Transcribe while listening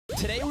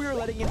Today we are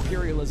letting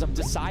Imperialism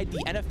decide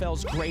the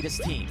NFL's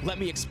greatest team. Let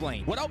me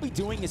explain. What I'll be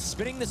doing is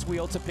spinning this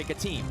wheel to pick a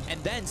team,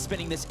 and then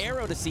spinning this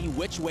arrow to see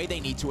which way they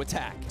need to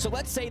attack. So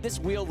let's say this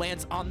wheel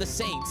lands on the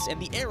Saints,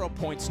 and the arrow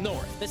points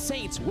north. The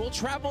Saints will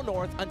travel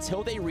north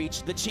until they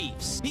reach the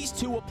Chiefs. These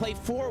two will play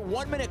 4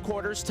 one-minute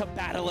quarters to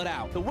battle it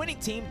out. The winning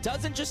team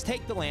doesn't just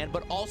take the land,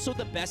 but also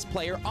the best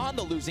player on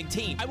the losing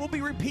team. I will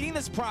be repeating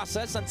this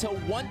process until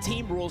one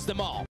team rules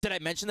them all. Did I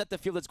mention that the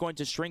field is going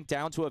to shrink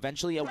down to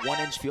eventually a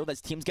 1-inch field as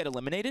teams get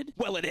eliminated?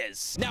 Well, it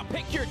is. Now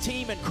pick your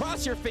team and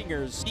cross your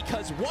fingers,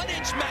 because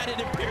 1-inch Madden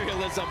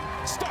Imperialism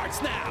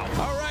starts now.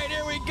 All right,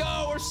 here we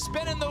go. We're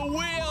spinning the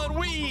wheel, and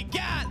we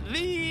got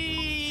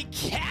the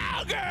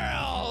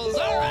Cowgirls.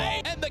 All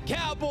right. And the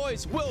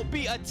Cowboys will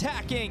be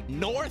attacking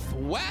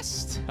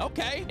northwest.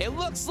 Okay. It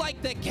looks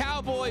like the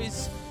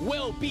Cowboys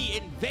will be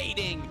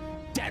invading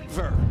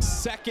Denver.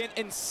 2nd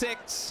and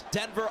 6.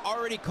 Denver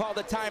already called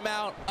a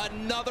timeout.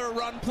 Another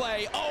run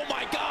play. Oh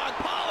my God,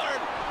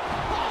 Pollard!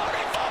 Pollard,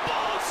 he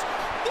fumbles!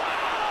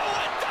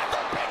 Wow! And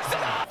Denver picks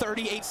it up!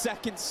 38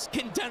 seconds.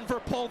 Can Denver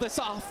pull this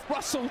off?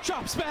 Russell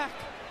drops back.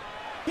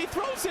 He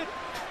throws it.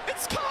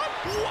 It's caught.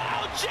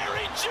 Wow,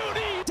 Jerry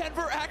Jeudy!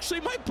 Denver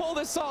actually might pull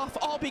this off,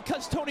 all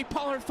because Tony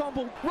Pollard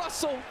fumbled.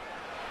 Russell.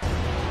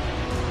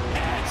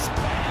 It's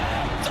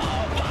picked!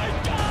 Oh my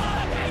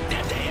God! Picked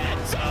in the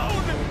end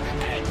zone!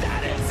 And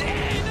that is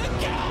in! The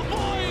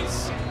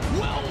Cowboys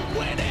will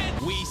win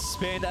it! We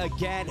spin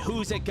again.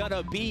 Who's it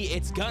gonna be?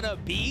 It's gonna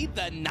be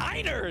the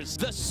Niners!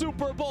 The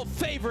Super Bowl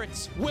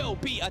favorites will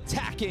be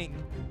attacking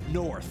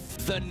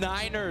north. The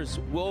Niners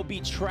will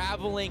be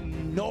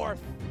traveling north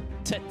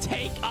to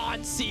take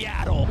on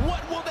Seattle.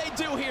 What will they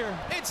do here?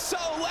 It's so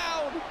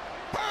loud.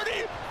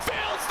 Purdy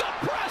feels the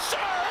pressure,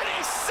 and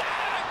he's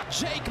sacked.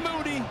 Jake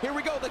Moody. Here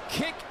we go. The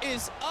kick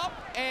is up,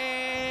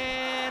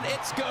 and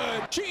it's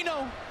good.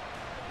 Gino.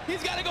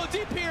 He's got to go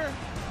deep here.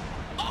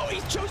 Oh,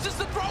 he chooses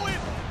to throw it.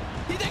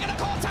 They're going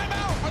to call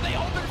timeout. Are they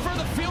open for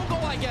the field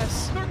goal, I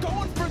guess? They're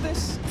going for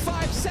this.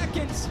 5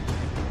 seconds.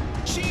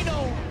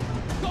 Gino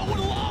going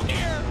long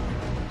here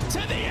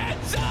to the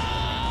end zone.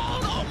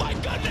 Oh, my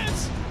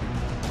goodness.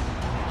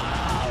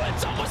 Oh,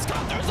 it's almost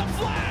caught. There's a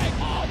flag.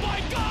 Oh,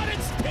 my God.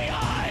 It's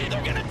PI.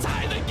 They're going to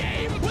tie the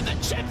game with a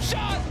chip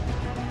shot.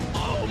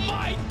 Oh,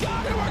 my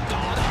God. And we're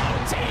going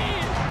OT.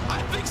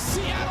 I think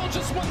Seattle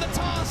just won the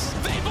toss.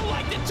 They've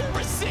elected to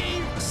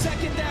receive.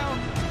 2nd down.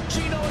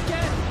 Gino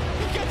again.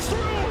 He gets through.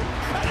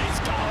 And he's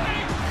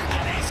going.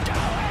 And he's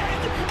going.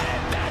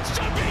 And that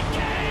should be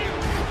game.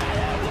 And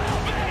it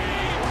will be.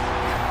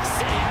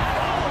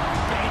 Seattle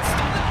beats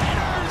the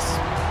Niners.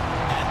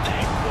 And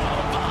they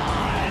move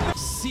on.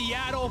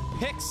 Seattle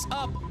picks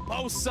up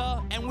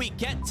Bosa, and we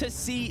get to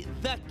see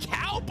the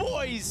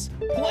Cowboys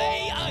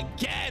play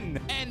again,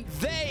 and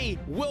they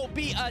will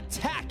be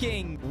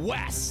attacking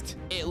west.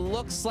 It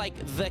looks like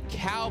the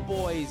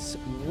Cowboys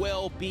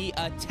will be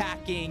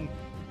attacking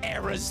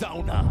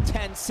Arizona.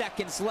 10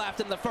 seconds left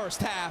in the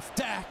first half.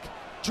 Dak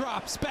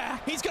drops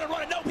back. He's gonna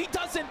run it. No, he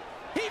doesn't.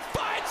 He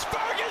finds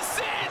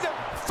Ferguson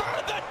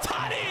for the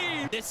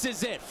tutty. This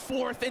is it.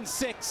 4th and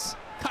 6.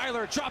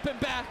 Kyler dropping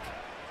back.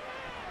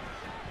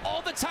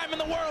 All the time in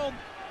the world.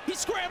 He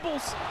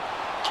scrambles.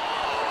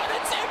 Oh, and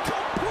it's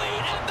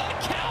incomplete, and the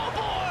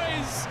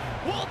Cowboys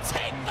will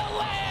take the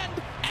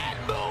land and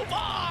move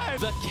on.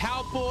 The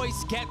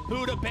Cowboys get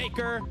Buda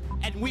Baker,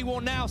 and we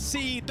will now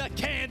see the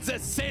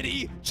Kansas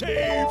City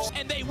Chiefs,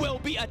 and they will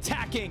be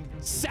attacking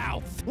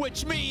south,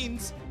 which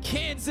means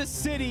Kansas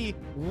City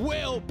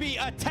will be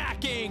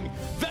attacking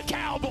the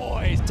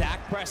Cowboys.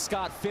 Dak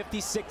Prescott,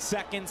 56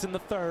 seconds in the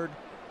 3rd.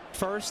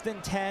 1st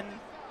and 10.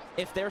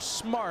 If they're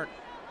smart,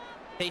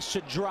 they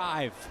should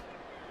drive.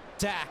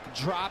 Dak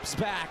drops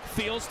back,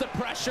 feels the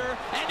pressure,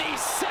 and he's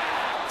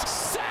sacked!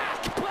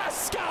 Sack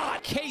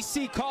Prescott!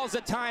 KC calls a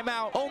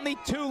timeout. Only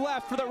 2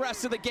 left for the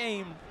rest of the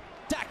game.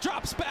 Dak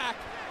drops back,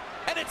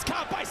 and it's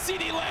caught by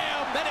CeeDee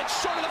Lamb. Then it's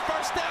short of the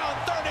 1st down,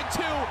 3rd and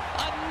 2.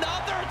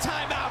 Another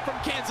timeout from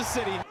Kansas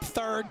City.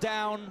 3rd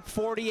down,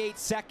 48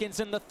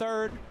 seconds in the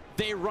 3rd.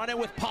 They run it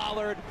with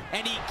Pollard,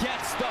 and he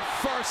gets the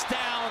 1st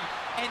down.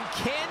 And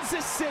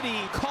Kansas City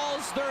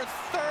calls their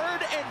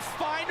 3rd and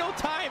final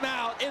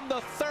timeout in the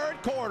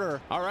 3rd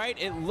quarter. All right,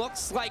 it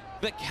looks like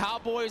the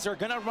Cowboys are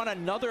going to run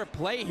another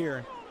play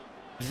here.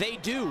 They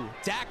do.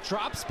 Dak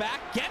drops back,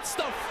 gets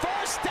the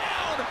 1st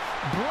down.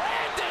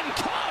 Brandon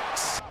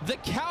Cooks. The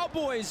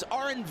Cowboys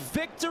are in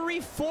victory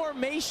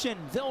formation.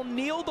 They'll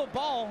kneel the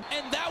ball,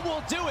 and that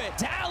will do it.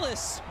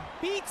 Dallas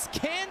beats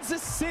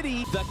Kansas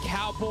City. The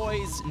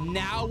Cowboys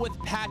now with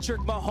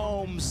Patrick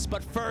Mahomes.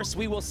 But first,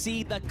 we will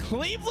see the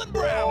Cleveland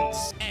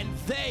Browns, and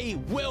they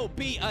will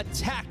be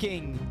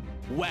attacking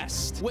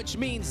west, which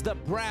means the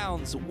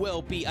Browns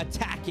will be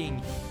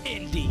attacking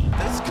Indy.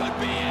 This could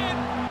be it.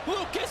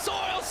 Lucas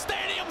Oil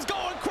Stadium's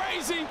going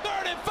crazy.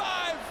 3rd and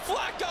 5.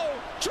 Flacco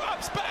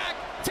drops back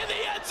to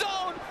the end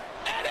zone,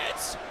 and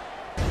it's...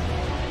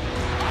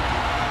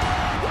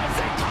 Was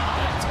it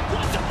caught?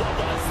 What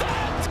was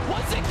that?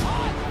 Was it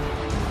caught?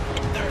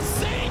 They're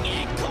saying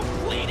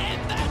incomplete,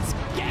 and that's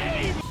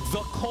game.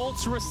 The Colts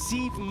Jets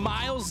receive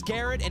Myles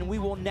Garrett, and we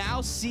will now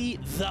see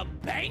the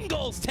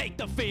Bengals take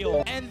the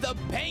field. And the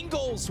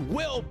Bengals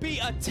will be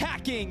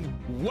attacking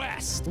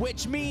West,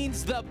 which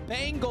means the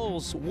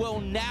Bengals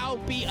will now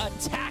be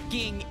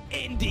attacking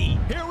Indy.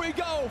 Here we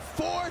go,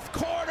 fourth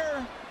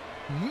quarter,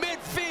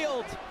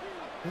 midfield,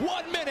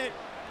 1 minute.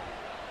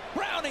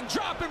 Browning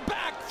dropping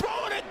back,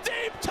 throwing it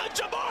deep to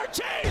Jamar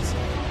Chase.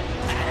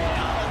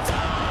 And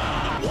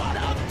what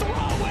a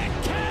throw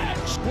and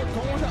catch. We're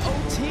going to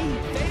OT.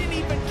 They didn't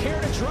even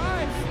care to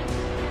drive.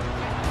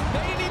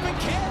 They didn't even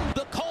care.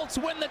 The Colts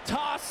win the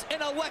toss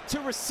and elect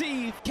to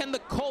receive. Can the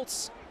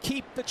Colts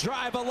keep the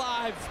drive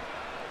alive?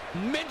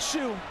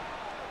 Minshew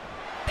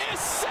is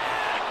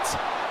sacked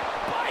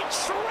by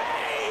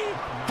Trey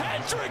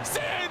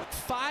Hendrickson.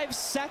 5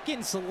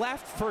 seconds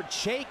left for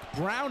Jake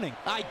Browning.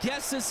 I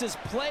guess this is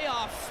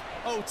playoff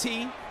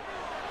OT.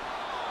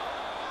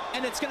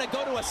 And it's going to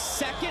go to a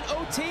second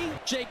OT.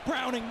 Jake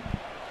Browning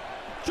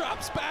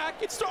drops back.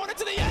 It's thrown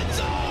into the end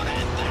zone.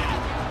 And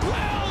that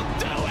will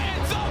do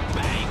it. The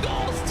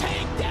Bengals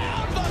take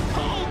down the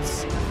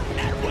Colts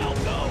and will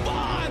move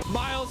on.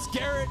 Myles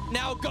Garrett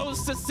now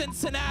goes to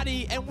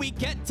Cincinnati. And we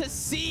get to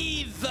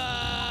see the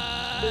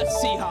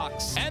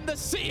Seahawks. And the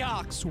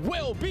Seahawks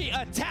will be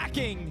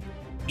attacking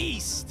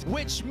East,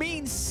 which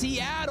means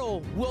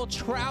Seattle will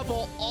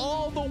travel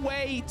all the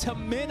way to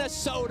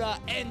Minnesota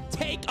and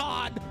take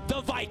on the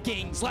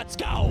Vikings. Let's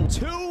go.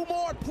 2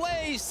 more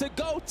plays to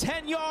go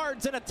 10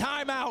 yards and a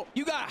timeout.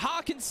 You got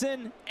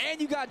Hawkinson and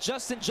you got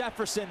Justin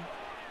Jefferson.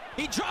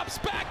 He drops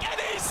back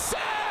and he's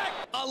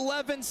sacked.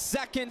 11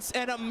 seconds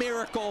and a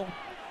miracle.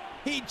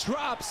 He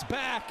drops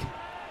back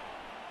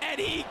and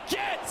he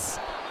gets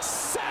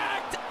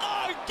sacked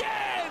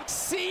again.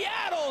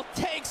 Seattle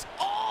takes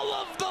all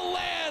of the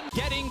land.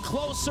 Getting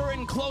closer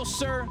and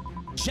closer.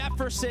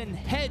 Jefferson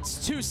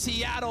heads to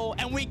Seattle,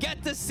 and we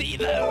get to see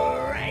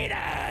the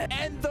Raiders.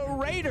 And the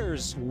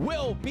Raiders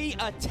will be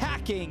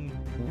attacking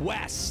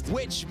West,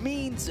 which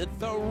means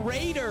the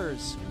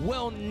Raiders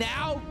will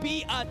now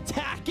be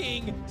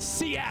attacking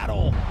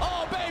Seattle.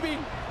 Oh, baby.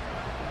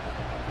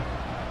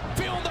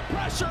 Feeling the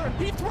pressure.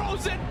 He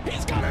throws it.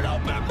 He's got an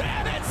open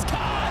man. It's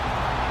caught.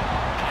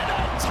 And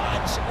a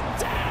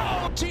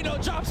touchdown. Gino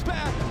drops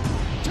back.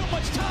 Too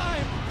much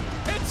time.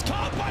 It's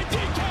caught by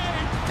DK.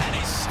 And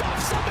he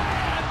stuffs the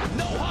man.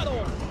 No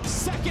huddle.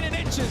 2nd and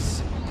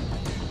inches.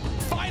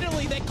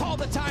 Finally, they call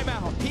the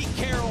timeout. Pete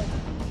Carroll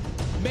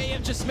may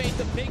have just made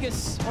the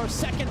biggest or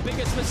 2nd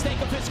biggest mistake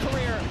of his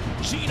career.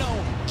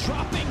 Gino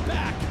dropping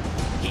back.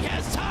 He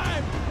has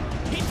time.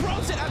 He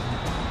throws it.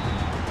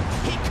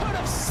 He could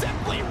have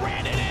simply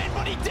ran it in,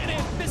 but he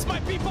didn't. This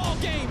might be ball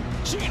game.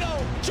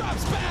 Gino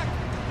drops back,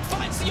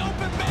 finds the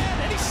open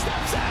man, and he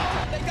steps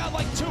out. They got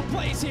like 2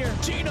 plays here.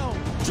 Gino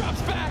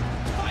drops back,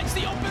 finds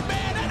the open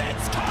man, and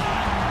it's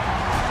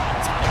caught. A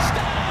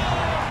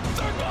touchdown.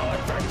 They're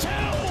going for 2.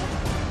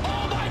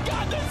 Oh my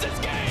God, this is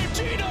game.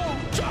 Gino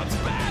drops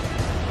back,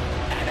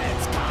 and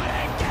it's caught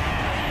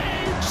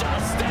again.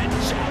 Justin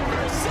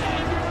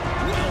Jefferson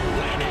will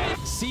win it.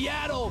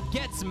 Seattle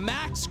gets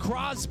Max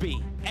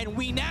Crosby, and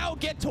we now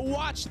get to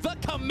watch the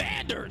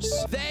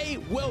Commanders. They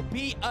will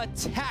be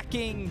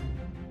attacking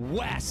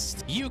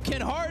West. You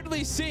can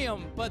hardly see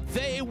them, but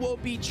they will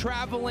be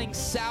traveling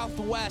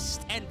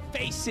southwest and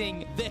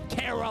facing the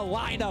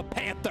Carolina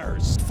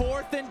Panthers.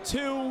 4th and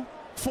 2,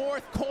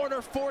 4th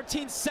quarter,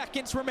 14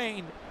 seconds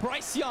remain.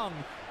 Bryce Young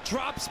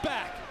drops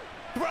back,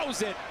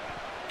 throws it,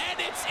 and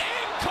it's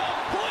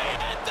incomplete,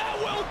 and that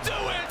will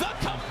do it. The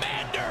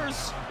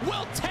Commanders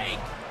will take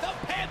the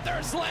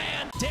Panthers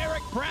land.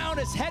 Derek Brown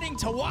is heading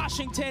to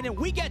Washington, and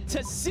we get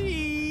to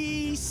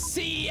see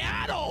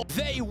Seattle.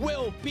 They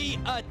will be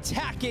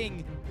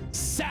attacking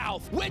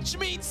south, which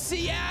means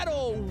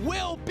Seattle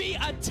will be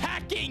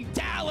attacking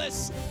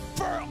Dallas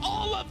for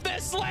all of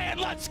this land.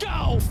 Let's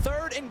go.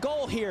 3rd and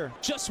goal here,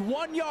 just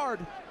 1 yard.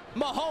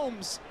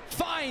 Mahomes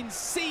finds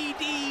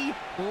CD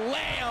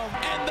Lamb,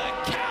 and the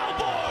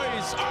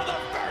Cowboys are the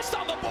first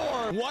on the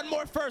board. 1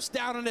 more first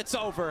down, and it's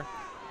over.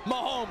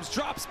 Mahomes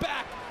drops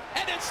back,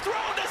 and it's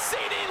thrown to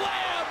CD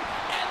Lamb,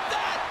 and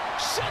that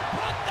should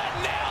put the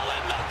nail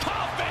in the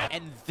coffin.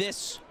 And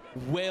this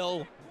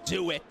will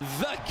do it.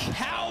 The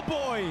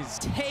Cowboys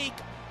take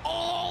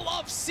all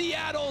of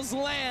Seattle's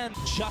land.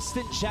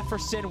 Justin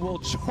Jefferson will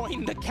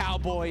join the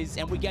Cowboys,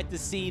 and we get to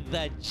see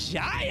the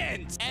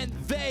Giants, and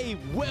they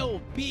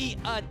will be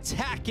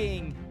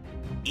attacking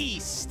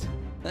east.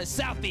 The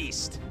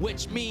southeast,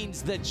 which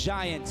means the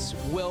Giants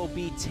will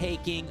be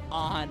taking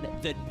on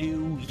the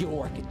New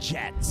York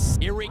Jets.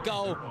 Here we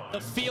go, the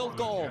field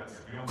goal.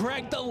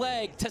 Greg the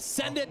leg to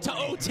send it to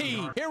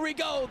OT. Here we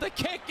go, the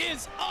kick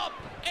is up,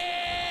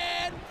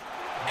 and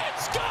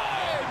it's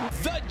good!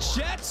 The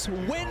Jets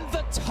win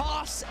the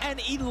toss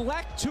and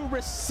elect to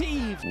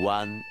receive.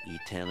 1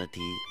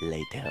 eternity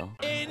later.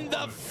 In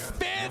the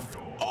 5th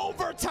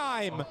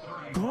overtime,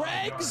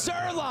 Greg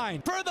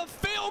Zuerlein for the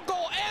field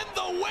goal and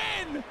the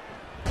win.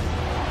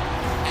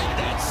 And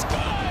it's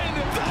good!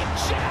 The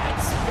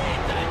Jets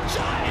beat the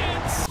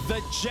Giants!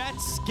 The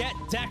Jets get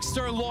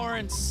Dexter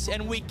Lawrence,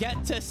 and we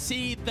get to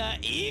see the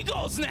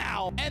Eagles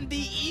now. And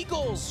the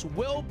Eagles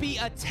will be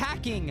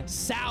attacking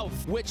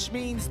south, which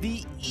means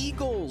the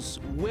Eagles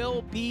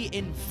will be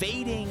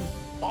invading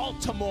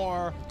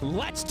Baltimore.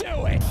 Let's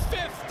do it.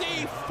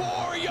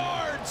 54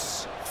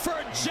 yards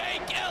for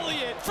Jake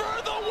Elliott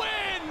for the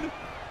win.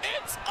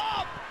 It's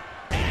up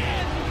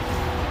and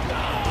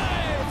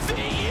good.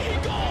 The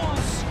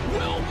Eagles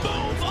will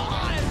move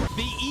on.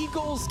 The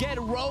Eagles get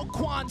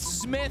Roquan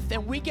Smith,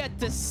 and we get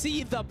to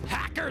see the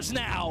Packers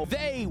now.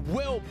 They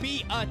will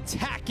be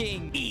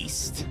attacking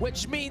east,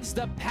 which means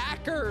the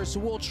Packers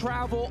will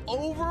travel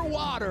over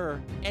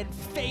water and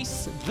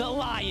face the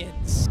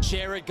Lions.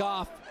 Jared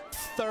Goff,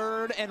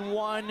 3rd and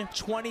 1,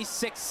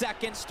 26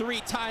 seconds,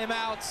 3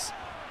 timeouts.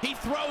 He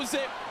throws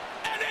it,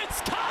 and it's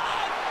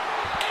caught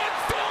in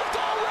field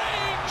goal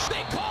range.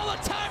 They call a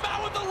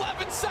timeout with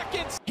 11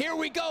 seconds. Here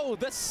we go,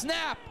 the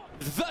snap,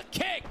 the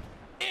kick.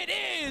 It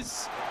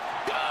is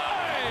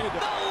good.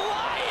 The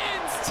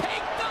Lions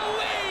take the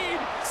lead,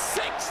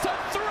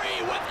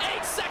 6-3 with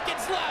 8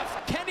 seconds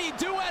left. Can he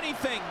do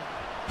anything?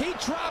 He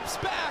drops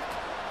back,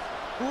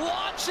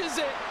 launches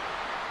it,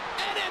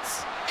 and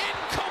it's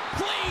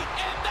incomplete,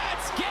 and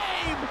that's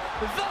game.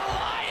 The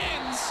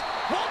Lions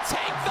will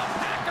take the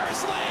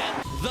Packers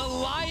land. The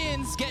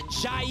Lions get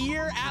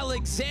Jair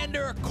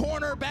Alexander,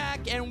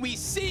 cornerback, and we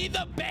see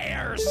the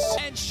Bears.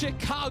 And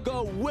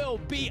Chicago will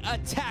be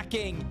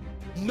attacking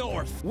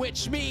north,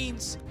 which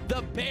means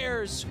the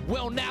Bears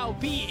will now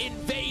be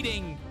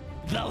invading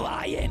the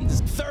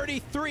Lions.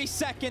 33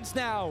 seconds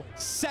now,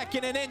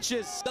 2nd and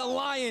inches. The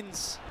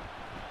Lions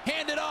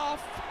hand it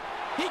off.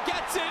 He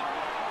gets it,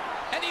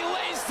 and he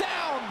lays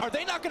down. Are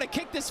they not going to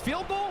kick this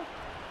field goal?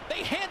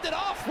 They hand it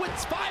off with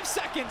 5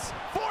 seconds,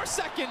 4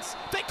 seconds.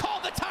 They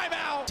call the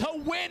timeout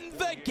to win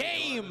the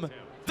game.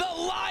 The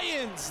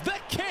Lions, the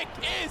kick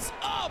is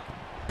up,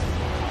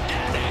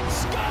 and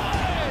it's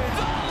good.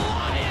 The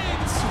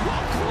Lions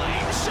will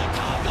claim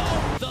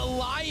Chicago. The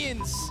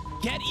Lions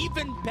get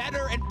even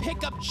better and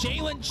pick up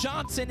Jalen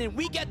Johnson, and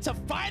we get to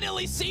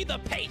finally see the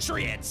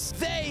Patriots.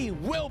 They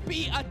will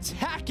be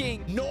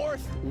attacking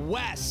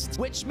northwest,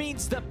 which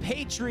means the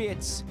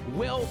Patriots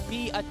will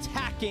be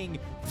attacking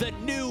the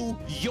New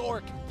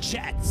York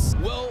Jets.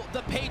 Will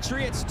the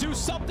Patriots do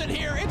something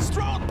here? It's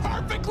thrown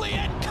perfectly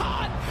and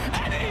caught,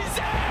 and he's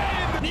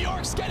in! New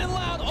York's getting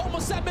loud,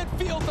 almost at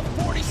midfield, the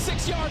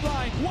 46-yard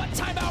line. 1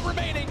 timeout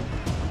remaining.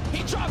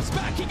 He drops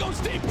back, he goes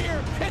deep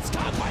here. It's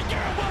caught by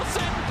Garrett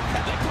Wilson,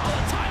 and they call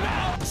a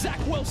timeout.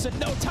 Zach Wilson,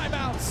 no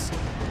timeouts.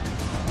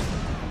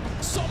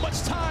 So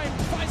much time,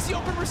 finds the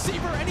open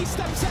receiver, and he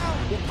steps out.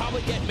 We'll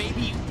probably get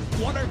maybe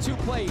 1 or 2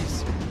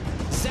 plays.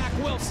 Zach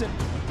Wilson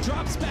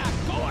drops back,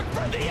 going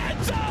for the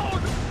end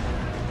zone,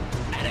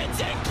 and it's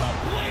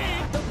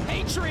incomplete. The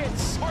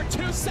Patriots are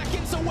 2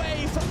 seconds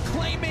away from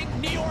claiming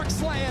New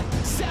York's land.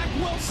 Zach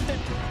Wilson,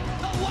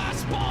 the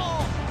last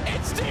ball,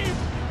 it's deep.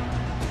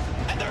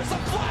 And there's a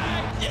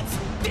flag. It's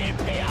deep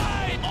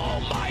behind. Oh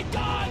my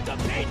God, the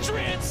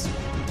Patriots.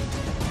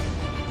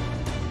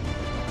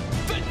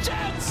 The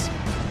Jets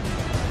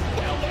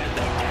will win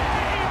the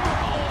game.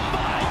 Oh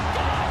my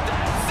God,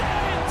 that's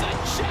it. The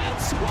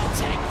Jets will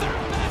take their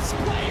best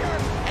player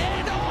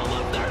and all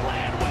of their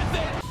land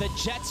with it.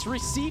 The Jets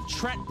receive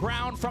Trent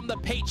Brown from the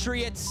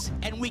Patriots,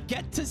 and we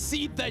get to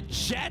see the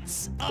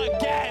Jets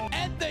again.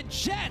 And the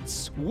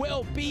Jets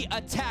will be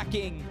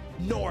attacking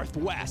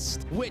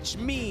northwest, which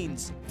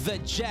means the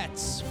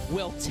Jets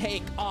will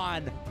take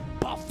on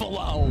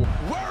Buffalo.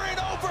 We're in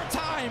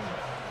overtime,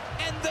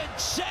 and the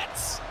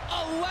Jets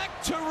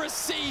elect to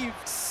receive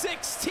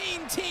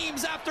 16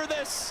 teams after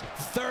this.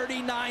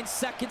 39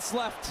 seconds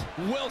left.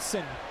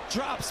 Wilson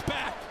drops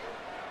back,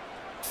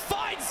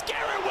 finds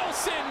Garrett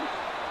Wilson.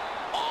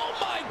 Oh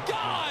my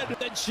God!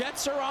 The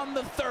Jets are on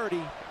the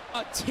 30.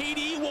 A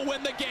TD will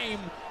win the game.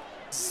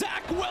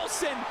 Zach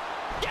Wilson,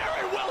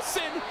 Garrett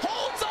Wilson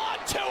holds on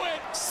to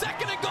it.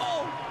 2nd and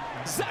goal.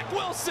 Zach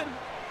Wilson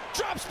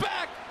drops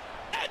back,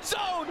 end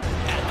zone,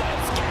 and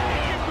that's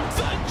game.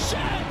 The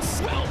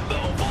Jets will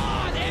move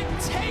on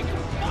and take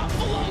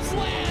Buffalo's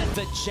land.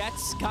 The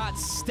Jets got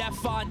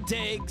Stephon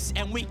Diggs,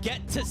 and we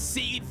get to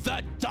see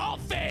the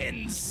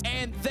Dolphins,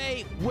 and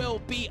they will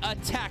be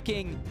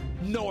attacking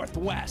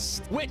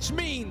northwest, which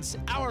means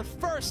our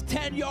first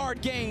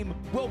 10-yard game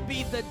will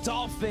be the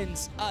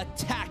Dolphins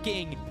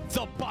attacking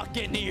the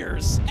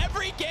Buccaneers.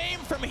 Every game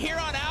from here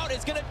on out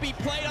is going to be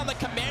played on the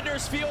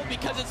Commanders field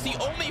because it's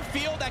the only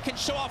field that can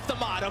show off the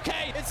mod,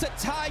 okay? It's a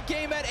tie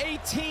game at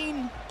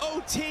 18.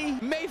 OT.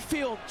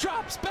 Mayfield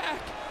drops back.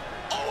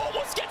 Oh,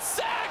 almost gets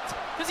sacked.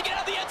 Does he get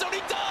out of the end zone?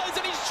 He does,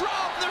 and he's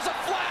dropped. There's a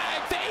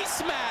flag.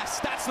 Face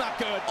mask. That's not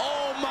good.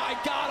 Oh my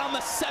God, on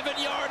the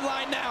 7-yard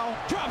line now.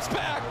 Drops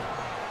back.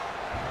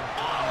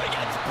 Oh, he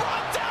gets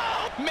brought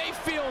down.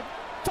 Mayfield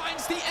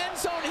finds the end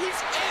zone.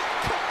 He's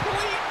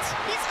incomplete.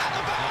 He's out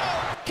of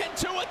bounds. Can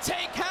Tua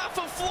take half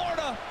of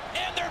Florida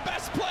and their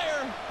best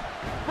player,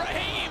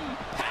 Raheem,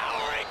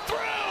 powering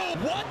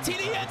through? 1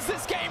 TD ends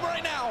this game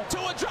right now.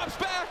 Tua drops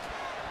back,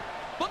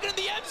 looking in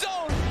the end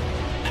zone,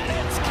 and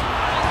it's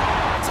caught.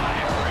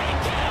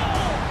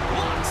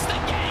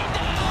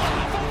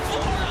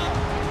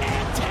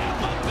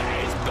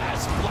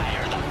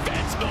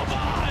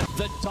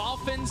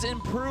 Titans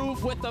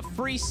improve with a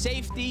free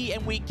safety,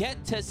 and we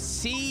get to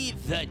see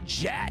the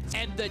Jets.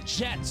 And the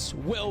Jets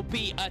will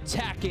be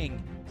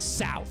attacking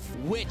south,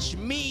 which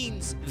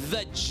means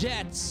the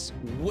Jets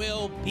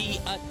will be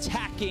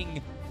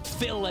attacking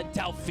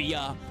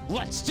Philadelphia.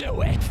 Let's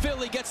do it.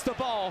 Philly gets the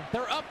ball.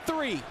 They're up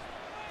 3.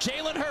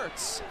 Jalen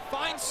Hurts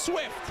finds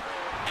Swift,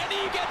 and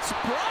he gets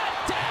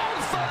brought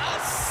down for a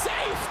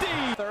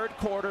safety. Third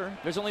quarter.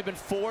 There's only been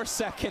 4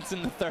 seconds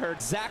in the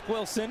third. Zach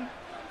Wilson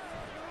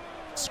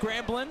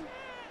scrambling,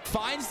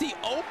 finds the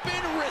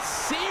open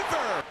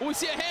receiver. Will we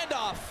see a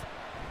handoff?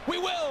 We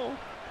will.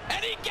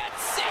 And he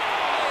gets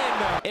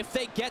in! If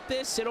they get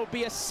this, it'll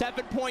be a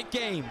 7-point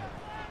game.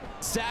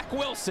 Zach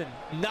Wilson,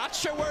 not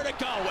sure where to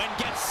go, and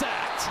gets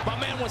sacked. My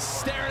man was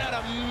staring at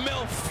a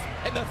MILF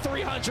in the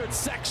 300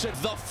 section.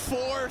 The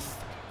fourth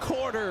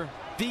quarter,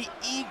 the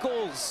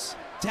Eagles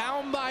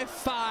down by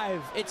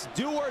 5. It's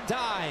do or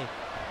die.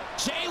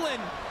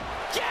 Jalen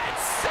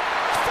gets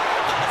sacked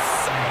for the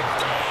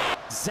safety!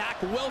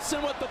 Zach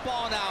Wilson with the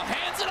ball now,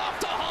 hands it off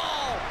to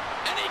Hall,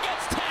 and he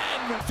gets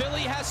 10.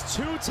 Philly has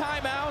 2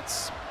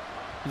 timeouts.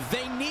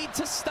 They need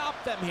to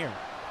stop them here.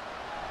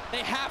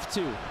 They have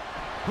to.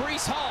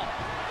 Breece Hall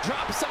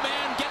drops a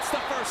man, gets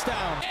the first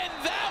down. And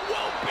that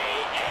will be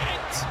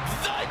it.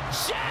 The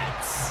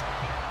Jets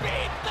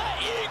beat the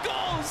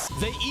Eagles.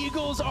 The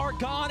Eagles are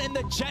gone, and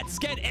the Jets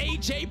get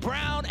A.J.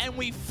 Brown, and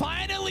we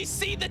finally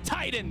see the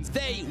Titans.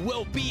 They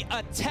will be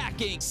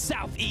attacking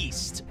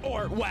southeast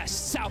or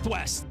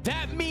southwest.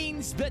 That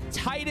means the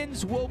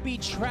Titans will be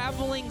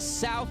traveling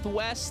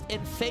southwest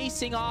and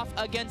facing off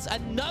against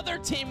another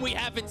team we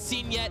haven't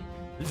seen yet,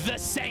 the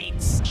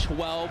Saints.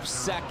 12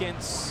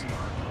 seconds.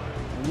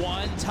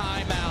 1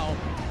 timeout,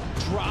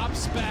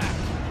 drops back,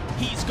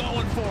 he's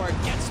going for it,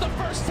 gets the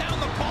first down,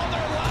 the ball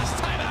their last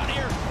time out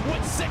here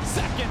with 6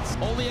 seconds.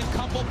 Only a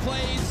couple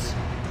plays,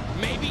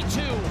 maybe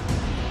 2,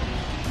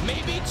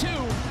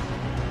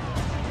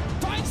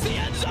 finds the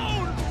end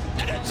zone,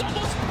 and it's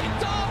almost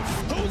picked off.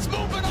 Who's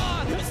moving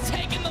on? Who's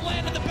taking the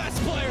land of the best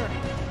player?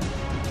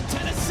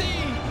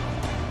 Tennessee,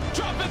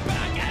 drop it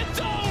back, end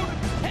zone,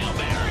 Hail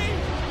Mary,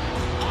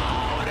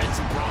 oh, and it's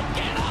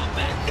broken up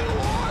in New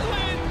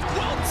Orleans.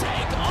 Will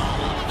take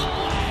all of the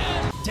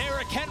land.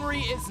 Derrick Henry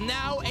is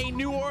now a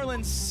New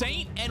Orleans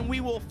Saint, and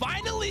we will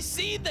finally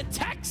see the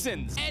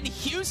Texans. And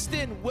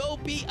Houston will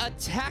be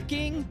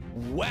attacking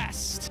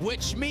west,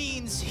 which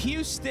means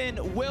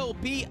Houston will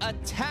be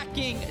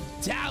attacking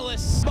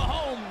Dallas.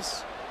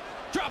 Mahomes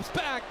drops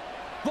back,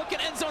 look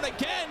at end zone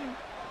again,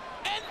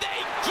 and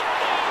they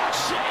get it.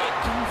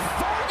 Jake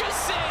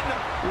Ferguson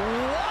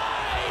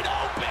wide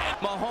open.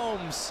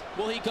 Mahomes,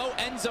 will he go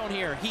end zone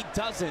here? He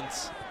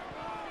doesn't.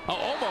 Oh,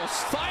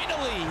 almost.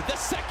 Finally, the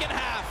second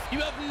half.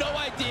 You have no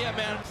idea,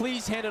 man.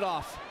 Please hand it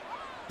off.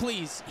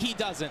 Please. He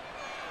doesn't.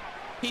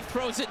 He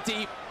throws it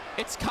deep.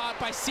 It's caught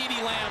by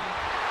CeeDee Lamb.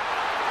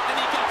 And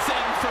he gets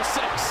in for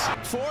 6.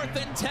 4th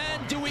and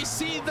 10. Do we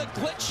see the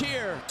glitch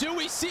here? Do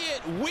we see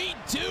it? We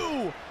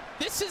do.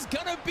 This is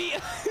going to be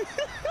a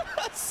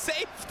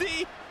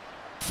safety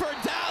for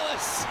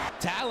Dallas.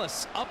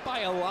 Dallas up by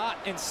a lot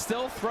and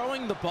still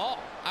throwing the ball.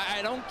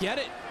 I don't get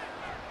it.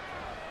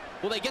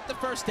 Will they get the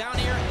first down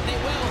here? They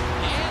will,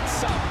 and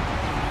some.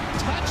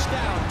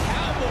 Touchdown,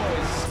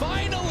 Cowboys.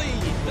 Finally,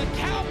 the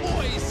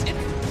Cowboys in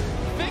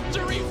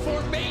victory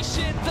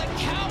formation. The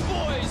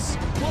Cowboys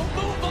will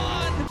move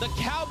on. The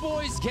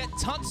Cowboys get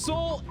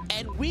Tunsil,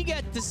 and we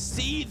get to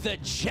see the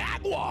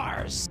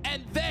Jaguars.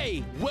 And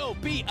they will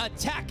be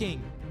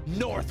attacking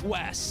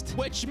northwest,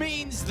 which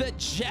means the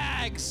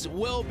Jags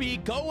will be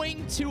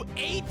going to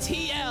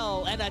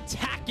ATL and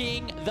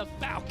attacking the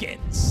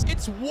Falcons.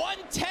 It's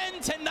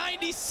 110 to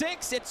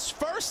 96. It's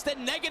first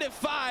and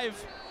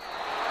 -5.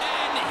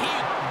 And he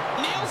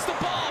nails the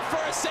ball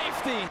for a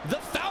safety. The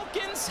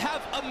Falcons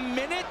have a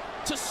minute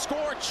to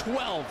score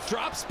 12.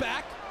 Drops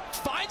back,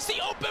 finds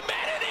the open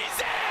man, and he's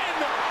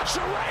in!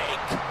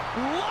 Drake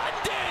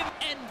London!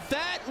 And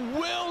that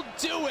will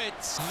do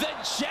it. The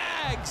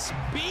Jags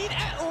beat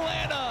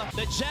Atlanta.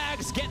 The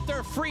Jags get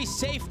their free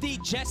safety,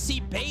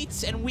 Jesse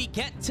Bates, and we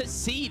get to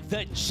see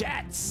the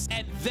Jets.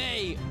 And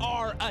they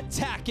are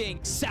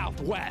attacking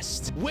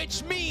southwest,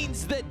 which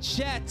means the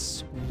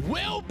Jets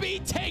will be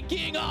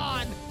taking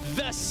on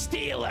the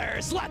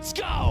Steelers. Let's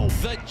go.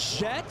 The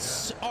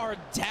Jets are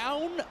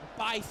down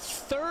by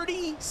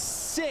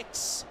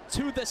 36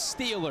 to the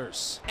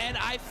Steelers. And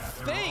I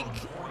think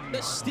the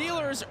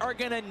Steelers are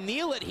going to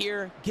kneel it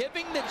here,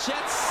 giving the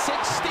Jets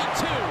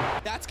 62.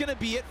 That's going to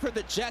be it for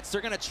the Jets.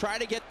 They're going to try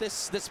to get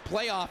this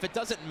playoff. It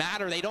doesn't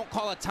matter. They don't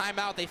call a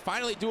timeout. They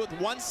finally do it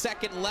with 1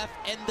 second left,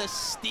 and the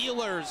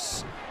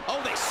Steelers,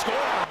 oh, they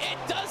score. It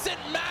doesn't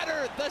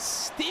matter. The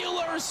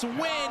Steelers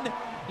win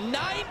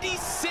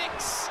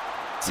 96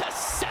 to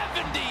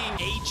 70.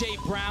 A.J.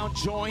 Brown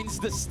joins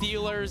the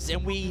Steelers,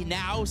 and we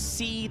now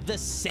see the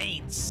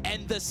Saints.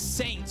 And the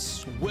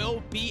Saints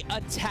will be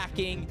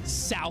attacking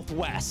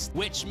southwest,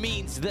 which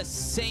means the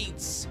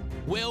Saints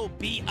will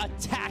be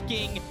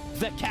attacking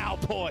the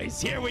Cowboys.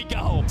 Here we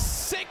go.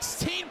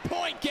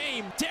 16-point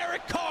game.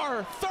 Derek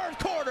Carr, third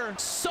quarter.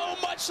 So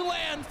much much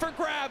land for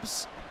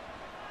grabs.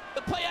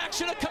 The play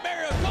action of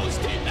Kamara goes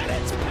deep, and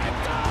it's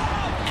picked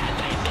up, and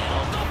they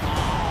nailed the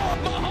ball.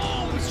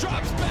 Mahomes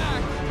drops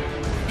back.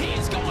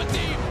 He's going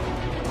deep.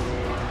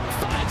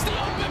 Finds the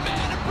open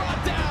man and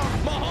brought down.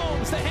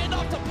 Mahomes, the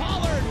handoff to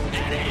Pollard,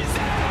 and he's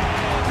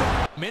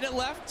in. Minute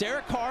left.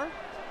 Derek Carr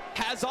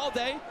has all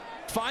day.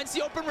 Finds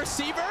the open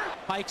receiver,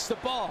 hikes the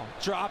ball,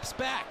 drops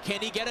back. Can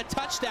he get a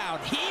touchdown?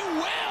 He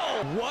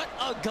will! What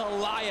a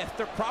Goliath.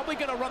 They're probably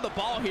going to run the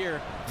ball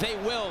here. They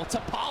will to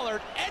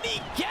Pollard, and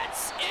he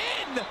gets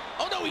in!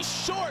 Oh no, he's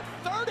short.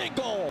 3rd and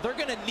goal. They're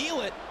going to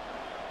kneel it,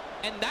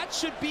 and that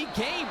should be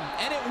game,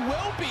 and it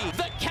will be.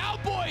 The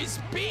Cowboys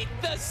beat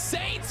the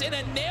Saints in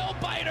a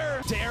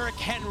nail-biter. Derrick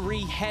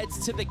Henry heads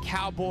to the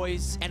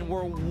Cowboys, and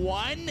we're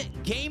 1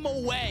 game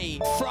away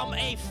from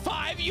a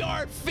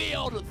 5-yard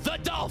field. The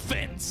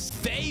Dolphins,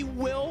 they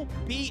will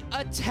be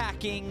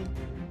attacking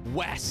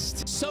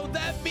west. So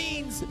that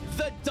means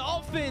the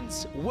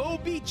Dolphins will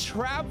be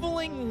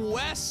traveling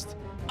west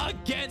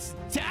against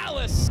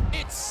Dallas.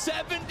 It's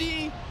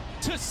 70-70.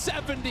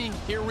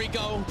 Here we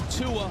go.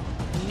 Tua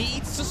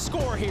needs to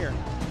score here.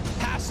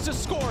 Has to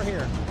score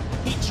here.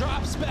 He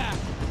drops back.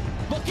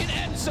 Looking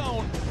end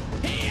zone.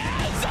 He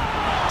has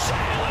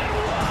Jalen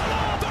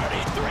Waddle.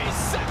 33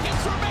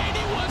 seconds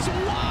remaining. Was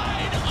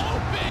wide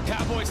open.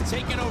 Cowboys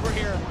taking over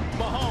here.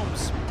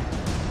 Mahomes.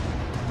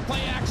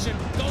 Play action.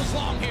 Goes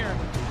long here.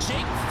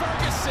 Jake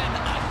Ferguson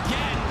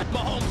again.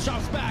 Mahomes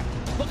drops back.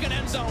 Looking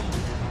end zone.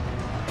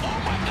 Oh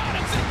my God,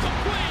 it's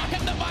incomplete.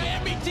 And the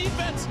Miami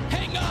defense,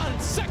 hang on,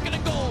 2nd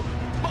and goal.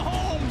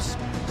 Mahomes,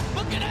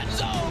 looking end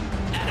zone,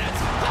 and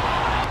it's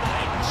caught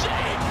by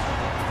Jake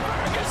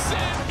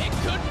Ferguson. It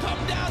could come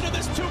down to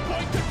this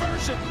 2-point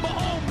conversion.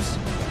 Mahomes,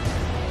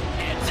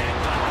 it's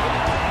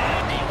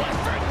incomplete. He went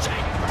for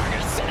Jake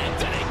Ferguson and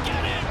didn't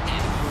get it.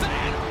 And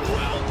that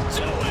will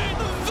do it.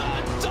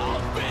 The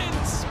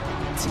Dolphins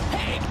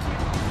take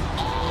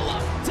all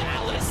of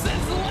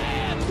Dallas's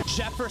land.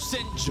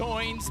 Jefferson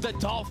joins the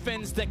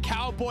Dolphins. The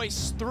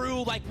Cowboys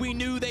through like we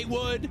knew they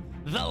would.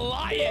 The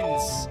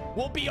Lions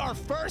will be our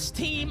first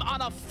team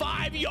on a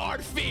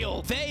 5-yard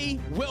field. They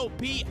will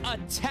be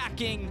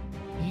attacking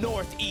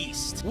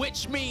northeast,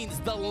 which means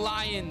the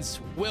Lions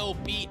will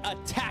be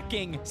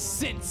attacking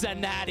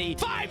Cincinnati.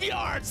 5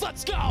 yards,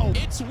 let's go.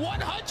 It's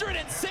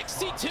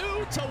 162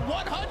 to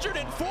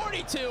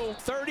 142.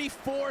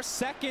 34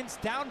 seconds,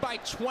 down by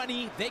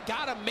 20. They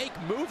gotta make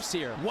moves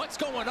here. What's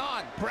going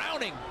on?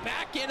 Browning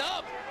backing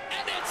up,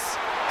 and it's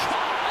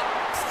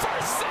caught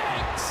for 6.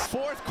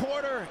 4th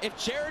quarter, if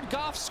Jared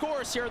Goff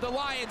scores here, the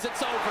Lions,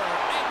 it's over.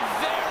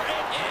 And there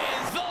it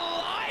is. The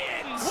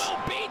Lions will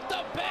beat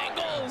the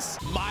Bengals.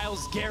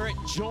 Myles Garrett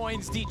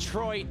joins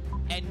Detroit,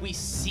 and we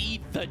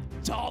see the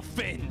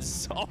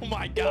Dolphins. Oh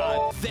my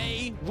God.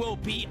 They will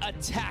be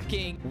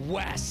attacking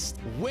west,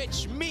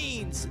 which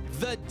means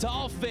the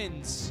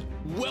Dolphins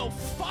will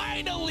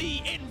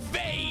finally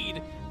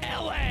invade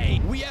LA.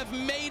 We have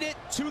made it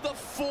to the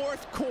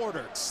 4th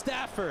quarter.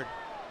 Stafford,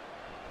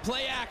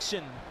 play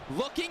action,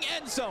 looking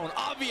end zone,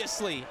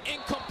 obviously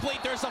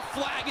incomplete. There's a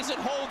flag. Is it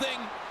holding?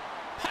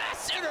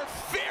 Pass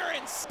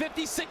interference.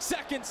 56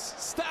 seconds.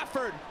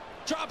 Stafford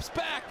drops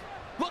back,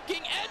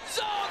 looking end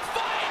zone,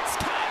 finds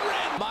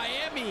Kyron.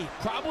 Miami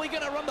probably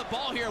gonna run the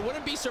ball here.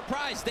 Wouldn't be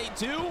surprised. They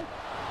do,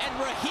 and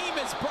Raheem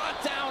is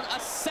brought down a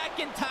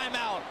 2nd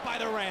timeout by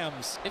the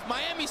Rams. If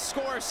Miami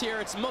scores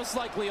here, it's most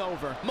likely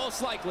over.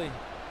 Most likely.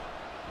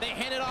 They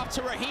hand it off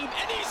to Raheem,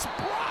 and he's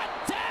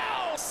brought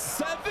down.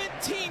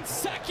 17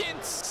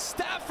 seconds.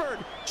 Stafford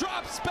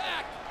drops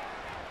back,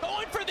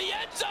 going for the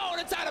end zone.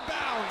 It's out of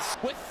bounds.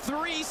 With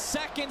 3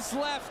 seconds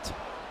left,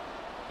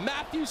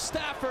 Matthew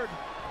Stafford,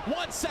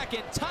 1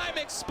 second, time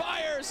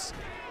expires.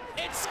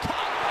 It's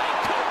caught by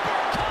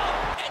Cooper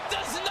Kupp. It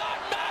does not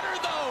matter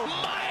though.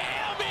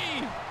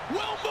 Miami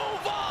will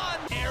move on.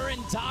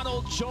 Aaron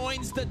Donald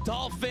joins the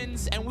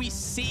Dolphins, and we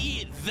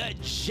see the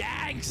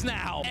Jags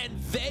now, and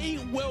they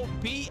will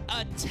be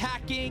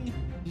attacking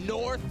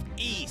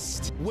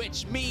northeast,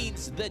 which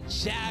means the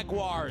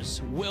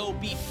Jaguars will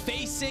be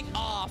facing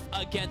off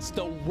against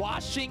the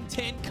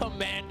Washington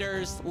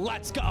Commanders.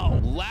 Let's go.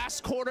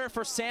 Last quarter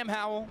for Sam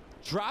Howell.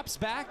 Drops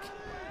back.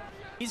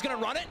 He's gonna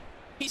run it.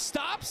 He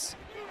stops.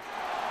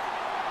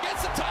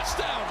 Gets a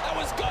touchdown. That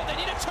was good. They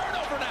need a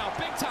turnover now,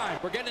 big time.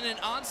 We're getting an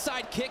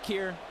onside kick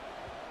here.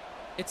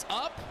 It's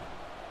up,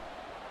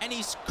 and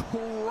he's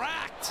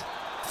cracked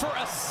for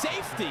a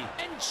safety.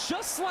 And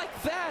just like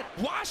that,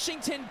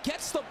 Washington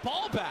gets the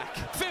ball back.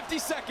 50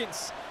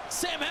 seconds.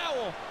 Sam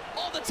Howell,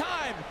 all the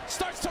time,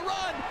 starts to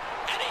run,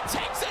 and he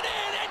takes it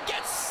in and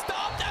gets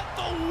stopped at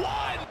the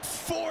 1.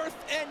 4th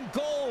and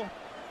goal.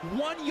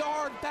 1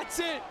 yard. That's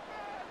it.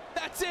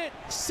 That's it.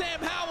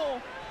 Sam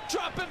Howell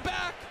dropping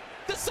back,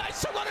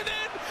 decides to run it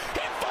in.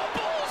 He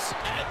fumbles,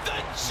 and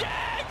the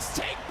Jags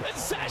take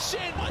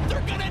possession. But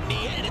they're gonna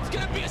need it. It's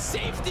gonna be a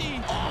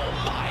safety. Oh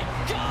my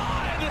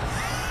God!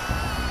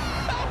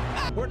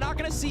 We're not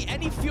gonna see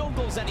any field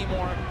goals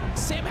anymore.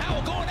 Sam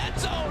Howell going end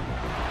zone,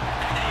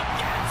 and he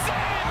gets in.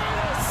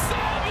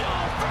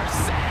 Samuel for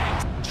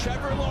 6.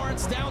 Trevor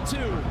Lawrence down 2.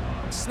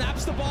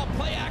 Snaps the ball,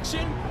 play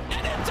action,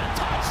 and it's a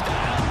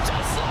touchdown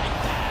just like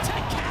that to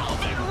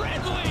Calvin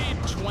Ridley.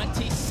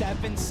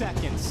 27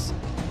 seconds.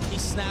 He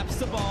snaps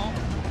the ball,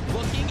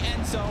 looking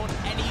end zone,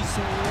 and he's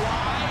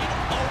wide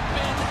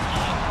open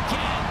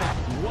again.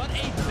 What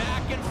a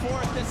back and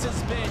forth this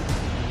has been.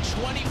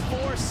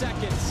 24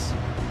 seconds.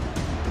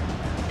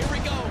 Here we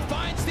go,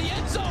 finds the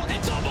end zone,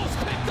 it's almost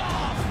picked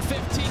off.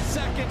 15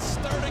 seconds,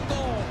 3rd and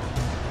goal.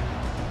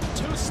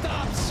 2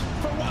 stops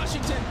for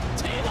Washington.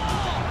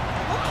 T-Law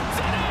runs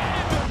it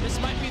in. This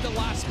might be the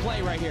last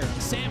play right here.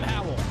 Sam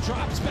Howell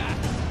drops back.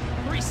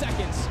 3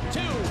 seconds, 2.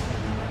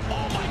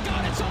 Oh my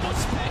God, it's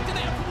almost picked, and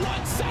they have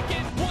 1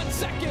 second. 1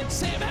 second,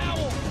 Sam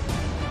Howell.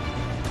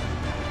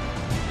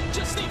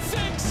 Just needs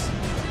 6.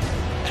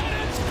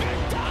 And it's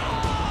picked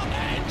up.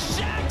 And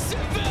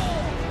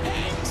Jacksonville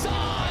hangs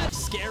on.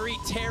 Scary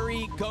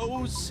Terry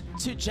goes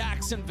to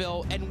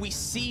Jacksonville, and we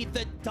see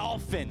the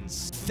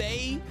Dolphins.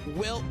 They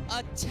will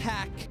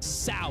attack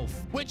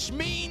south, which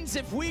means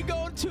if we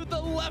go to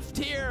the left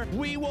here,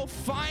 we will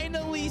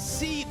finally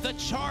see the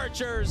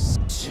Chargers.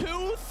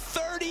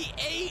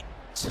 238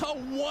 to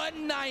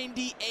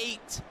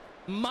 198.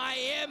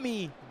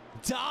 Miami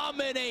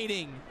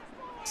dominating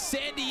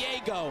San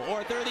Diego,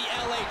 or they're the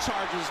LA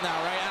Chargers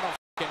now, right? I don't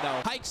fucking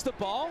know. Hikes the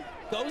ball,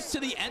 goes to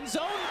the end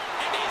zone,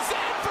 and he's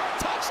in for a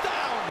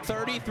touchdown.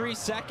 33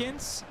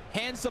 seconds,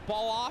 hands the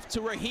ball off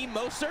to Raheem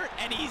Mostert,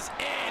 and he's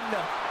in.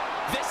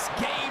 This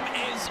game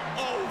is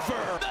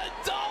over. The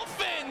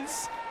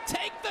Dolphins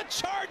take the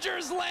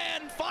Chargers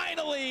land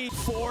finally.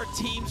 4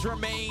 teams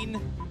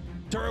remain.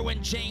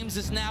 Derwin James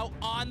is now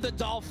on the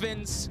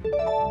Dolphins.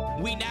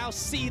 We now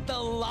see the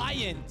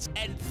Lions,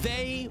 and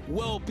they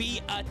will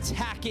be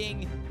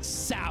attacking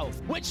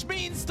south, which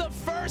means the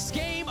first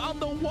game on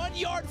the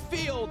 1-yard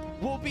field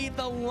will be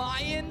the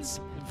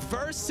Lions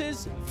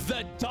versus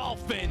the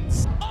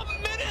Dolphins. A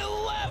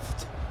minute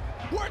left.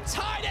 We're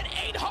tied at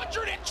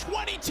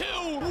 822.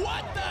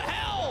 What the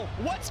hell?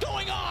 What's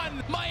going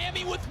on?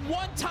 Miami with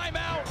 1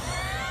 timeout.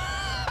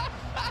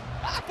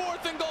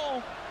 4th and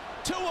goal.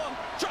 Tua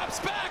drops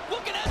back,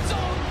 looking end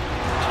zone.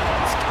 And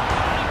it's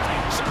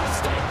gone.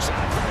 Justin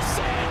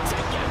Jefferson to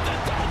give the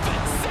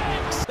Dolphins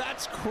 6.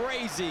 That's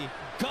crazy.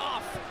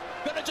 Goff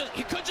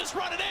he could just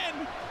run it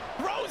in.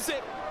 Throws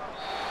it.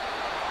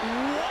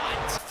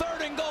 What?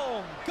 3rd and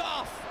goal.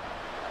 Goff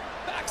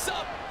backs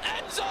up,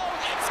 end zone.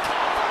 It's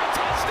caught for a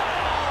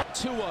touchdown.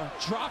 Tua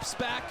drops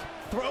back,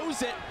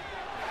 throws it.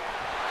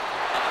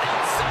 And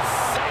it's a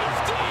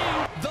safety.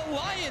 The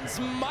Lions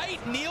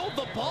might kneel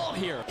the ball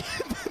here.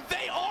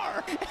 They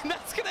are, and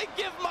that's gonna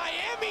give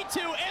Miami 2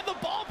 and the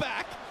ball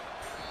back.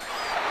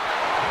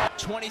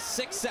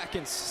 26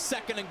 seconds,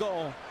 2nd and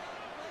goal.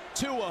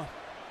 Tua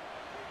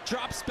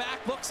drops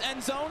back, looks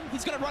end zone.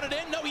 He's gonna run it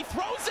in. No, he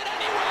throws it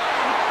anyway.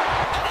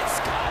 And it's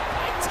caught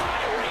by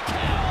Tyreek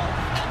Hill,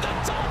 and the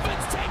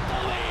Dolphins take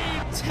the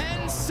lead.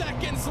 10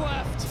 seconds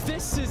left.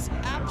 This is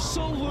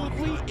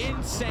absolutely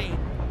insane.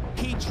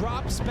 He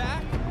drops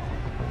back,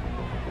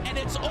 and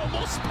it's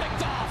almost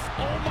picked off.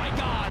 Oh my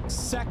God.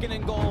 2nd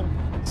and goal,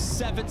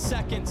 7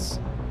 seconds.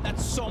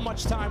 That's so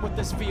much time with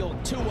this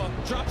field. Tua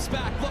drops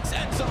back, looks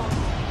end zone. And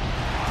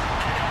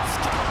it's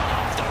caught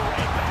off the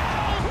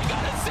rebound. We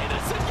gotta see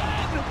this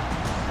again.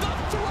 The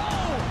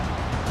throw,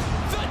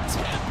 the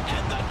tip,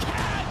 and the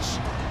catch.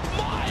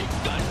 My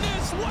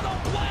goodness, what a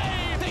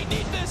play. They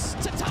need this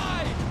to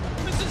tie.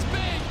 This is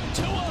big.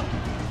 Tua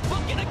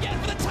looking again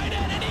for the tight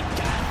end, and he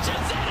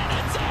catches it, and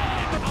it's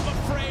in. I'm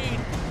afraid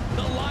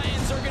the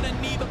Lions are gonna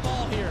need the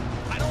ball here.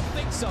 I don't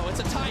think so. It's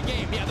a tie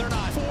game. Yeah, they're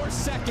not. 4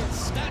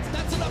 seconds.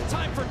 That's enough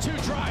time for 2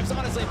 drives,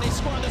 honestly, if they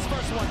score on this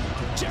first one.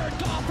 Jared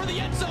Goff for the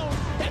end zone.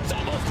 It's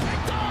almost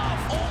picked off.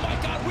 Oh my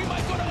God, we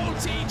might go to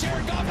OT.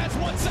 Jared Goff has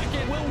 1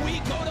 second. Will we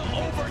go to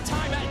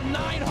overtime at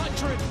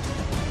 900?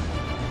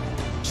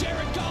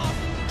 Jared Goff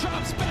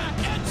drops back,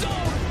 end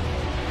zone.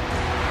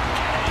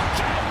 And he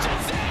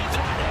catches it.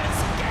 That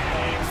is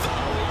game. The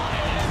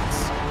Lions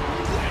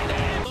win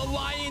it. The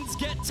Lions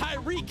get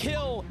Tyreek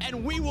Hill,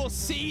 and we will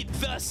see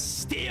the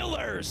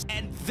Steelers,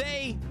 and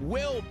they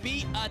will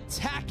be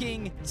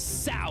attacking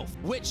south,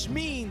 which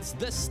means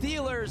the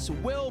Steelers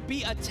will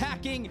be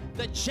attacking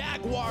the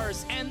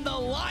Jaguars, and the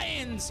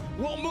Lions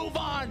will move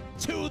on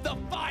to the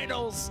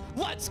finals.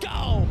 Let's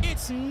go.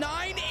 It's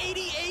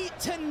 988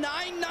 to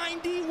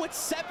 990 with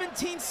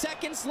 17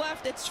 seconds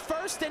left. It's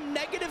 1st and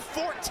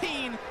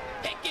 -14.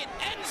 Pickett,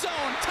 end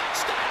zone,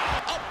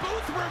 touchdown. A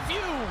booth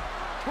review.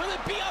 Will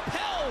it be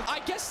upheld? I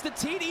guess the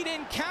TD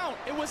didn't count.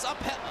 It was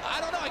upheld. I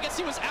don't know. I guess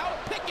he was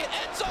out. Pickett,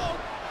 end zone.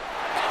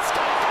 It's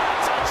good for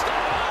a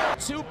touchdown.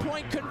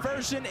 2-point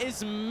conversion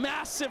is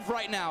massive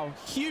right now.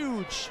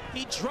 Huge.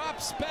 He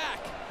drops back.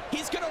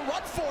 He's going to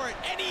run for it,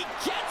 and he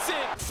gets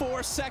it.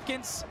 4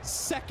 seconds.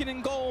 2nd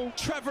and goal.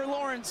 Trevor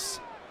Lawrence.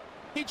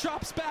 He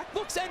drops back,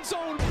 looks end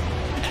zone,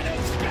 and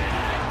it's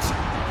picked.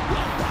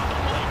 We'll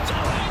probably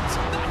do it.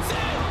 That's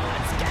it.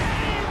 That's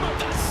game.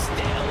 The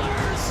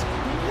Steelers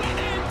win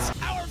it.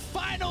 Our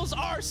final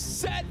Officials are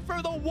set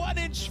for the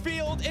 1-inch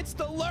field. It's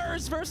the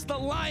Lurs versus the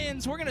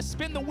Lions. We're gonna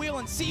spin the wheel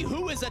and see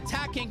who is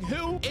attacking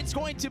who. It's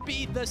going to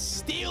be the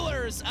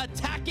Steelers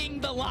attacking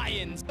the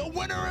Lions. The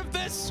winner of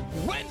this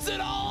wins it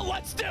all.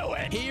 Let's do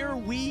it. Here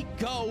we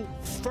go.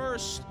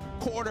 First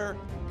quarter,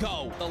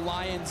 go. The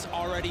Lions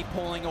already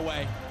pulling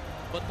away,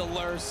 but the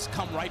Lurs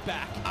come right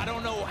back. I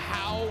don't know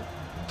how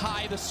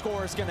high the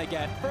score is gonna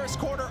get. First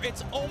quarter,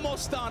 it's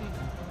almost done.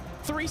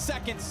 3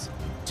 seconds,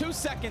 2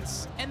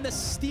 seconds, and the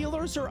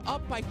Steelers are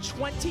up by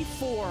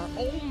 24.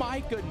 Oh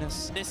my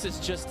goodness. This is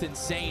just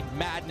insane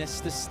madness.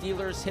 The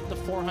Steelers hit the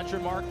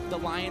 400 mark. The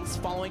Lions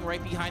following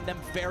right behind them.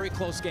 Very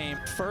close game.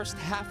 First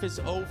half is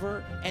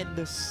over, and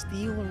the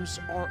Steelers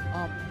are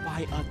up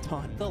by a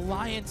ton. The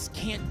Lions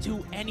can't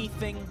do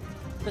anything.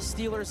 The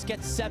Steelers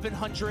get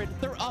 700.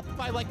 They're up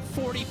by like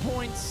 40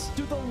 points.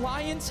 Do the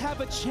Lions have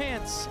a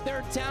chance?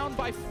 They're down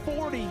by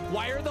 40.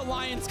 Why are the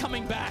Lions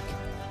coming back?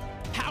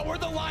 How are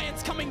the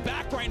Lions coming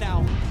back right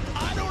now?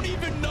 I don't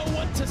even know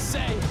what to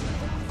say.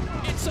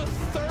 It's a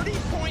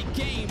 30-point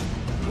game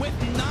with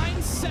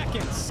 9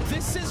 seconds.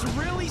 This is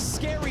really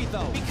scary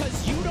though,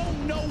 because you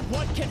don't know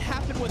what can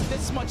happen with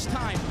this much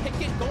time.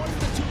 Pickett going for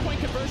the 2-point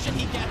conversion,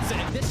 he gets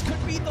it. This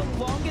could be the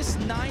longest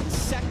 9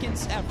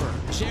 seconds ever.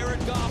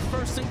 Jared Goff,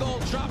 first and goal,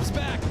 drops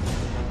back.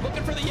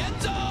 Looking for the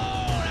end zone,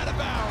 out of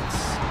bounds.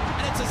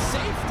 And it's a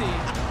safety.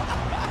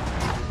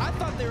 I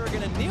thought they were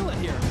gonna kneel it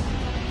here.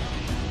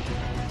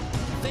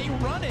 They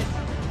run it,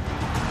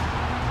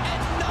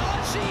 and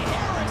Najee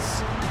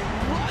Harris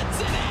runs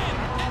it in,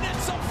 and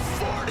it's a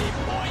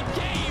 40-point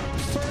game.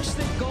 First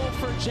and goal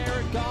for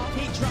Jared Goff.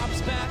 He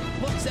drops back,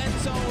 looks end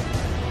zone,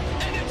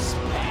 and it's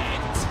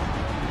picked,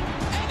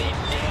 and he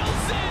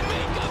nails it.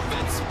 Minka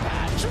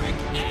Fitzpatrick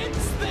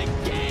ends the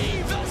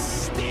game. The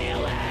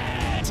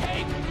Steelers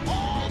take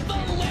all the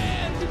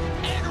land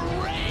and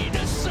reign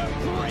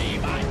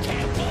supreme. I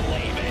can't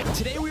believe it.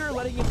 Today we are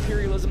letting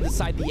Imperialism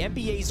decide the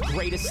NBA's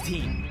greatest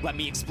team. Let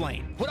me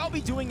explain. What I'll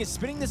be doing is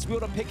spinning this wheel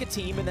to pick a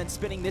team and then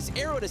spinning this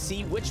arrow to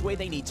see which way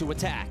they need to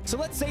attack. So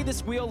let's say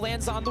this wheel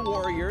lands on the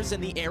Warriors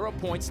and the arrow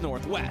points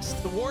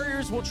northwest. The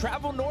Warriors will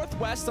travel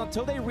northwest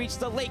until they reach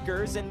the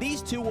Lakers, and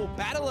these two will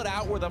battle it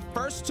out where the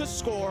first to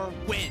score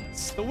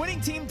wins. The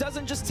winning team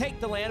doesn't just take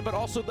the land, but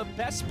also the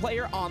best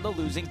player on the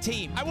losing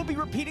team. I will be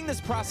repeating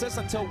this process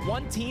until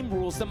one team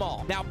rules them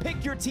all. Now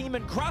pick your team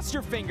and cross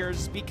your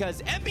fingers,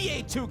 because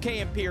NBA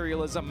 2K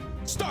Imperialism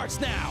starts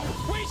now.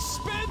 We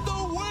spin the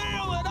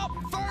wheel, and up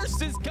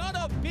first is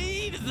gonna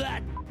be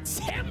the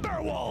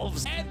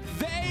Timberwolves, and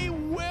they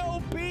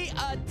will be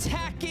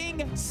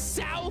attacking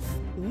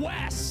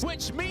southwest,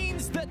 which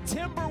means the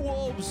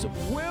Timberwolves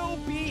will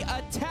be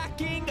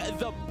attacking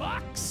the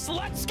Bucks.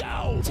 Let's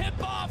go.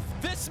 Tip off.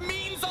 This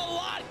means a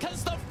lot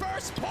because the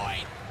first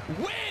point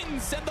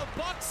wins, and the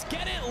Bucks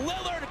get it.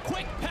 Lillard,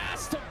 quick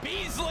pass to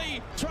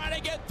Beasley, trying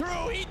to get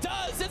through. He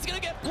does. It's gonna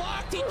get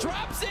blocked. He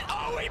drops it.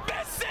 Oh, he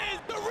misses.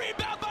 The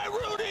rebound by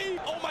Rudy.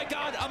 Oh my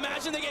God,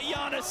 imagine they get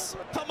Giannis.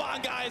 Come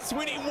on, guys,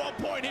 we need 1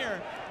 point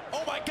here.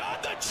 Oh my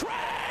God, the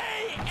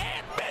tray,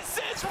 and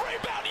misses.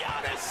 Rebound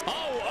Giannis.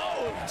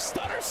 Oh,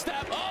 stutter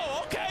step.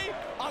 Oh, okay.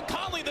 On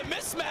Conley, the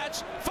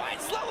mismatch,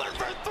 finds Lillard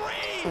for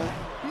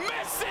 3.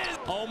 Misses.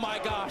 Oh my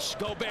gosh,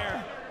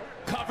 Gobert,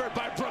 covered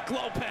by Brook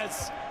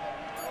Lopez.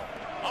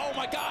 Oh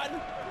my God,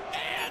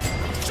 and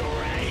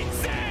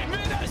drains it.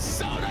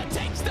 Minnesota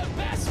takes the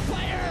best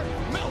player.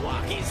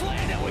 Milwaukee's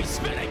land, and we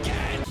spin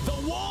again. The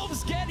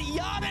Wolves get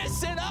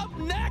Giannis, and up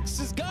next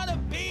is gonna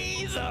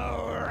be the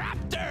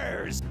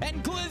Raptors.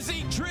 And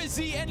Glizzy,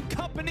 Drizzy, and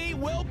company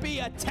will be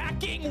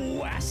attacking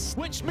west,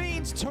 which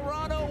means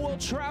Toronto will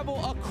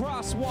travel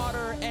across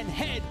water and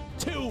head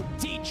to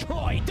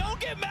Detroit. Don't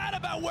get mad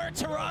about where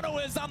Toronto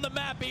is on the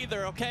map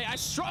either, okay? I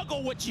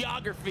struggle with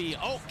geography.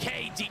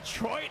 Okay,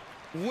 Detroit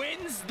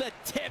wins the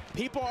tip.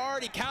 People are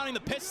already counting the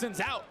Pistons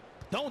out.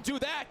 Don't do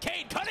that.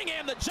 Cade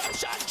Cunningham, the jump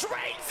shot,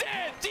 drains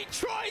it.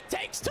 Detroit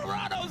takes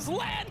Toronto's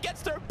land,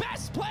 gets their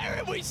best player,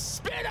 and we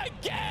spin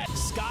again.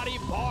 Scotty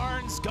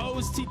Barnes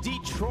goes to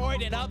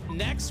Detroit, and up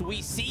next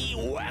we see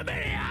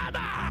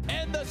Wembanyama.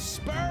 And the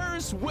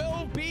Spurs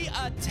will be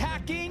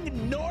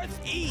attacking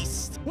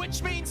northeast,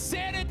 which means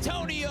San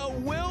Antonio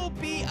will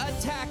be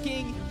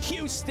attacking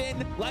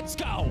Houston. Let's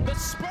go. The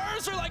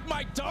Spurs are like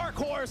my dark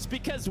horse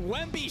because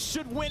Wemby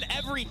should win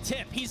every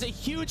tip. He's a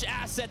huge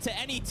asset to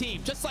any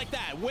team. Just like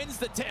that, wins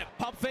the tip.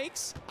 Pump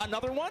fakes,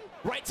 another one,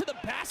 right to the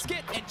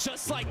basket, and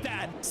just like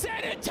that,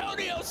 San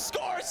Antonio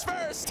scores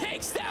first,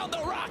 takes down the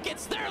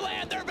Rockets, their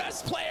land, their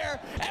best player,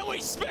 and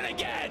we spin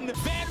again.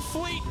 Van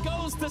Fleet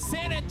goes to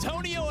San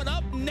Antonio, and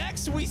up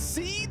next we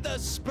see the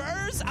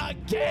Spurs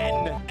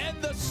again.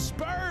 And the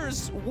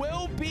Spurs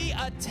will be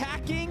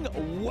attacking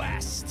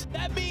west.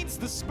 That means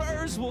the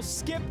Spurs will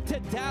skip to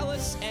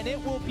Dallas, and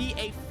it will be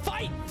a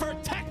fight for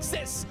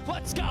Texas.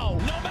 Let's go.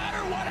 No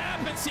matter what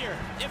happens here,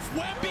 if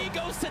Wemby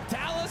goes to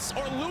Dallas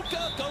or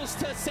Luka goes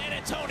to San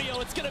Antonio,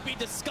 it's going to be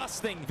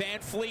disgusting. Van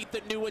Fleet, the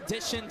new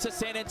addition to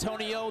San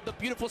Antonio. The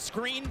beautiful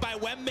screen by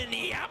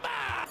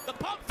Wembanyama. The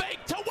pump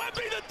fake to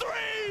Wemby, the 3.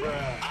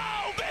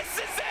 Oh,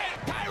 misses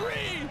it.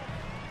 Kyrie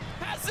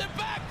has him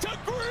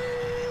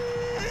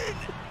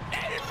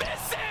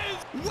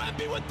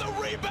Wemby with the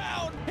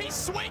rebound. He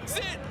swings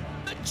it.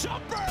 The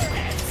jumper.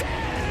 It's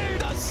in.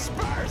 The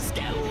Spurs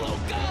get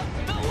Luka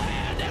the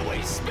land, and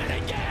we spin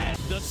again.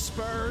 The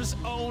Spurs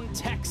own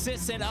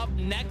Texas, and up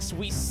next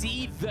we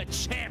see the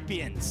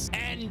champions.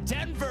 And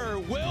Denver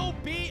will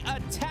be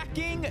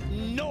attacking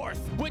north,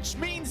 which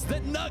means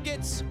the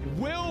Nuggets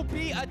will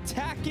be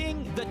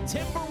attacking the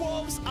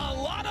Timberwolves.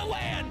 A lot of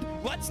land.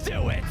 Let's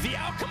do it. The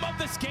outcome of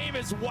this game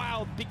is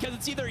wild because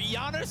it's either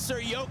Giannis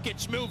or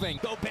Jokic moving.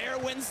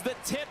 Gobert wins the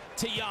tip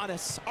to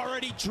Giannis.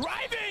 Already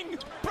driving.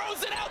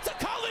 Throws it out to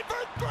Conley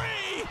for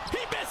three.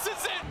 He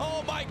misses it.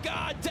 Oh my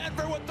God.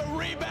 Denver with the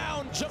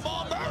rebound.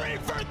 Jamal Murray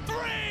for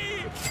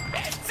three.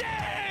 It's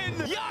in.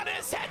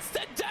 Giannis heads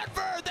to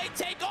Denver. They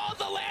take all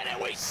the land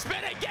and we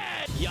spin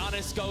again.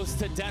 Giannis goes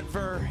to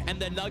Denver and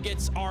the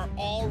Nuggets are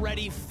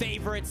already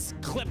favorites.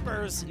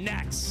 Clippers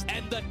next.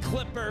 And the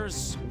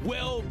Clippers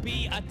will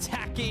be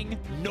attacking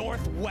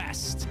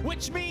northwest,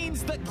 which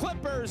means the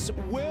Clippers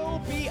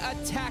will be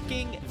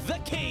attacking the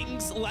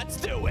Kings. Let's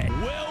do it.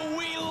 Will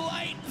we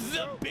light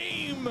the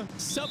beam?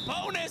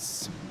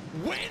 Sabonis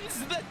wins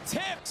the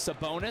tip.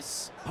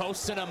 Sabonis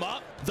posting him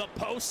up. The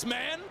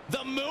postman.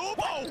 The move.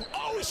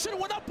 Oh, he should have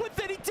went up with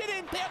it. He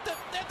didn't. They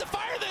have to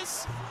fire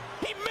this.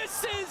 He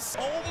misses.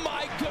 Oh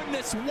my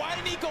goodness. Why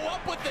didn't he go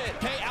up with it?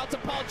 Okay, out to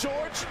Paul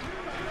George.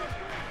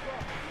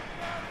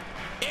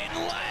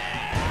 Inland.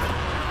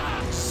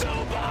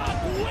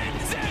 Zubac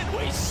wins it.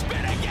 We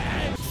spin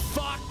again.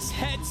 Fox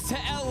heads to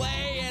LA,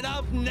 and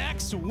up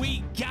next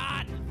we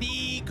got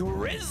the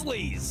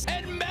Grizzlies.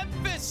 And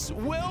Memphis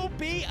will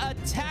be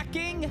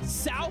attacking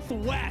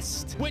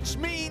southwest, which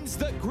means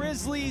the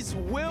Grizzlies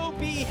will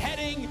be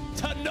heading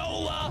to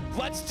NOLA.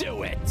 Let's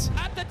do it.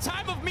 At the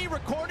time of me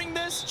recording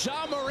this,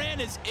 Ja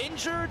Morant is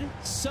injured,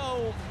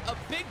 so a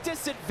big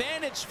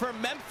disadvantage for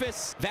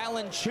Memphis.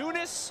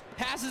 Valanciunas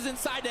passes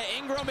inside to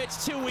Ingram.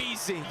 It's too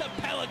easy. The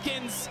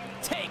Pelicans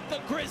take the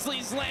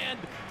Grizzlies land,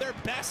 their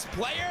best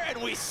player,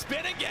 and we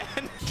spin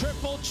again.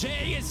 Triple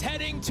J is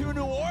heading to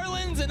New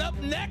Orleans, and up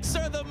next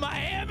are the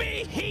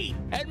Miami Heat.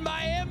 And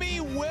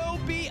Miami will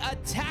be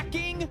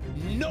attacking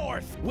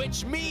north,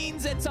 which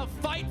means it's a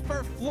fight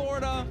for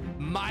Florida.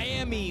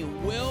 Miami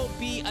will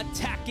be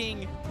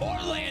attacking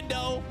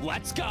Orlando.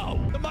 Let's go.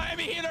 The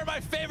Miami Heat are my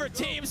favorite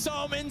team, so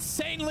I'm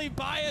insanely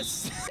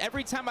biased.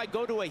 Every time I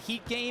go to a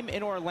Heat game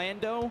in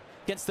Orlando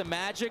against the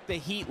Magic, the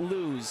Heat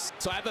lose.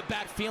 So I have a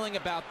bad feeling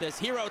about this.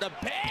 Hero to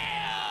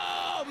Bam!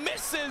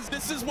 Misses.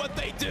 This is what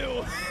they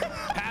do.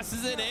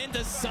 Passes it in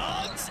to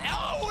Suggs.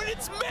 Oh, and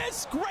it's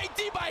missed. Great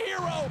D by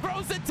Hero.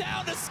 Throws it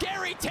down to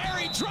Scary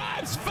Terry.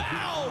 Drives,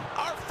 foul.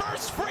 Our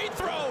first free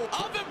throw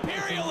of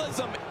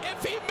Imperialism.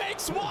 If he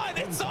makes one,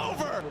 it's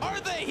over.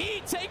 Are the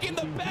Heat taking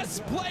the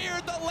best player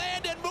in the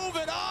land and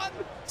moving on?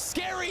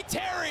 Scary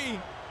Terry.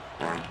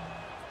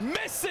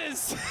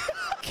 Misses.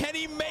 Can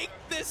he make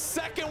this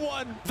second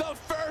one? The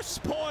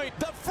first point.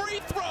 The free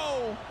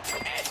throw.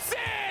 It's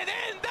in,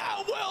 and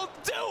that will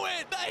do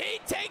it. The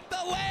Heat take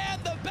the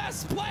land, the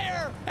best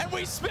player, and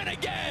we spin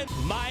again.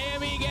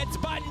 Miami gets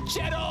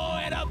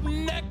Banchero, and up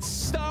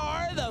next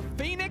are the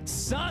Phoenix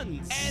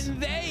Suns.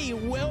 And they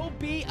will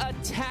be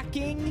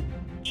attacking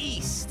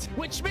east,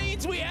 which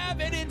means we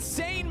have an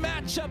insane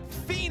matchup.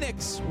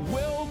 Phoenix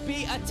will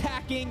be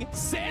attacking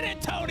San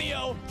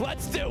Antonio.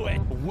 Let's do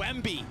it.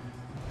 Wemby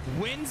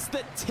wins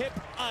the tip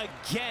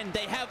again.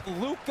 They have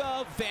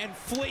Luka, Van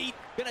Fleet,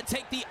 gonna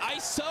take the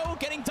ISO,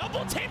 getting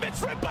double team.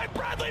 It's ripped by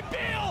Bradley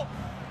Beal.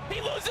 He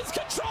loses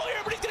control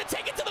here, but he's gonna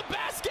take it to the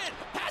basket.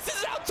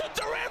 Passes out to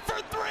Durant for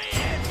three.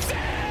 It's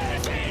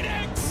in.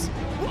 Phoenix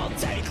will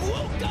take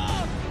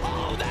Luka,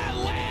 all that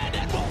land,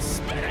 and we'll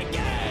spin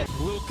again.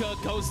 Luka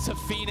goes to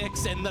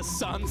Phoenix, and the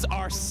Suns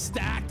are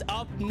stacked.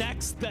 Up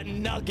next, the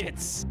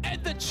Nuggets.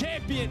 And the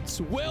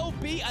champions will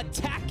be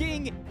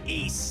attacking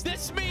east.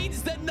 This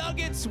means the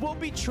Nuggets will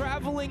be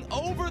traveling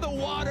over the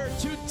water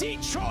to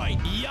Detroit.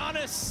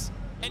 Giannis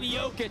and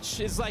Jokic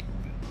is like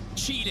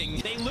cheating.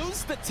 They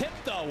lose the tip,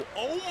 though.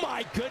 Oh,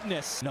 my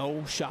goodness.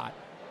 No shot.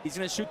 He's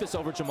going to shoot this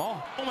over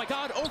Jamal. Oh, my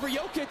God. Over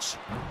Jokic.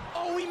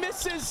 Oh, he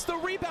misses. The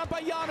rebound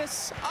by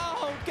Giannis.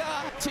 Oh,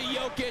 God. To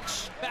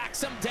Jokic.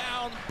 Backs him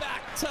down.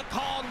 Back to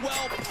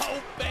Caldwell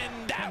Pope.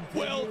 And that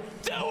will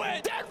do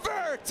it.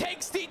 Denver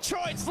takes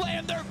Detroit's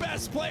land, their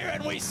best player,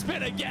 and we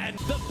spin again.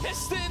 The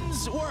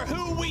Pistons were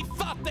who we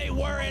thought they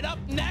were. And up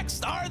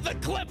next are the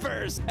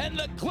Clippers. And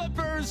the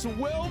Clippers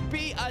will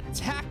be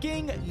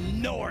attacking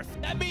north.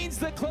 That means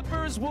the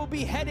Clippers will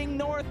be heading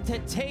north to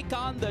take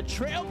on the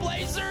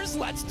Trailblazers.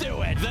 Let's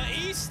do it. The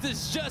East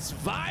is just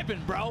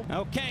vibing, bro.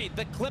 Okay,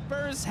 the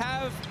Clippers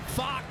have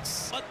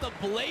Fox, but the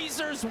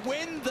Blazers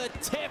win the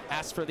tip.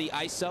 As for the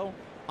ISO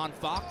on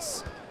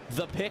Fox,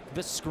 the pick,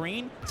 the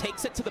screen,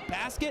 takes it to the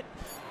basket.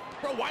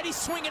 Bro, why'd he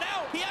swing it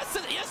out? He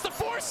has to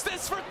force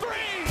this for three.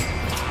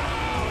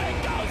 Oh,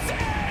 it goes in,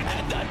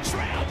 and the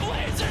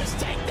Trailblazers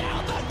take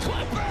down the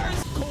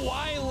Clippers.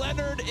 Kawhi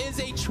Leonard is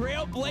a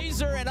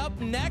Trailblazer, and up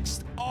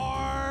next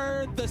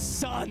are the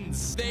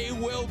Suns. They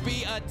will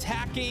be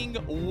attacking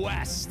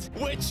west,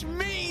 which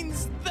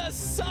means the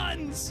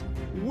Suns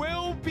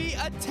will be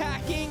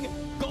attacking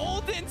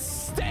Golden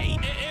State.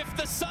 If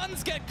the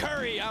Suns get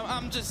Curry,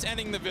 I'm just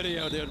ending the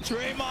video, dude.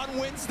 Draymond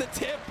wins the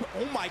tip.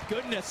 Oh my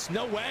goodness,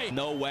 no way.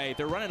 No way,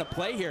 they're running a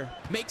play here.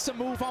 Makes a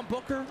move on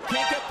Booker,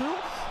 can't get through.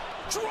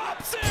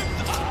 Drops him.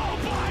 Oh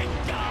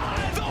my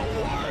God.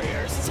 The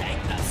Warriors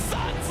take the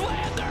Suns,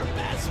 land their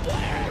best player,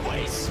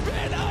 and we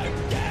spin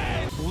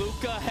again.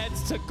 Luka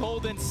heads to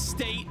Golden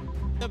State.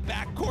 The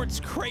backcourt's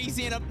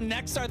crazy, and up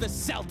next are the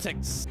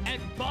Celtics.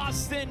 And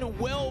Boston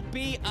will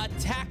be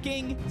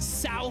attacking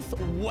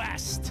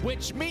Southwest,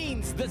 which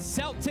means the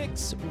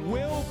Celtics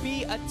will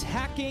be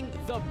attacking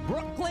the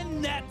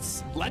Brooklyn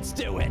Nets. Let's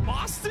do it.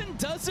 Boston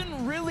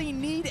doesn't really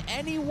need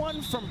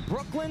anyone from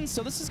Brooklyn,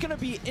 so this is going to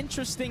be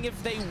interesting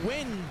if they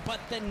win, but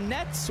the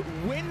Nets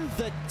win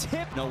the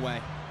tip. No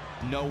way.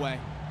 No way.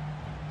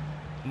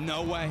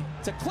 No way.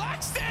 To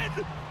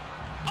Claxton.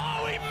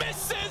 Oh, he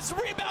misses.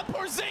 Rebound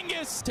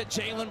Porzingis to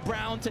Jaylen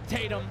Brown to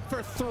Tatum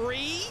for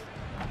three.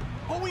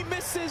 Oh, he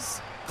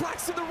misses.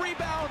 Claxton the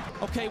rebound.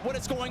 Okay, what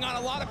is going on?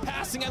 A lot of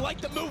passing. I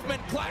like the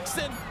movement.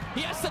 Claxton,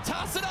 he has to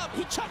toss it up.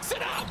 He chucks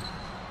it up.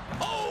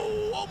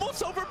 Oh,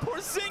 almost over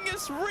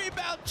Porzingis.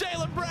 Rebound,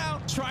 Jaylen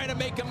Brown. Trying to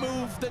make a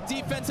move. The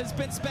defense has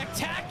been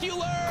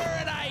spectacular,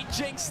 and I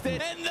jinxed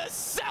it. And the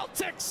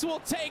Celtics will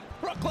take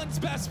Brooklyn's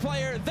best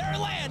player, their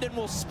land, and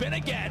will spin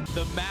again.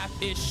 The map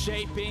is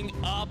shaping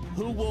up.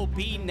 Who will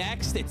be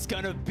next? It's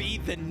gonna be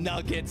the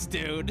Nuggets,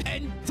 dude.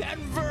 And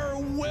Denver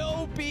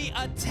will be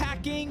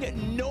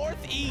attacking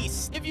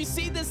Northeast. If you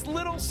see this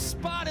little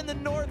spot in the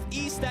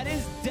Northeast, that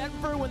is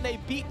Denver when they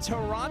beat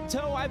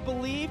Toronto, I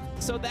believe.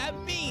 So that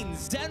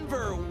means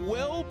Denver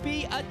will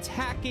be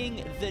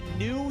attacking the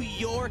New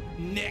York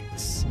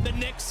Knicks. The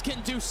Knicks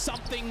can do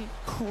something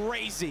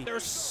crazy.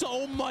 There's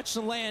so much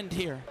land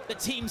here. The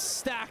team's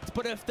stacked,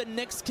 but if the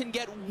Knicks can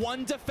get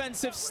one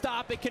defensive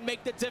stop, it can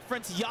make the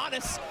difference.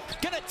 Giannis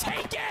gonna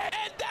take it,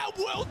 and that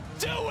will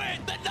do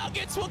it. The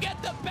Nuggets will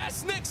get the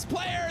best Knicks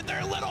player,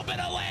 their little bit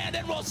of land,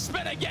 and will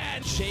spin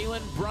again.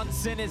 Jalen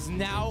Brunson is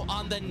now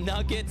on the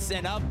Nuggets,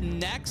 and up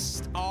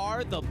next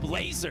are the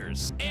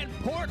Blazers. And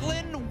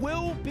Portland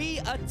will be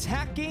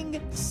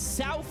attacking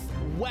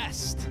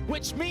Southwest,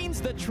 which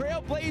means the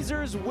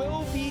Trailblazers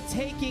will be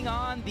taking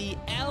on the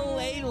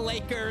LA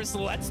Lakers.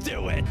 Let's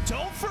do it.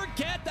 Don't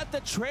forget that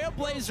the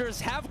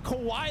Trailblazers have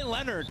Kawhi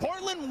Leonard.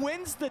 Portland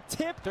wins the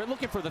tip. They're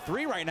looking for the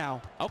three right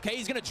now. Okay,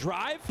 he's gonna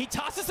drive. He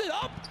tosses it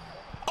up.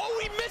 Oh,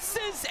 he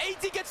misses.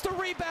 AD gets the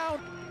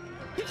rebound.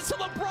 Gives it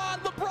to LeBron.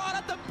 LeBron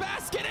at the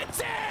basket. It's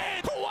in.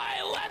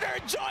 Kawhi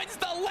Leonard joins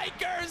the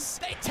Lakers.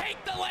 They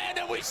take the land,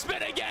 and we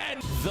spin again.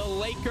 The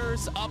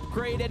Lakers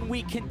upgrade, and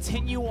we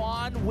continue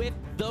on with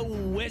the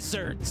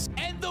Wizards.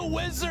 And the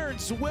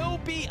Wizards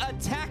will be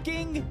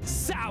attacking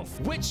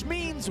South, which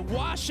means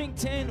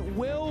Washington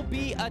will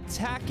be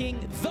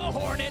attacking the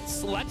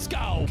Hornets. Let's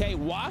go. Okay,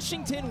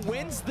 Washington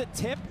wins the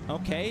tip.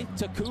 Okay,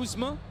 to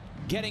Kuzma.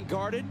 Getting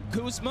guarded.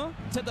 Kuzma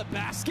to the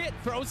basket.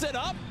 Throws it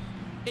up.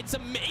 It's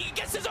he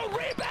gets his own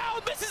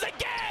rebound. Misses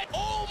again.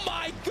 Oh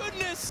my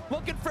goodness.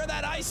 Looking for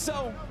that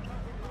ISO.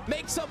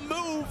 Makes a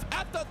move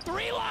at the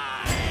three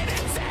line.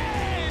 It's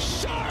in.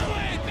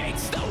 Charlotte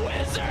beats the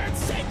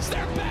Wizards. Takes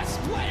their best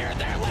player,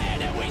 their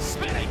land, and we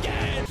spin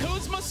again.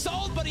 Kuzma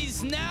sold, but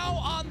he's now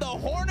on the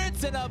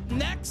Hornets. And up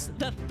next,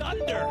 the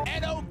Thunder.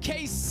 And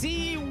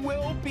OKC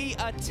will be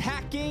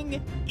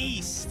attacking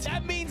East.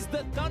 That means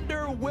the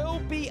Thunder will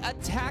be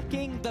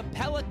attacking the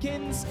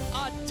Pelicans.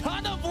 A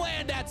ton of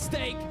land at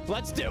stake.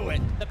 Let's do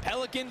it. The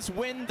Pelicans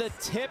win the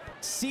tip.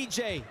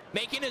 CJ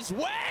making his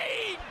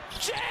way.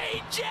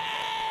 JJ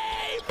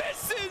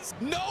misses.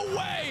 No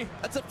way.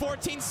 That's a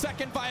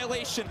 14-second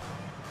violation.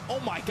 Oh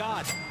my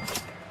God.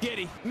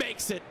 Giddy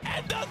makes it.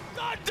 And the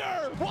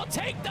Thunder will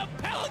take the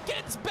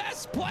Pelicans'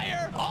 best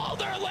player, all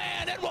their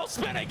land, and will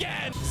spin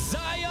again.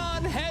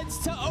 Zion heads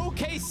to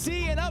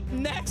OKC, and up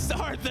next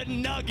are the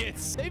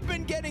Nuggets. They've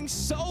been getting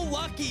so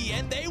lucky,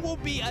 and they will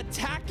be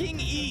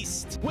attacking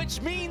East,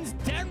 which means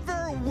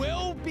Denver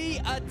will be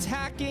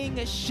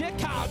attacking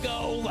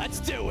Chicago. Let's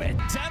do it.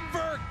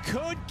 Denver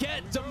could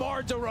get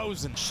DeMar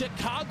DeRozan.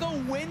 Chicago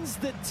wins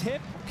the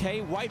tip. Okay,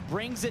 White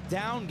brings it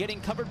down,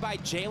 getting covered by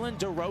Jalen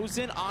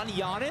DeRozan on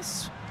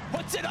Giannis.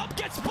 Puts it up,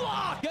 gets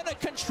blocked. Gonna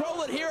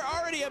control it here.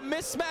 Already a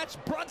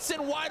mismatch.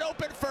 Brunson wide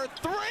open for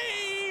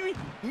three.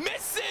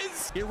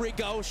 Misses. Here we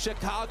go.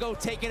 Chicago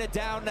taking it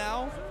down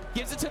now.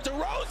 Gives it to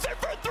DeRozan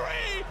for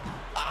three.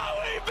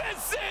 Oh, he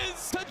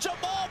misses. To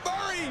Jamal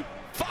Murray.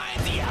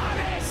 Finds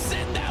Giannis,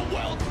 and that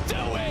will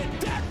do it.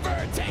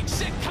 Denver takes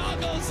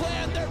Chicago's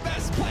land, their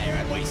best player,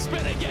 and we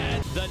spin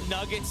again. The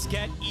Nuggets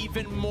get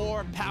even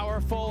more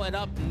powerful, and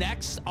up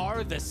next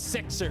are the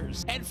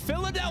Sixers. And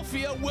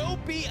Philadelphia will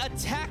be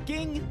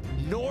attacking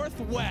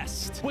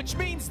Northwest, which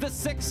means the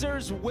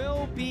Sixers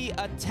will be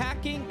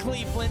attacking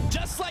Cleveland.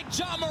 Just like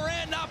Ja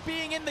Morant not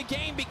being in the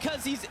game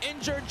because he's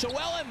injured,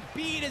 Joel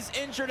Embiid is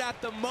injured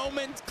at the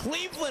moment.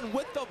 Cleveland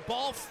with the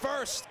ball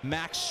first.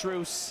 Max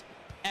Strus,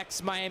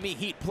 ex-Miami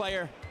Heat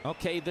player.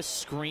 Okay, the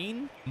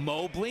screen.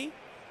 Mobley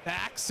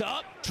backs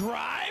up,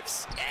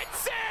 drives.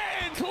 It's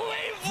in!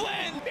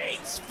 Cleveland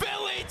beats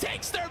Philly,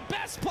 takes their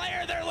best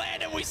player, their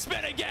land, and we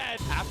spin again.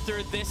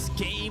 After this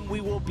game,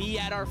 we will be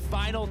at our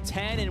final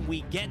 10 and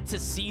we get to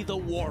see the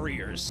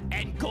Warriors.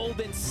 And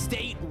Golden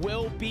State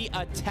will be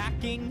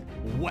attacking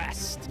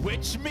West,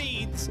 which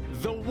means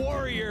the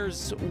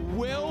Warriors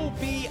will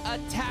be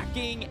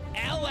attacking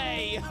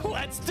LA.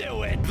 Let's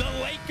do it. The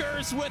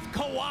Lakers with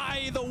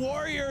Kawhi, the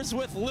Warriors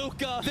with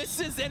Luka.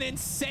 This is an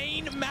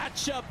insane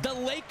matchup. The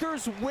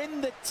Lakers win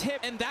the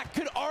tip, and that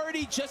could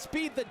already just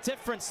be the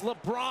difference.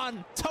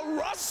 LeBron to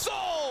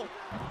Russell.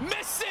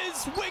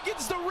 Misses.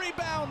 Wiggins the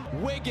rebound.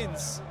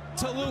 Wiggins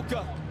to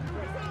Luka.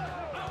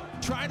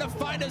 Trying to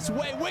find his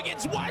way.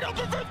 Wiggins wide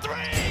open for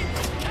three.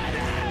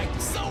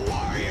 Connects. The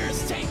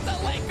Warriors take the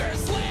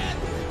Lakers land.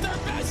 Their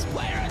best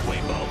player, and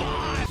we move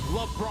on.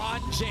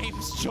 LeBron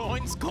James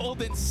joins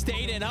Golden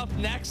State, and up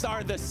next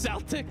are the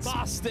Celtics.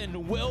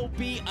 Boston will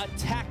be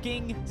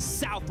attacking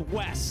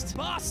Southwest.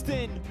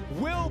 Boston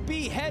will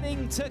be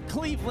heading to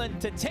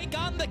Cleveland to take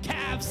on the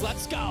Cavs.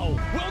 Let's go.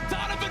 Will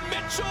Donovan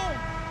Mitchell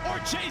or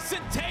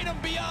Jason Tatum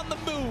be on the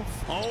move?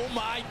 Oh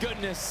my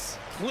goodness.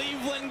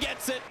 Cleveland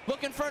gets it.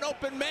 Looking for an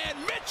open man.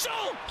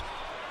 Mitchell!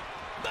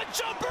 The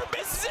jumper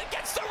misses it,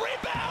 gets the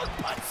rebound,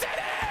 puts it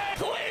in!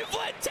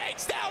 Cleveland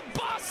takes down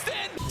Boston!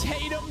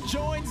 Tatum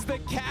joins the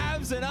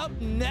Cavs, and up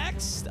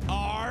next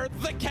are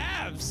the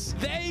Cavs.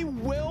 They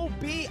will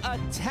be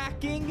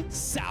attacking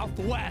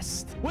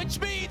Southwest,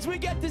 which means we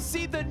get to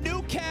see the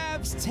new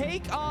Cavs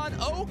take on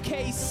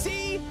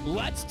OKC.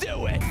 Let's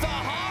do it. The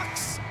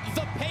Hawks,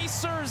 the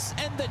Pacers,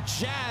 and the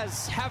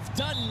Jazz have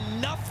done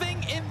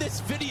nothing in this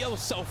video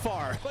so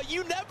far, but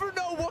you never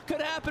know what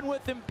could happen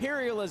with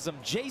Imperialism.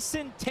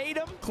 Jason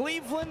Tatum,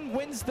 Cleveland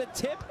wins the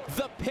tip.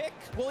 The pick,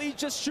 will he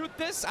just shoot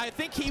this? I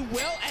think he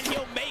will, and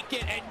he'll make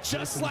it, and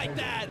just like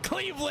that,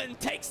 Cleveland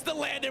takes the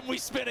land, and we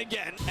spin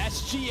again.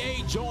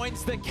 SGA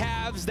joins the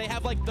Cavs. They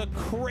have like the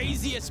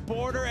craziest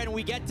border, and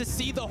we get to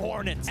see the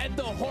Hornets, and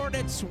the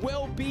Hornets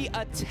will be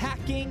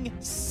attacking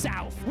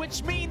South,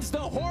 which means the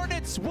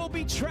Hornets will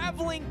be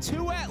traveling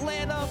to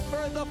Atlanta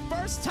for the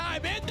first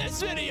time in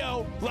this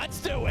video. Let's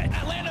do it.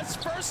 Atlanta's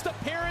first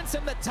appearance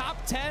in the top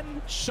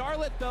 10.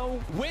 Charlotte,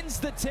 though, wins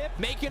the tip,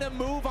 making a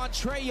move on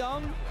Trae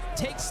Young,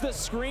 takes the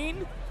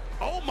screen.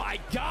 Oh my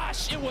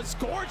gosh, it was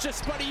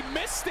gorgeous, but he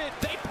missed it.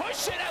 They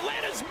push it.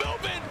 Atlanta's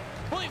moving.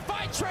 Will he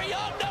find Trae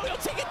Young? No, he'll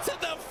take it to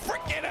the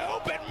freaking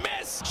hoop and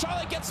miss.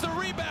 Charlotte gets the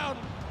rebound.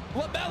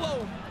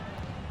 LaMelo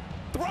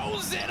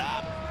throws it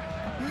up.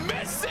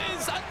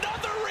 Misses.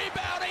 Another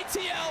rebound,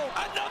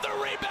 ATL. Another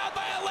rebound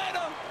by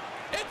Atlanta.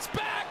 It's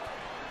back.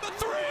 The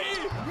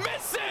three.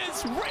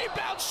 Misses.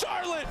 Rebound,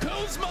 Charlotte.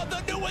 Kuzma,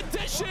 the new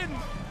addition.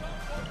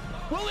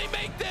 Will he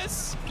make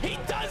this? He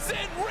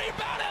doesn't.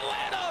 Rebound,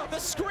 Atlanta. The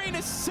screen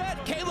is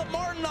set. Caleb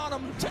Martin on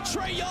him to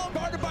Trae Young.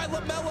 Guarded by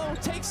LaMelo.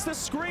 Takes the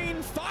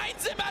screen.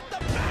 Finds him at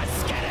the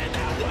basket, and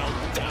that will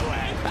do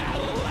it.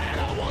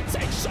 Atlanta will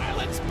take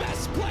Charlotte's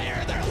best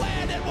player. Their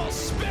land, and will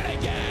spin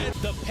again.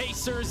 The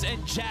Pacers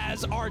and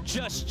Jazz are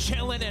just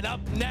chilling, and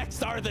up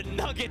next are the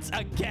Nuggets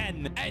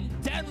again. And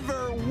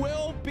Denver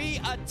will be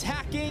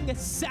attacking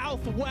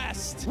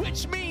Southwest,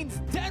 which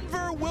means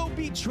Denver will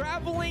be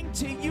traveling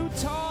to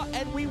Utah,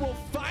 and we will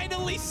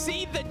finally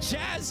see the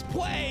Jazz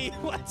play.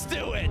 Let's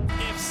do it.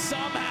 If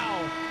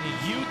somehow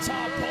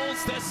Utah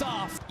pulls this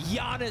off,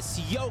 Giannis,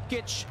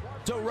 Jokic,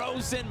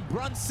 DeRozan,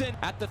 Brunson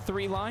at the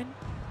 3 line.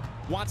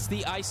 Wants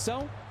the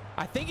ISO.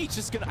 I think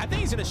he's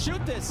gonna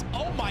shoot this.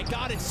 Oh my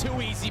God, it's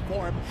too easy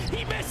for him.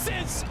 He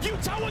misses.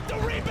 Utah with the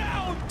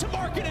rebound to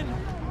Markkanen.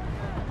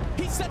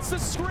 He sets the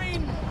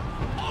screen.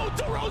 Oh,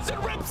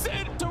 DeRozan rips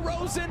it.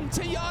 DeRozan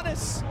to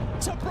Giannis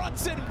to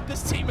Brunson.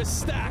 This team is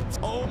stacked.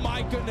 Oh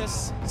my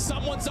goodness.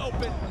 Someone's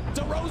open.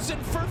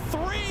 DeRozan for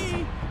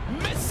 3.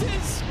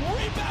 Misses.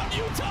 Rebound,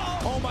 Utah.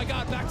 Oh my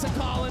God, back to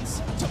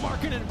Collins. To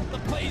Markkanen. The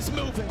play's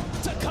moving.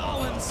 To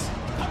Collins.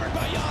 Covered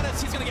by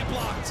Giannis. He's gonna get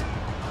blocked.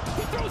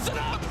 He throws it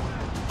up.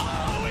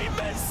 Oh, he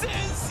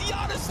misses.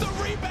 Giannis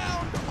the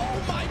rebound.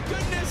 Oh my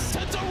goodness. To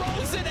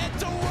DeRozan, and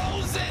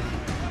DeRozan.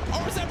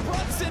 Or is that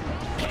Brunson?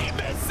 He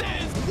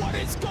misses. What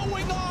is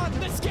going on?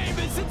 This game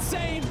is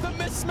insane. The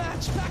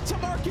mismatch. Back to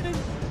Markkanen.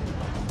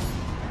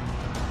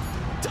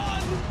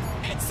 Done.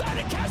 Inside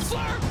of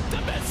Kessler. The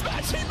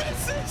mismatch. He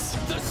misses.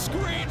 The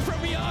screen from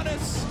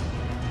Giannis.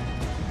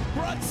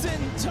 Brunson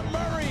to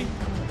Murray.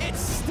 It's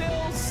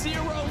still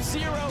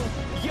 0-0.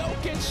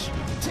 Jokic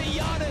to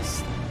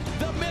Giannis.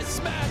 The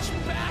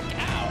mismatch. Back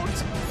out.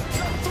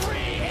 The 3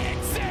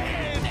 hits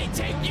in. They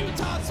take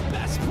Utah's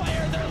best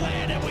player, their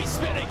land, and we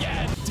spin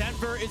again.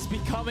 Denver is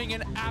becoming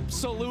an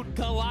absolute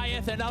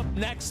Goliath, and up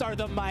next are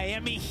the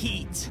Miami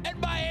Heat. And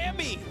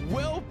Miami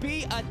will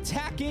be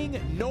attacking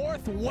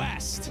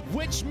Northwest,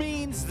 which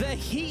means the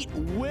Heat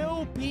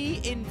will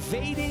be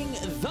invading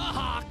the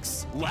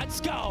Hawks.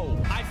 Let's go.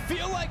 I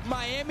feel like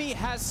Miami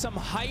has some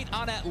height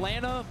on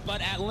Atlanta,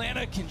 but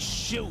Atlanta can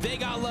shoot. They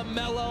got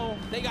LaMelo.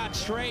 They got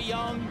Trae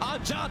Young.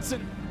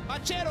 Johnson.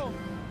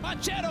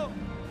 Manchado.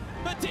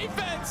 The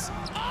defense.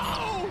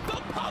 Oh,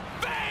 the pump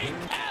fake.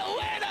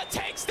 Atlanta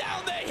takes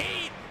down the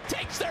Heat.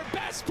 Takes their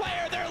best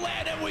player, their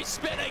land, and we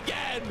spin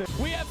again.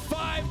 We have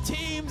 5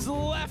 teams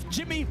left.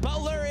 Jimmy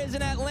Butler is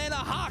an Atlanta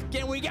Hawk.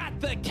 York, and we got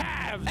the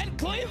Cavs. And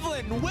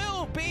Cleveland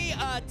will be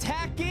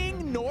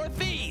attacking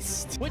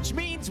Northeast, which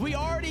means we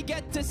already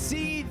get to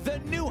see the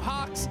new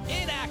Hawks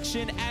in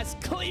action as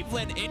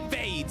Cleveland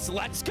invades.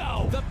 Let's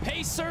go. The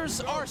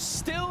Pacers are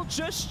still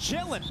just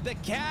chilling. The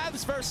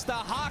Cavs versus the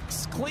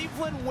Hawks.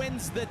 Cleveland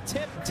wins the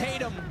tip.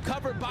 Tatum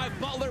covered by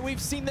Butler.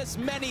 We've seen this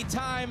many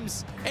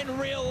times in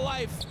real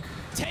life.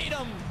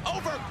 Tatum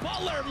over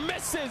Butler,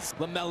 misses.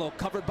 LaMelo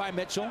covered by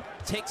Mitchell,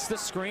 takes the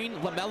screen.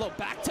 LaMelo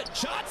back to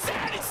Johnson,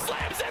 he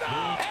slams it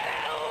home. And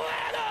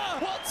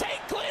Atlanta will take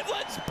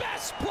Cleveland's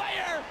best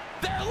player,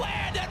 their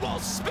land, and will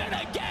spin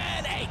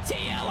again.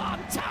 ATL on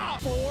top.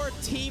 4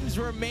 teams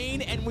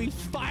remain, and we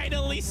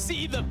finally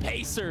see the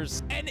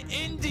Pacers. And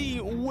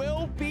Indy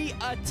will be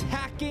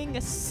attacking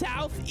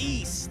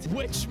Southeast,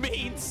 which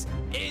means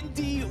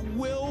Indy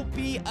will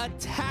be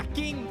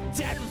attacking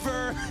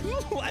Denver.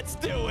 Let's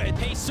do it.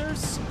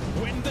 Pacers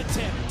win the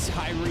tip.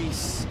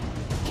 Tyrese,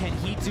 can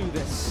he do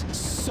this?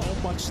 So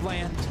much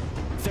land.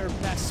 Their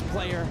best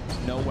player.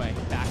 No way.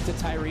 Back to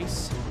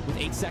Tyrese with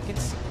 8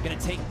 seconds. Gonna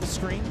take the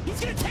screen. He's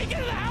gonna take it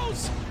to the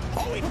house.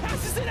 Oh, he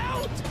passes it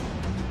out.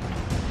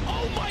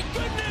 Oh my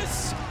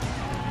goodness.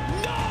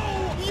 No.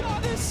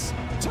 Giannis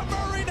to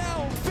Murray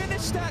now.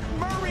 Finish that,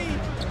 Murray.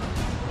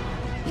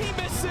 He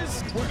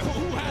misses.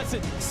 Who has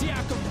it?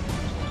 Siakam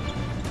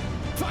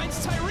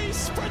finds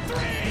Tyrese for 3.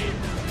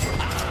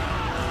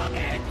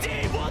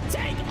 Indy will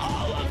take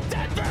all of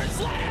Denver's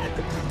land.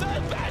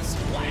 The best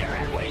player,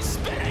 and we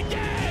spin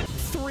again.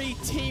 3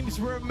 teams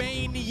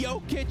remain.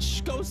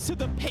 Jokic goes to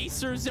the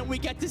Pacers, and we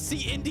get to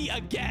see Indy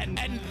again.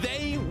 And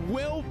they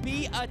will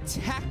be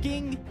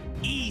attacking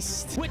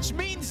East, which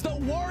means the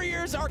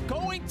Warriors are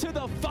going to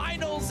the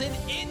finals, and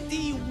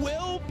Indy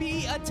will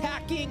be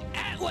attacking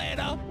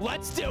Atlanta.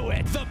 Let's do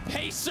it. The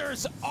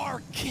Pacers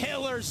are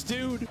killers,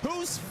 dude.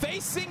 Who's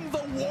facing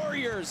the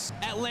Warriors?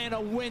 Atlanta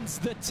wins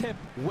the tip,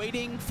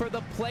 waiting for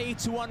the play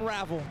to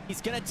unravel.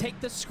 He's gonna take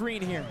the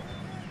screen here.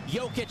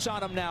 Jokic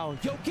on him now.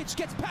 Jokic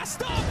gets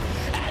passed up,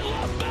 and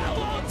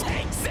LaMelo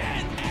takes it,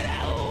 and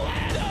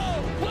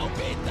Atlanta will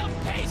beat the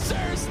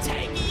Pacers,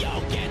 take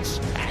Jokic,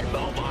 and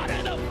move on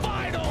to the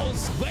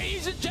finals.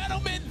 Ladies and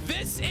gentlemen,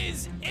 this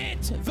is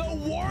it.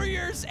 The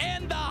Warriors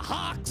and the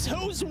Hawks.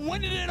 Who's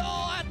winning it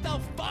all at the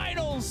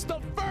finals? The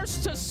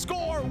first to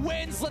score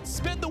wins. Let's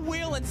spin the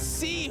wheel and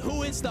see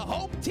who is the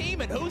home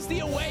team and who's the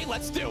away.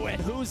 Let's do it.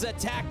 Who's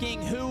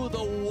attacking who?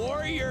 The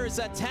Warriors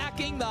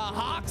attacking the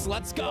Hawks.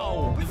 Let's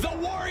go. The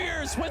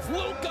Warriors with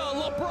Luka,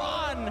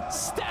 LeBron,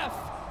 Steph.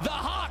 The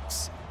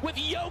Hawks with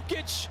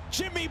Jokic,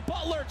 Jimmy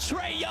Butler,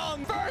 Trae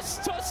Young.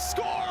 First to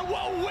score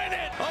will win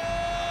it.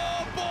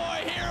 Oh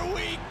boy, here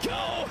we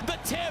go. The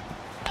tip.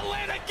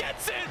 Atlanta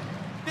gets it.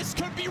 This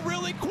could be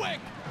really quick.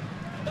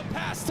 The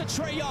pass to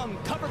Trae Young,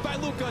 covered by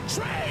Luka.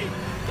 Trae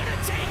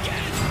gonna take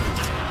it.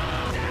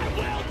 Oh, that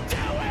will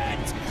do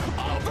it.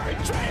 Over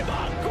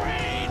Draymond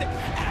Green.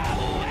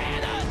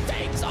 Atlanta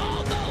takes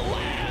all the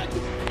land,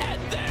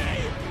 and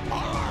they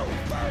are our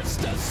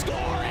first to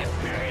score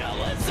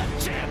Imperialism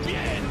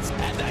champions.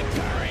 And then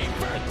Curry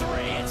for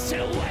 3. It's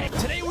too late.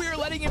 Today we are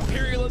letting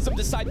Imperialism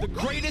decide the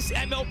greatest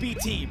MLB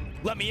team.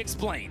 Let me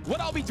explain. What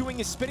I'll be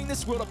doing is spinning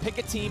this wheel to pick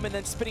a team and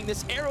then spinning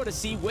this arrow to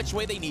see which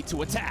way they need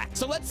to attack.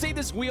 So let's say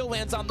this wheel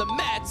lands on the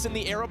Mets and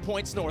the arrow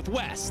points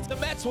northwest. The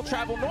Mets will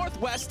travel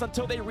northwest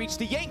until they reach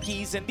the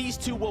Yankees, and these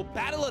two will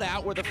battle it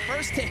out where the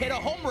first to hit a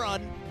home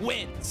run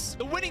wins.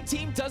 The winning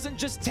team doesn't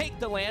just take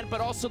the land,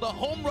 but also the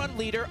home run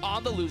leader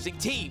on the losing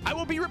team. I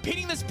will be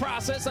repeating this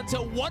process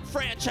until one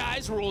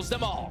franchise rules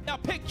them all. Now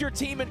pick your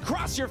team and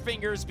cross your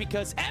fingers,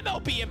 because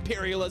MLB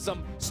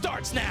Imperialism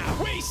starts now.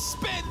 We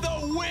spin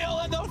the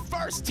wheel, and the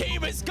first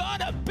team is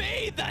gonna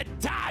be the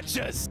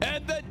Dodgers,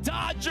 and the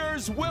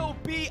Dodgers will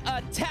be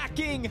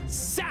attacking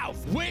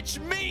south, which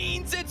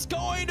means it's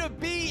going to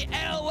be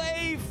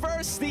LA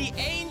versus the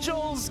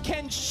Angels.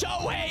 Can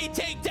Shohei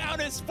take down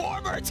his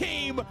former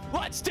team?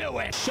 Let's do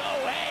it.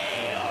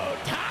 Shohei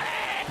Ohtani.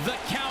 The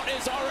count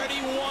is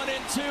already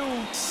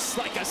 1-2. It's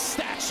like a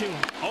statue.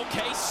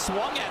 Okay,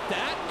 swung at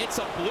that. It's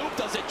a bloop.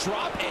 Does it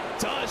drop? It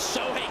does.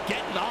 Shohei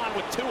getting on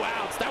with 2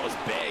 outs. That was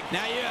big.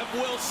 Now you have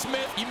Will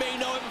Smith. You may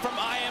know him from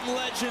I Am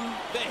Legend,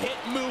 the hit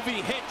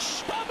movie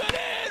Hitch. Coming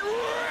in,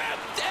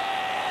 ripped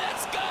in.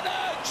 It's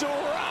gonna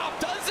drop.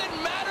 Doesn't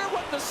matter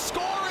what the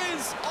score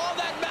is. All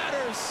that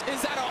matters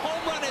is that a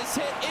home run is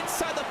hit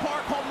inside the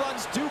park. Home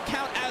runs do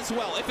count as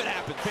well if it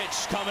happens.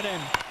 Pitch coming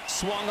in.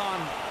 Swung on.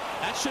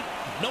 That should,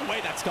 no way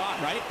that's gone,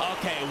 right?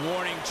 Okay,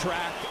 warning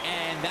track,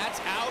 and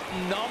that's out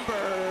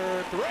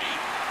number 3.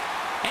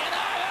 And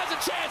has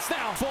a chance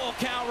now. Full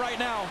count right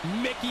now.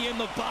 Mickey in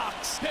the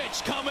box.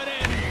 Pitch coming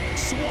in.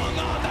 Swung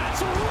on,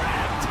 that's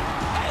ripped.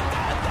 And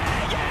that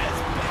thing is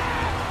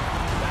back,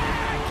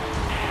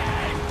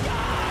 and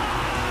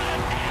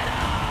gone.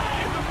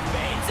 Anaheim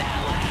beats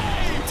LA.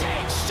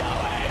 Takes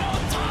Shohei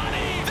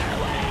Ohtani, their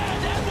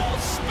land, and will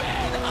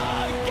spin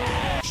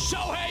again.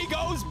 Shohei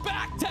goes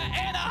back to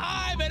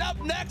Anaheim, and up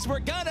next we're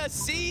gonna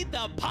see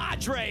the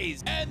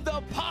Padres, and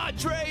the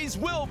Padres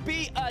will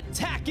be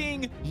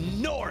attacking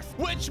north,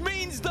 which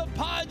means the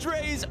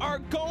Padres are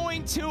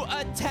going to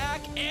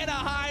attack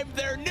Anaheim,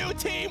 their new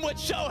team with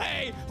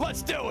Shohei.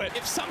 Let's do it.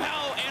 If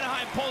somehow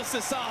Anaheim pulls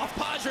this off,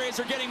 Padres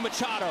are getting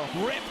Machado.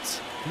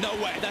 Ripped. No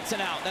way. That's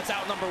an out. That's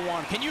out number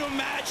one. Can you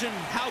imagine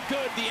how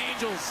good the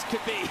Angels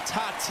could be?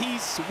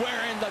 Tatis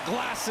wearing the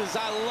glasses.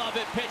 I love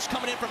it. Pitch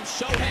coming in from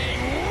Shohei.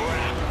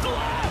 Ripped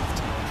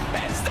left.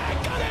 Is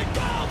that gonna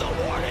go? The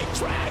warning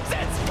tracks.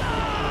 It's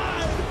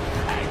gone.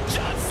 And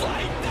just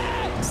like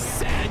that,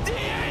 San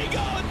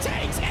Diego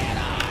takes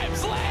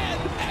Anaheim's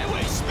land, and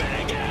we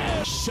spin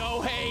again.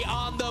 Shohei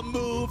on the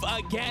move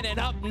again, and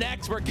up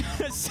next, we're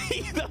gonna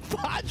see the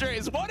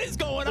Padres. What is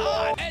going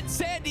on? And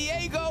San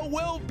Diego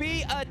will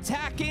be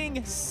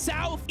attacking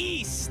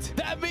southeast.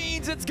 That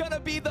means it's gonna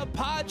be the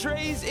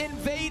Padres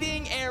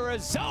invading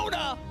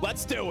Arizona.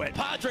 Let's do it.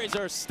 Padres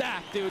are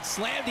stacked, dude.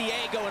 Slam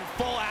Diego in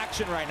full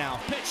action right now.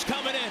 Pitch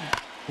coming in.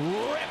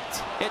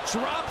 Ripped. It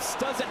drops.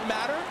 Doesn't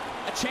matter.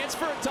 A chance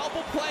for a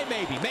double play,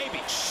 maybe.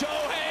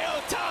 Shohei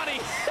Ohtani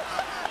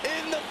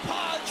in the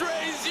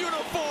Padres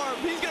uniform.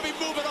 He's going to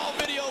be moving all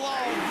video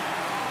long.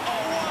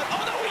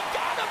 Oh no, we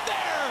got him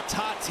there.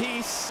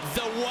 Tatis,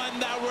 the one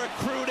that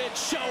recruited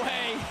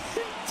Shohei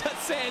to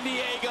San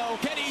Diego.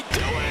 Can he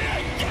do it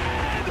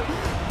again?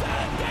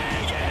 That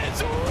thing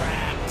is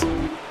ripped.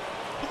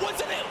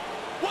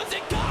 Was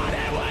it gone?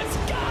 It was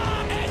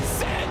gone. And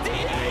San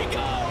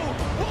Diego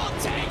will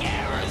take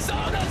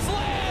Arizona's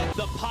land.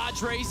 The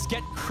Padres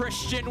get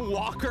Christian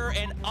Walker,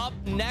 and up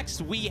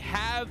next we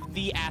have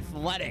the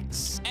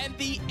Athletics. And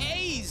the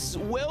A's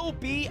will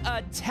be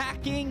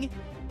attacking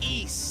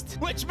east,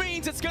 which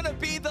means it's gonna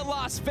be the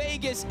Las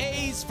Vegas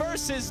A's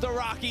versus the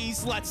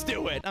Rockies. Let's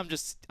do it. I'm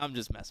just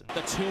messing.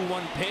 The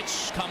 2-1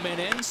 pitch coming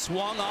in,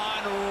 swung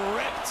on,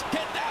 ripped.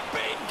 Can that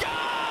be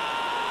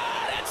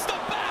gone? It's the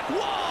back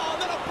wall.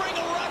 That'll bring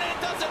a run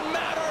in. Doesn't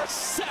matter.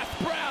 Seth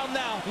Brown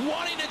now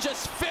wanting to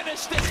just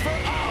finish this for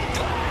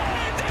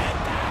Oakland. And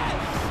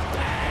that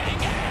thing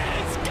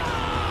is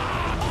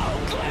gone.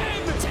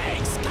 Oakland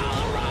takes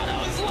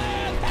Colorado's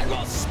land and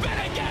will spin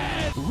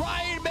again.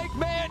 Ryan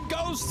McMahon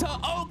goes to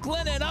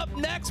Oakland, and up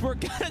next we're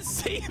gonna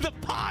see the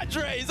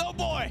Padres. Oh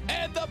boy.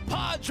 And the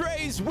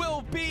Padres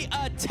will be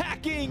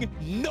attacking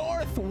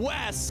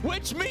northwest,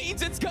 which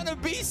means it's gonna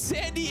be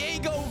San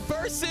Diego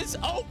versus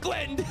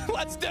Oakland.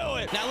 Let's do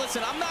it. Now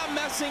listen, I'm not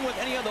messing with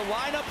any of the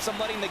lineups. I'm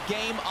letting the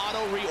game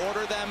auto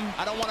reorder them.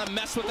 I don't want to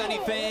mess with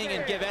anything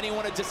and give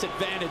anyone a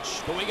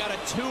disadvantage. But we got a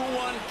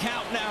 2-1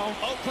 count now.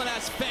 Oakland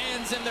has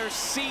fans in their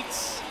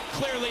seats.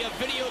 Clearly a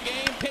video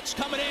game. Pitch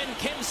coming in.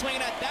 Kim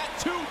swinging at that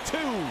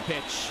 2-2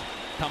 pitch.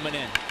 Coming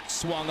in,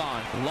 swung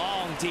on,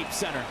 long deep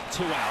center,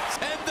 2 outs.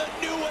 And the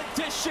new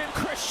addition,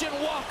 Christian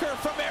Walker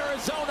from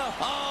Arizona.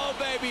 Oh,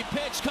 baby,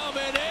 pitch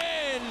coming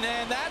in,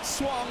 and that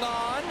swung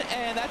on,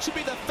 and that should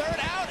be the 3rd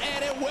out,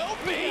 and it will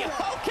be.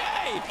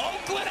 Okay,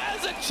 Oakland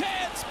has a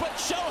chance, but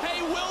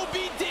Shohei will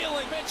be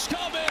dealing. Pitch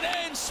coming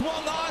in,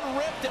 swung on,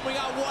 ripped, and we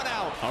got 1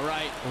 out. All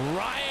right,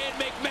 Ryan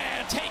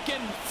McMahon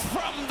taken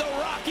from the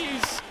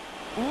Rockies.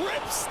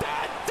 Rips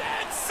that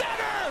dead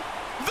center.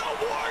 The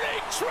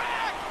warning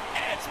track.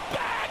 It's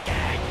back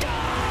and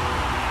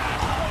gone!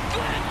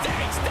 Oakland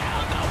takes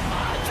down the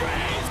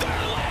Padres.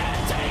 Their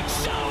land takes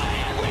Shohei,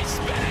 and we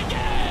spin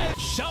again.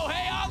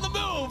 Shohei on the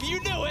move. You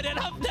knew it. And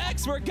up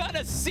next, we're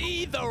gonna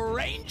see the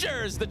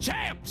Rangers, the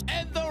champs.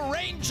 And the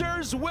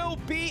Rangers will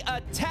be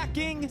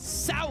attacking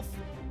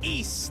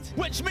southeast,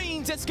 which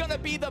means it's gonna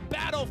be the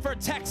battle for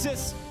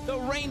Texas. The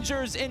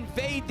Rangers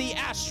invade the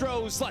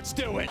Astros. Let's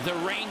do it. The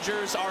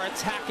Rangers are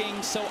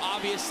attacking, so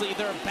obviously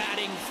they're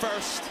batting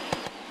first,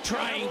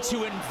 trying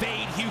to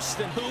invade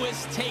Houston, who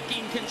is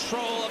taking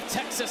control of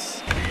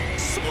Texas.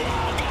 Swung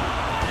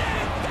on,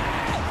 and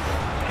that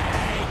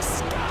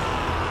makes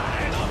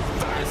gone. The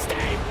first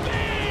AB.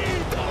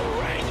 The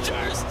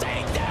Rangers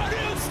take down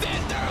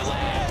Houston, their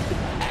land,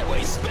 and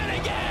we spin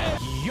again.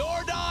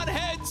 Jordan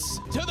heads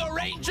to the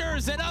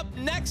Rangers, and up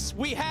next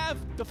we have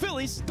the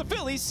Phillies,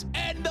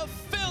 and the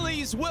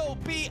Phillies will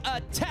be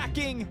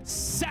attacking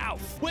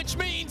south, which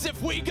means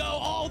if we go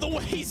all the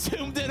way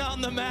zoomed in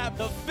on the map,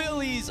 the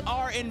Phillies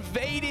are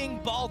invading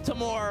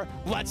Baltimore.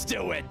 Let's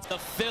do it. The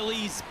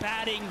Phillies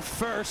batting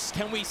first.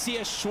 Can we see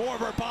a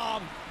Schwarber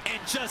bomb and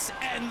just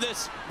end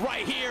this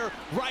right here,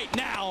 right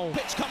now?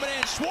 Pitch coming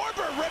in,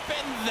 Schwarber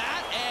ripping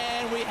that,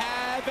 and we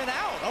have an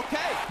out.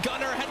 Okay,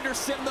 Gunnar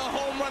Henderson, the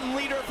home run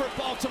leader for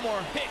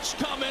Baltimore. Pitch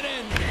coming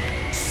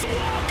in, swung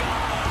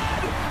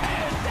on,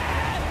 and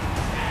that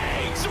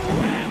makes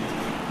rip.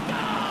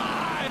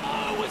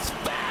 Oh, it was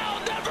foul.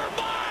 Never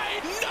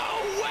mind. No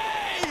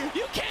way.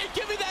 You can't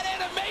give me that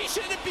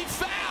animation and be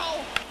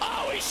foul.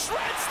 Oh, he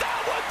shreds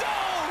that one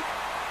though.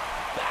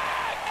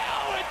 Back.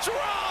 Oh, it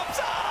drops.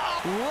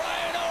 Oh,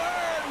 Ryan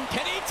O'Hearn.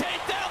 Can he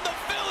take down the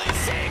Phillies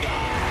single?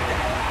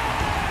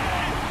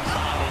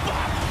 Oh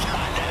my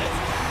goodness.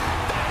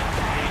 That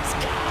thing's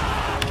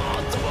gone.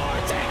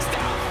 Baltimore takes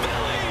down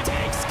Philly.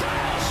 Takes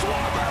Kyle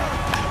Schwarber.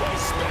 And we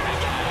spin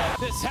again.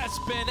 This has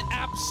been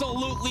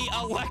absolutely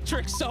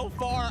electric so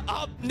far.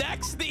 Up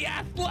next, the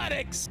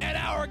Athletics, and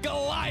our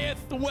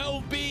Goliath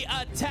will be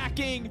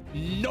attacking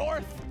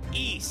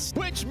northeast,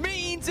 which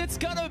means it's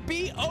gonna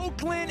be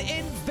Oakland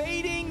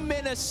invading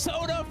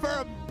Minnesota for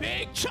a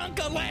big chunk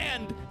of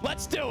land.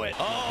 Let's do it.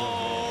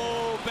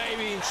 Oh,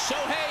 baby.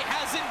 Shohei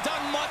hasn't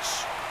done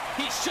much.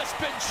 He's just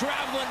been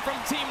traveling from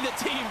team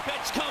to team.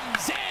 Pitch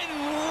comes in,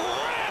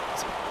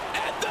 ripped,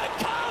 and the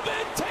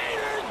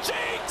commentator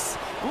jinx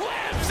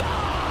lives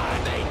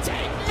on. They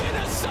take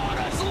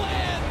Minnesota's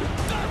land,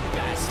 their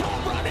best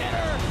home run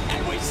hitter,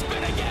 and we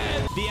spin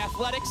again. The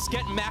Athletics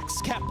get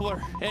Max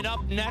Kepler, and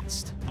up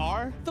next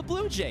are the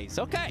Blue Jays.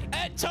 Okay,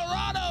 and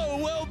Toronto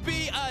will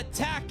be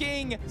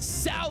attacking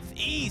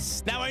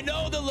southeast. Now, I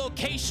know the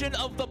location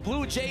of the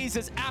Blue Jays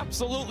is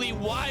absolutely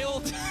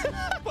wild,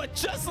 but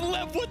just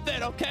live with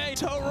it, okay?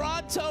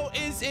 Toronto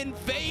is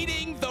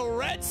invading the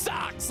Red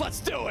Sox. Let's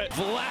do it.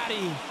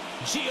 Vladdy,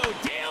 Gio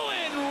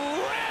Dylan,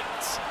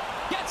 ripped.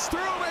 Gets through,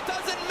 but it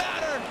doesn't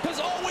matter, because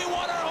all we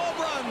want are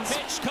home runs.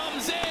 Pitch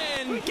comes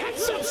in,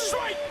 gets him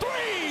strike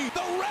three.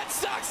 The Red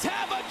Sox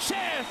have a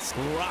chance.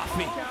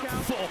 Rafi,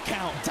 full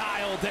count,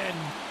 dialed in.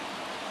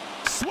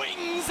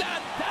 Swings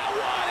at that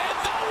one, and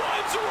that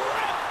one's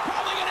ripped.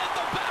 Probably gonna hit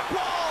the back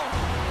wall.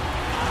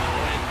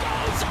 Oh, it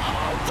goes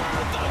over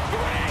the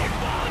Green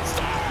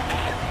Monster,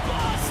 and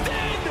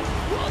Boston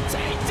will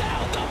take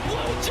down the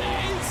Blue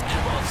Jays, and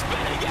we'll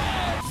spin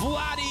again.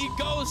 Vladdy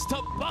goes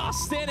to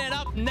Boston, and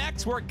up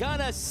next, we're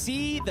gonna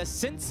see the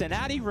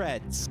Cincinnati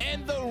Reds.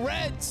 And the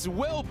Reds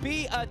will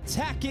be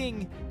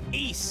attacking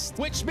east,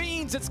 which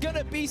means it's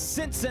gonna be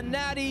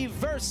Cincinnati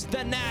versus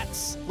the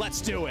Nats. Let's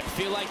do it. I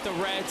feel like the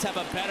Reds have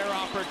a better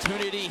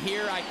opportunity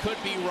here. I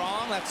could be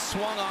wrong. That's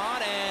swung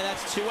on, and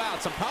that's 2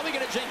 outs. I'm probably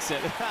gonna jinx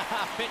it.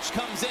 Pitch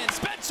comes in,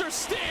 Spencer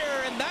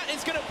Steer, and that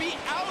is gonna be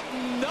out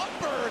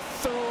number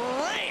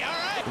 3. All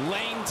right.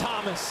 Lane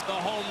Thomas, the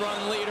home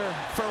run leader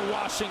for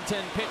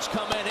Washington. Pitch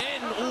coming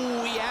in.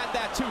 Ooh, he had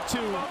that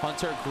 2-2.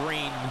 Hunter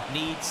Green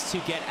needs to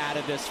get out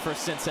of this for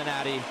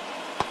Cincinnati.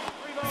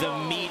 The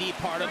meaty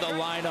part of the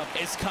lineup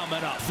is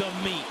coming up. The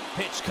meat.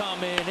 Pitch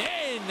coming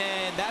in,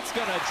 and that's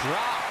gonna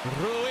drop.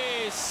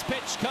 Ruiz,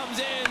 pitch comes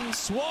in,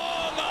 swung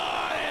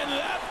on, and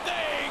that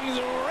thing's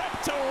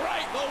ripped to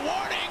right. The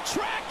warning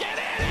track, and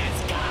it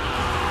is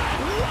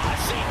gone!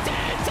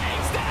 Washington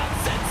takes down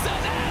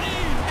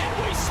Cincinnati, and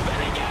we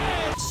spin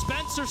again.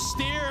 Spencer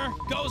Steer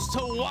goes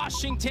to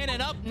Washington,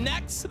 and up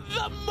next,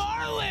 the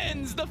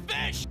Marlins, the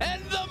Fish.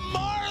 And the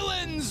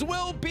Marlins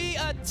will be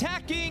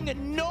attacking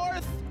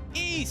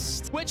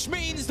northeast, which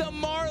means the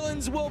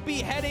Marlins will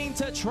be heading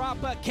to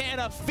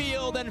Tropicana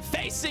Field and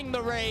facing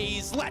the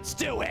Rays. Let's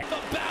do it.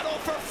 The battle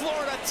for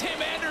Florida.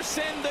 Tim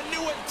Anderson, the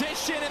new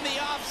addition in the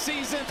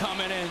offseason,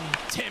 coming in.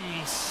 Tim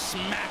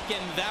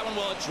smacking that one.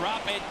 Will it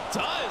drop? It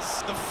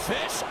does. The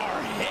Fish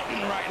are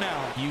hitting right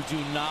now. You do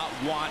not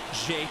want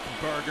Jake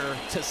Berger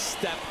to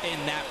step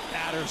in that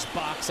batter's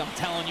box. I'm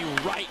telling you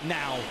right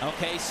now.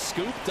 Okay,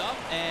 scooped up,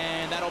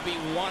 and that'll be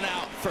 1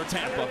 out for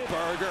Tampa.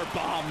 Berger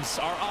bombs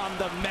are on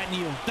the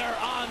menu. They're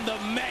on the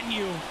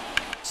menu.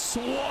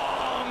 Swung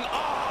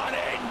on,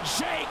 and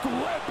Jake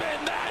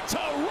ripping that to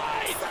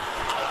right.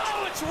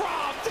 Oh, it's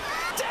robbed.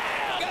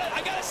 Damn.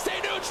 I gotta stay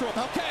neutral.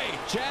 Okay,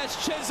 Jazz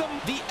Chisholm,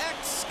 the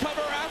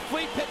ex-cover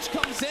athlete. Pitch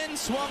comes in,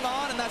 swung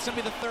on, and that's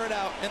gonna be the 3rd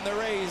out. And the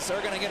Rays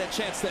are gonna get a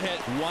chance to hit.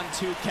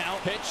 1-2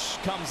 count. Pitch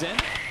comes in.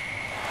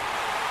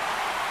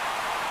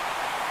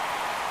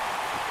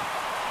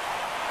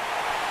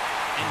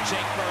 And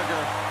Jake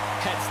Berger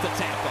heads to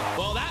Tampa.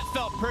 Well, that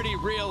felt pretty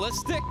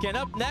realistic. And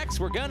up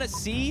next, we're gonna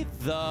see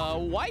the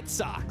White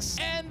Sox.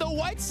 And the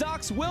White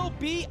Sox will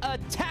be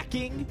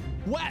attacking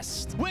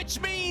west, which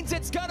means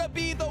it's gonna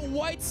be the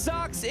White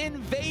Sox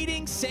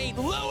invading St.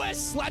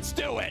 Louis. Let's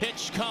do it.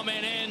 Pitch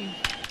coming in,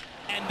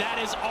 and that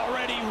is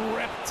already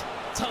ripped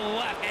to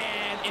left,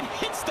 and it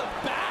hits the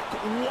back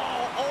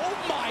wall. Oh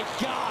my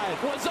God,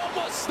 was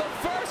almost the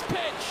first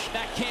pitch.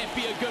 That can't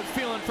be a good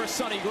feeling for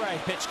Sonny Gray.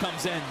 Pitch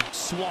comes in,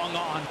 swung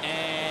on,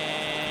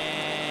 and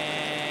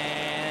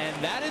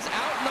that is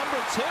out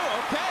number 2.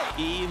 Okay,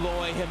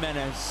 Eloy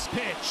Jimenez.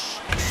 Pitch,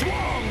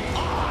 swung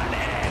on,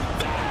 and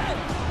that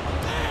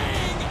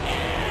thing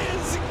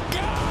is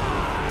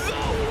gone.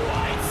 The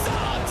White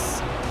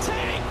Sox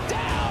take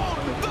down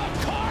the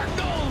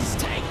Cardinals,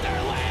 take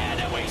their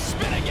land, and we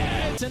spin again.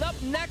 And up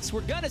next,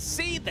 we're gonna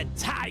see the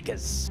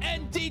Tigers.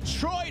 And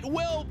Detroit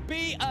will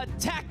be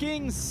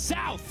attacking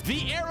south.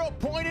 The arrow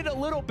pointed a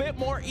little bit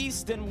more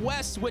east and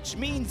west, which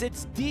means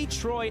it's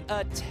Detroit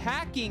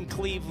attacking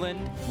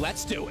Cleveland.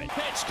 Let's do it.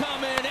 Pitch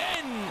coming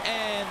in,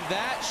 and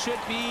that should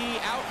be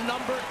out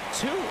number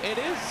 2. It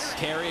is.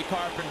 Kerry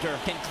Carpenter.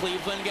 Can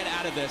Cleveland get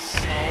out of this?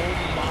 Oh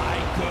my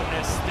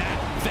goodness, that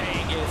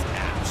thing is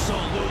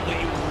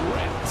absolutely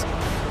ripped.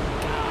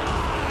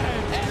 God!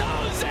 And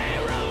Jose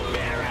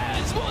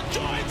Ramirez will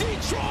join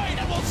Detroit,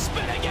 and we'll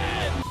spin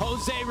again.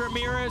 Jose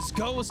Ramirez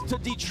goes to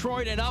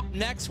Detroit, and up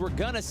next, we're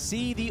gonna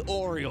see the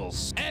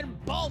Orioles. And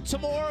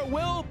Baltimore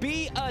will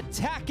be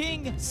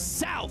attacking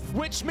south,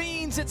 which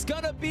means it's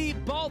gonna be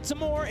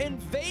Baltimore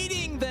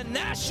invading the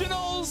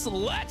Nationals.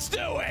 Let's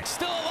do it.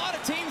 Still a lot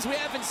of teams we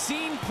haven't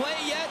seen play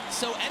yet,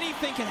 so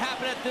anything can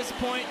happen at this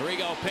point. Here we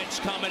go,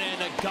 pitch coming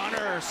in, a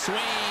gunner, swing,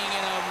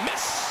 and a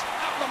miss.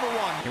 Out number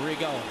one. Here we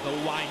go, the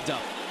wind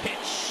up, pitch,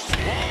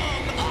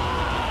 swung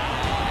on.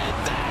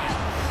 That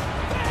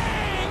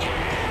thing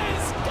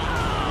is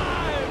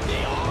gone.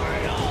 The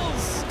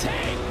Orioles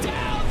take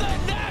down the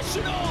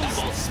Nationals. And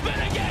we'll spin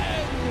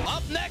again.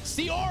 Up next,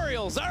 the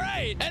Orioles. All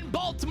right, and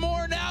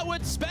Baltimore now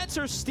with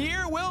Spencer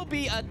Steer will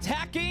be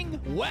attacking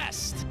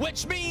west,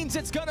 which means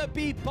it's gonna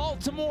be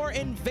Baltimore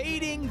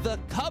invading the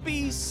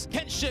Cubbies.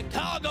 Can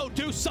Chicago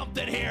do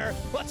something here?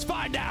 Let's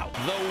find out.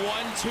 The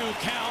 1-2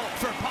 count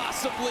for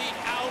possibly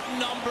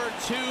outnumber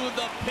two.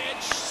 The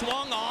pitch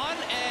swung on,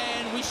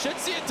 and we should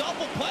see a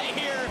double play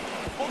here.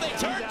 Will they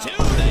turn two?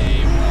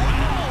 They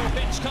will.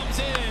 Pitch comes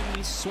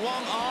in,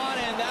 swung on,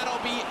 and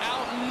that'll be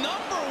out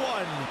number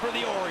one for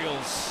the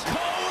Orioles.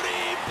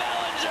 Cody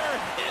Bellinger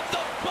in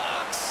the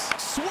box.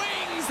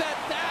 Swings at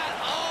that.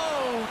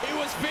 Oh, he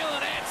was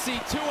feeling antsy.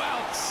 2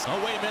 outs. Oh,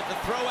 wait a minute. The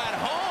throw at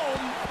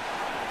home.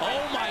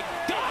 Oh, my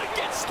God.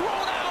 Gets thrown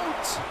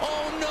out.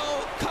 Oh,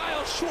 no.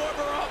 Kyle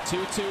Schwarber up.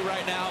 2-2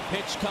 right now.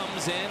 Pitch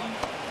comes in.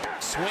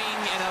 Swing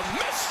and a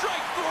miss.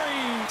 Strike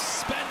three.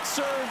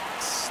 Spencer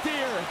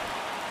Steer.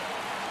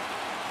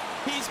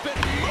 He's been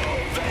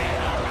moving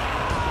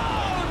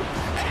around.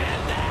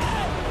 And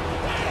then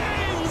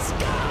he's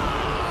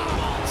gone.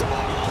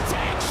 Baltimore will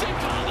take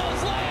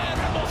Chicago's land.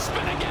 And we'll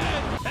spin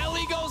again.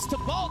 Ellie goes to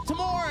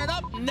Baltimore. And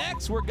up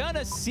next, we're going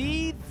to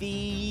see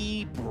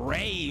the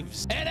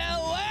Braves. And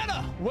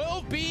Atlanta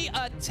will be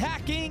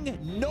attacking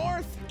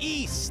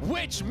northeast,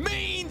 which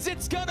means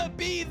it's going to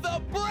be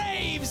the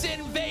Braves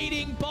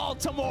invading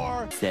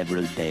Baltimore.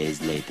 Several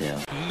days later.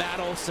 Matt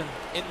Olson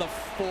in the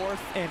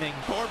 4th inning.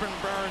 Corbin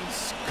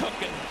Burns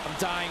cooking. I'm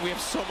dying. We have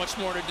so much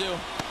more to do.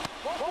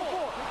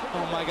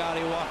 Oh my God,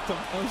 he walked him.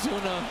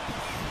 Ozuna.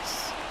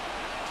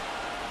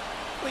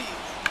 Please.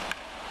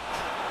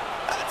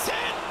 That's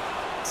it.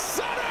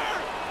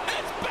 Center.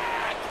 It's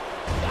back.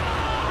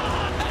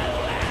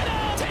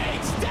 Atlanta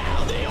takes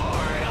down the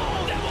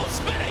Orioles. And we'll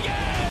spin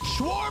again.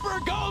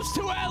 Schwarber goes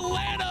to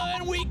Atlanta,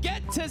 and we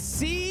get to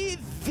see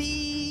the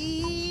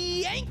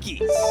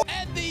Yankees.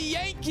 And the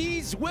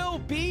Yankees will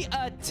be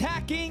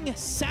attacking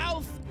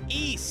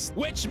southeast,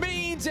 which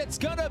means it's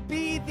gonna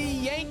be the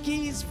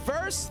Yankees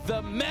versus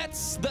the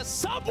Mets, the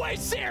Subway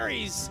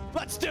Series.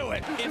 Let's do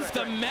it. If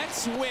the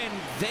Mets win,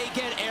 they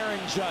get Aaron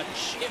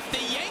Judge. If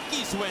the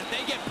Yankees win,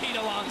 they get Pete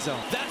Alonso.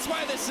 That's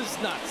why this is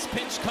nuts.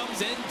 Pitch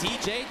comes in,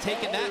 DJ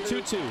taking that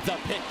 2-2. The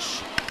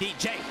pitch,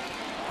 DJ,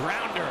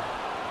 grounder.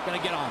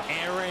 Gonna get on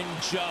Aaron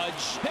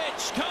Judge.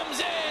 Pitch comes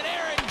in,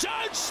 Aaron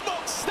Judge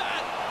smokes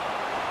that.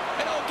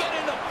 It'll get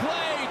into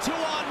play, 2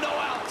 on, no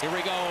outs. Here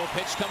we go,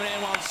 pitch coming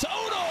in, Juan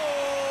Soto.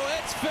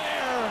 It's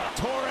fair.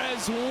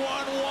 Torres,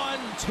 1-1,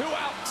 2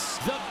 outs.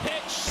 The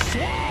pitch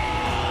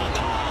swung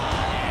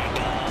on,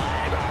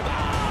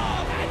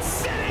 at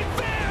City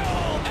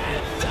Field.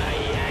 And the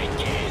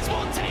Yankees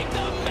will take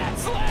the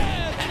Mets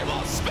land, and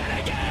we'll spin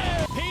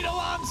again. Pete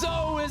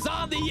Alonso is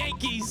on the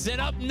Yankees, and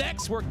up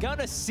next, we're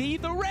gonna see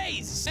the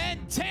Rays. And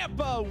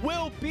Tampa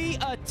will be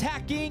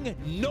attacking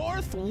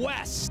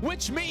northwest,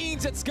 which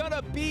means it's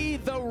gonna be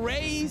the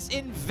Rays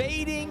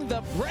invading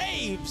the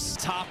Braves.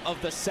 Top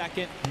of the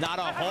 2nd, not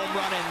a home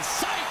run in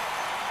sight,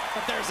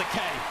 but there's a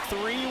K.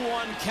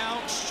 3-1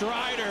 count.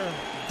 Strider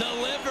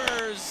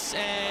delivers,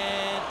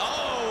 and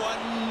oh,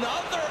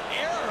 another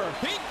error.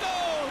 Pico.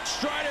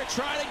 Strider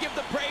trying to give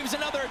the Braves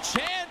another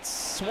chance.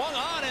 Swung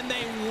on, and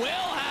they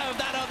will have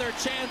that other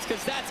chance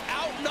because that's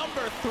out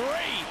number 3.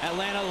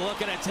 Atlanta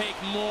looking to take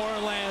more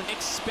land,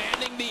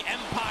 expanding the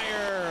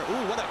empire.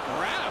 Ooh, what a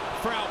grab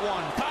for out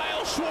 1.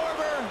 Kyle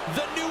Schwarber,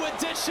 the new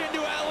addition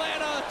to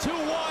Atlanta.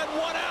 2-1,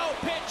 1 out.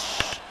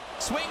 Pitch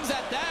swings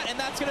at that, and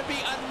that's going to be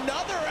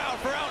another out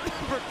for out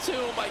number 2.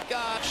 Oh my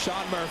God.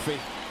 Sean Murphy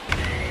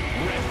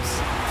rips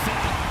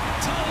that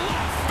to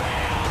left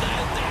field,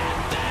 and that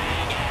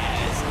thing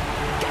is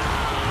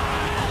gone.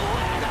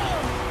 Atlanta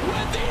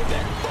with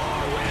even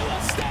more real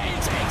estate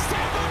takes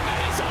Tampa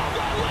Bay's home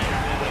run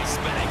leader, and we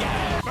spin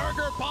again.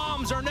 Burger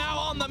bombs are now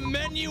on the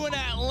menu in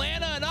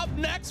Atlanta, and up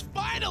next,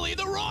 finally,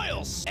 the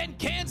Royals. And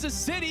Kansas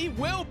City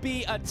will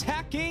be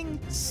attacking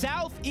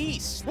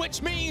southeast,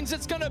 which means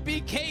it's gonna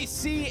be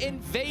KC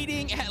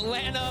invading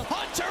Atlanta.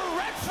 Hunter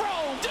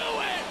Renfroe, do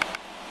it!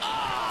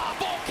 Ah,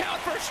 full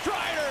count for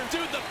Strider.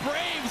 Dude, the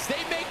Braves,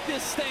 they make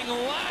this thing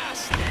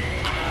last.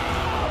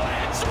 Oh,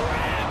 it's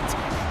ripped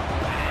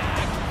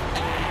back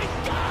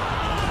and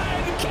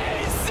gone.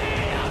 KC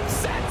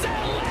upsets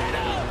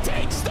Atlanta,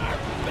 takes their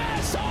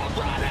best home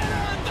run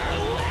hitter, their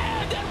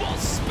land, and will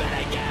spin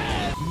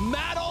again.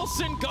 Matt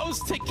Olson goes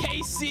to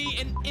KC,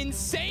 an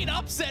insane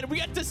upset. We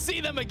get to see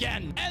them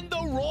again. And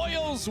the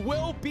Royals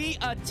will be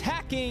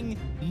attacking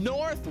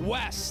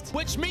Northwest,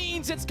 which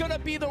means it's going to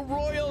be the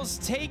Royals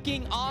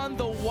taking on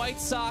the White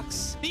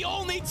Sox, the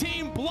only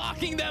team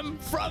blocking them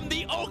from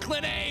the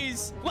Oakland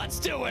A's. Let's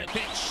do it.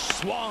 Pitch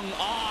swung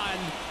on,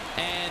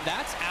 and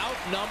that's out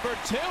number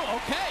 2.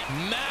 Okay.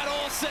 Matt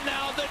Olson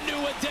now the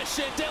new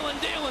addition. Dylan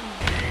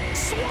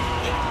swung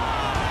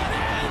on,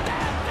 and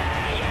that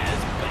thing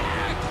is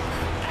back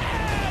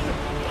and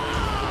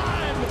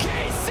on.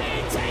 KC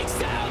takes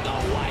down the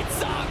White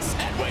Sox,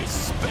 and we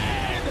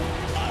spin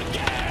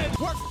again.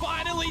 We're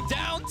finally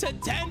down to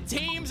 10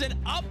 teams, and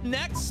up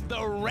next,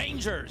 the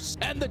Rangers.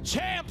 And the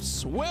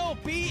champs will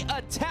be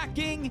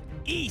attacking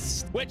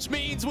East, which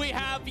means we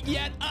have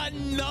yet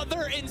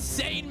another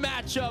insane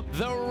matchup.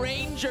 The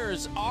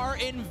Rangers are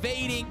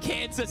invading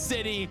Kansas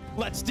City.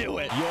 Let's do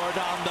it.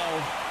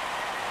 Yordando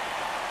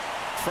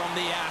from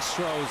the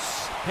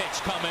Astros.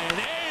 Pitch coming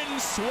in,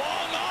 swung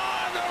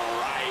on the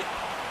right,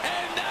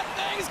 and that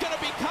thing's gonna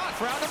be caught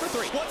for round number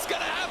 3. What's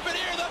gonna happen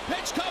here? The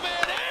pitch coming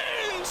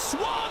in,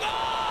 swung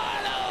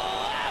on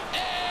left,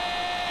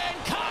 and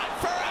caught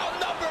for round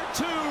number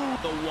 2.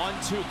 The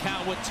 1-2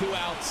 count with 2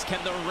 outs. Can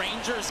the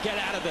Rangers get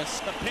out of this?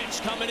 The pitch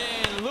coming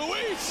in,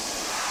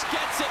 Luis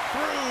gets it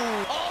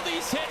through. All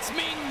these hits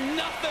mean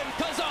nothing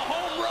because a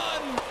home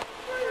run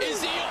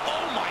is the,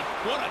 oh my,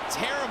 what a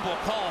terrible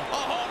call.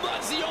 A home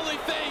run's the only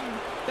thing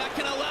that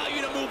can allow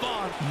you to move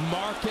on.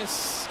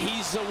 Marcus,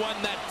 he's the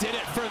one that did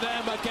it for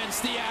them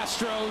against the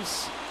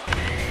Astros.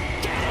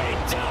 Can he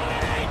do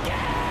it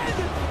again?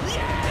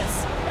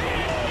 Yes,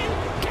 he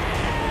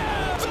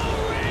can! The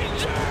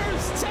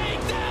Rangers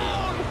take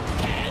down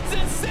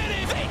Kansas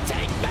City. They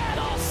take Matt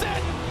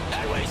Olson,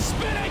 and we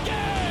spin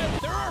again.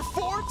 There are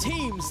 4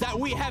 teams that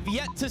we have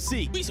yet to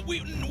see.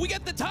 We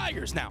get the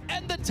Tigers now,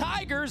 and the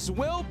Tigers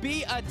will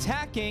be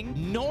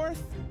attacking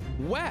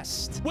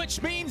Northwest,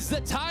 which means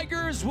the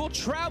Tigers will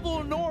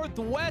travel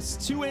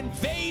northwest to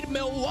invade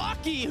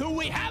Milwaukee, who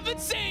we haven't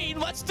seen.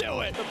 Let's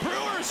do it. The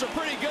Brewers are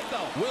pretty good,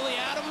 though. Willie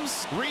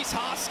Adams, Rhys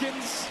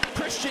Hoskins,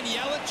 Christian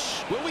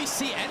Yelich. Will we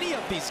see any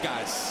of these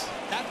guys?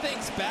 That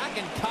thing's back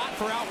and caught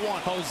for out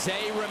 1.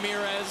 Jose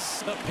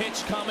Ramirez, the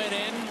pitch coming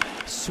in,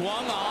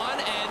 swung on,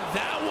 and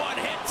that one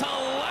hit to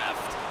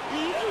left. Oh,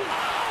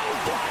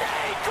 what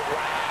a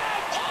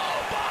grab! Oh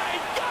my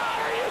God,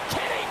 are you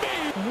kidding me?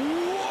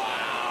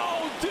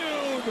 Wow,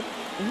 dude,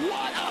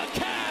 what a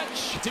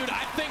catch! Dude,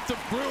 I think the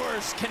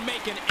Brewers can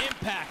make an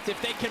impact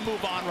if they can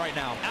move on right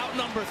now. Out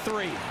number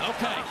 3.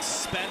 Okay,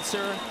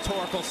 Spencer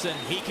Torkelson,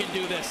 he can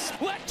do this.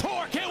 Let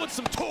Torque hit with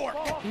some torque.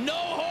 No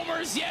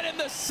homers yet in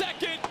the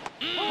second.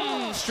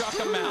 Struck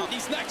him out.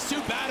 These next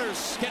 2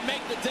 batters can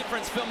make the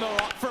difference for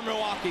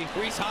Milwaukee.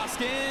 Rhys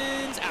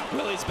Hoskins out.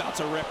 Willie's about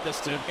to rip this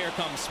dude. Here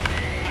comes.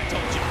 I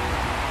told you.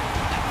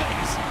 That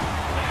thing's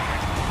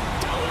back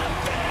to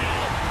left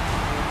field.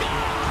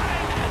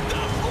 Gone. And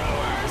the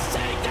Brewers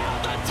take down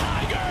the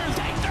Tigers.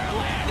 Take their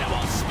land and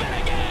we'll spin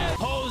again.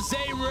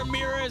 Jose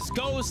Ramirez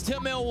goes to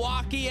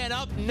Milwaukee, and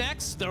up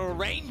next, the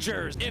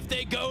Rangers. If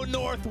they go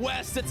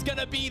northwest, it's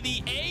gonna be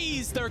the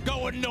A's. They're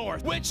going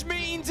north, which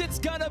means it's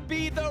gonna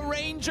be the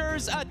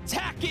Rangers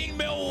attacking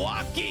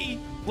Milwaukee.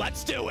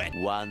 Let's do it.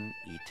 1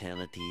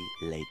 eternity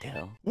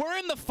later. We're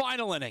in the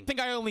final inning. I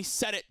think I only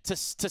set it to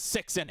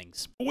 6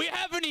 innings. We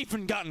haven't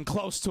even gotten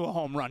close to a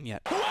home run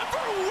yet.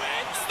 Whoever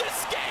wins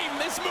this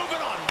game is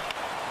moving on.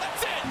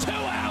 That's it. 2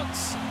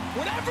 outs.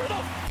 Whatever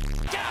the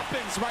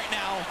happens right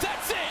now,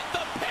 that's it.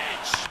 The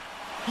pitch.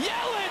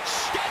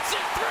 Yelich gets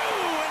it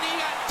through, and he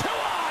got 2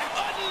 on.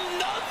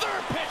 Another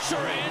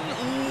pitcher in.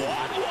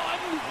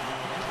 1-1.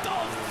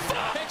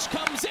 The pitch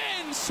comes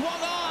in,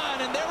 swung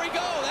on, and there we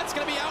go. That's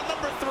going to be out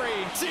number 3.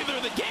 It's either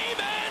the game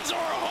ends or a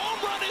home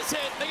run is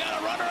hit. They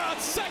got a runner on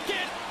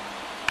second.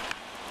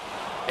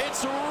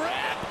 It's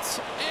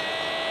ripped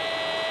and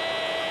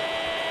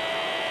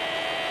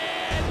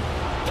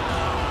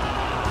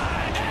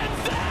gone.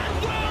 And that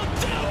will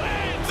do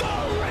it. The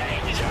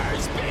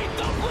Rangers beat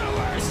the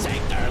Brewers,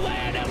 take their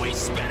land, and we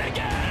spin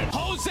again.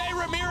 Jose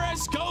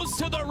Ramirez goes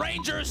to the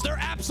Rangers. They're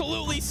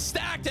absolutely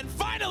stacked. And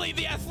finally,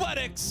 the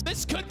Athletics.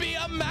 This could be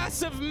a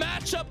massive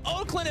matchup.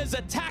 Oakland is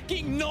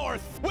attacking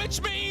north,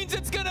 which means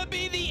it's going to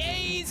be the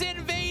A's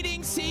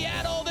invading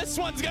Seattle. This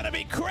one's going to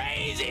be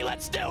crazy.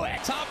 Let's do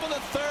it. Top of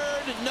the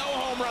 3rd, no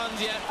home runs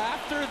yet.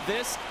 After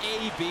this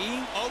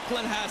AB,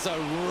 Oakland has a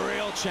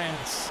real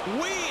chance.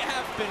 We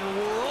have been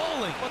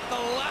rolling, but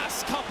the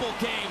last couple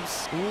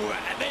games,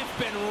 they've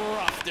been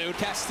rough, dude.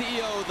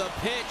 Castillo, the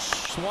pitch,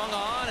 swung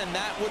on, and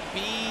that would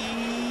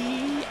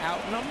be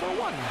out number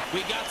 1.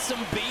 We got some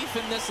beef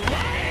in this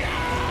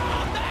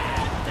lineup.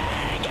 That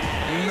thing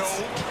is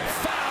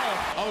foul.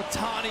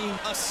 Ohtani,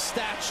 a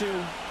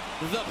statue.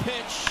 The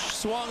pitch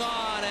swung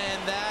on,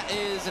 and that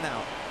is an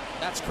out.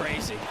 That's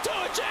crazy. Do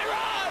it,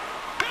 J-Rod!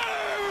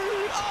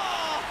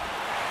 Oh.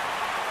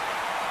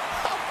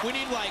 We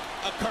need like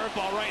a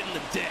curveball right in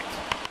the dick.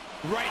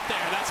 Right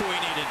there, that's what we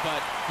needed,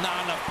 but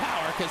not enough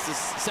power because the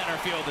center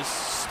field is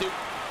stupid.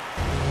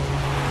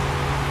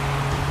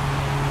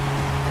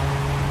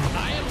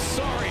 I am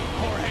sorry,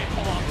 Jorge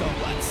Polanco.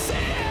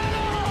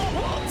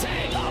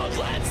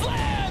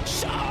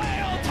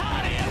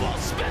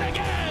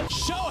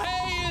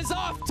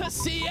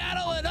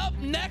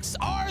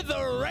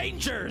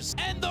 Rangers.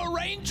 And the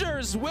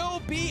Rangers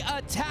will be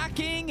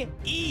attacking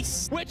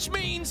east, which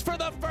means for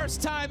the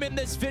first time in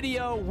this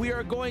video, we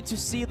are going to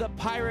see the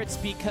Pirates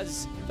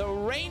because the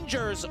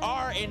Rangers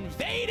are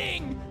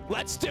invading.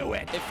 Let's do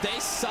it. If they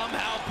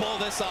somehow pull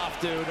this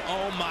off, dude,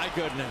 oh my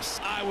goodness,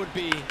 I would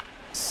be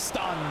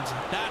stunned.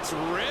 That's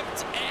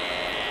ripped,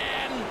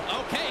 and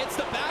okay, it's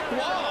the back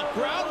wall.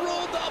 Ground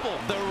rule double.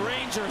 The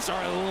Rangers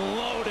are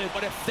loaded,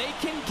 but if they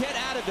can get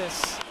out of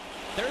this,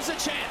 there's a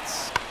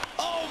chance.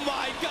 Oh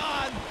my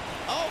God.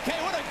 Okay,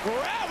 what a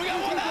grab. We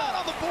got one out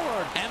on the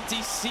board.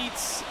 Empty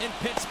seats in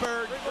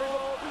Pittsburgh.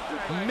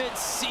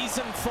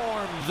 Mid-season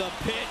form. The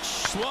pitch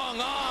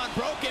swung on.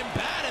 Broken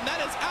bat, and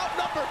that is out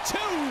number 2.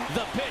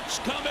 The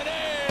pitch coming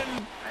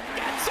in.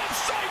 Gets him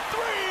strike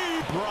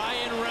 3.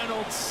 Brian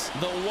Reynolds.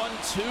 The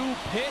 1-2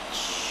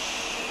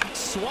 pitch.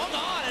 Swung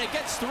on, and it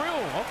gets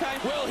through. Okay.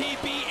 Will he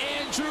be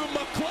Andrew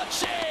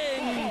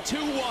McClutching?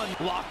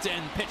 2-1. Locked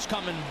in. Pitch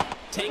coming.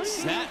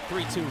 Takes that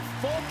 3-2.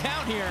 Full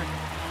count here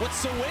with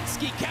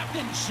Sawinski,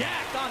 Captain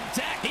Jack on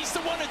deck. He's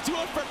the one to do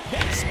it for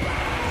Pittsburgh.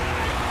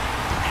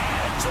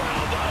 Andrew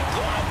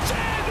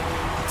McClutching,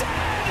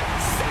 dead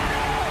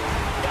center,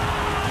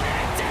 gone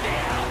into the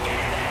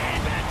Allegheny.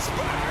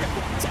 Pittsburgh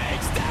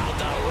takes down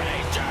the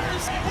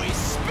Rangers, and we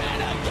spin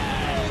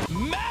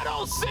again.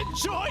 Madelson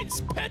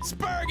joins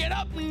Pittsburgh, and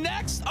up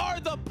next are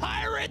the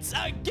Pirates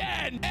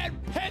again. And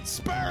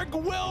Pittsburgh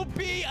will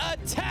be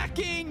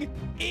attacking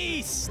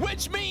east,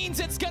 which means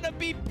it's gonna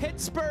be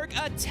Pittsburgh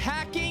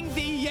attacking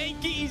the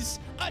Yankees.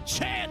 A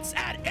chance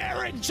at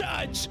Aaron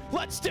Judge.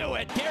 Let's do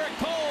it. Garrett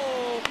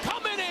Cole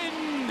coming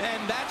in,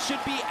 and that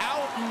should be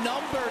out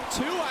number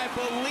 2, I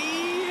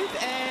believe,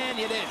 and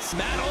it is.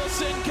 Matt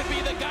Olson could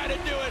be the guy to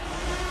do it.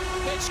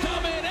 Pitch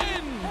coming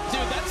in.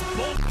 Dude, that's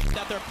bull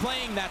that they're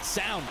playing that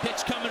sound.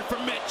 Pitch coming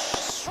from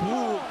Mitch.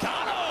 Ooh,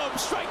 got him.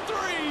 Strike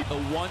 3.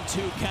 The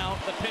 1-2 count.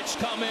 The pitch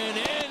coming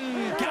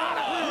in. Got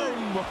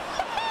him.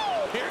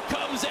 Here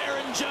comes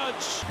Aaron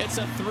Judge. It's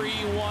a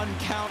 3-1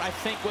 count, I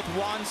think, with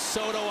Juan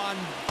Soto on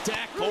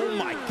deck. Oh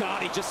my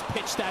God, he just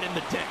pitched that in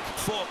the deck.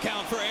 Full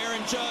count for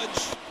Aaron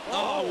Judge.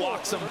 Oh,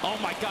 walks him. Oh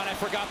my God, I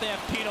forgot they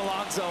have Pete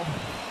Alonso.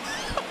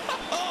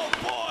 Oh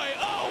boy,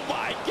 oh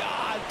my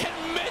God. Can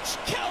Mitch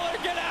Keller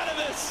get out of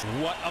this?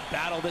 What a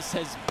battle this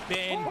has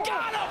been.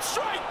 Got him,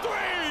 strike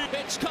 3.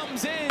 Pitch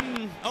comes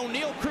in.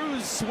 O'Neal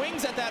Cruz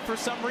swings at that for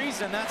some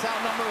reason. That's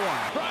out number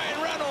 1. Brian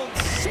Reynolds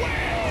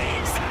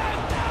swings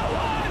at that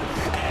one.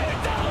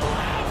 Into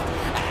left,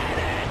 and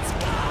it's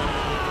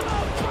gone.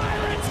 The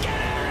Pirates get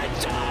Aaron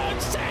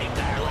Judge, take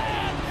their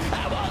land,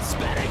 and we'll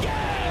spin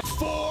again.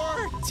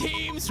 4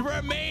 teams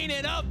remain,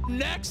 and up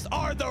next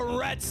are the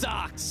Red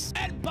Sox.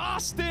 And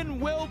Boston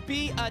will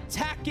be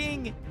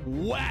attacking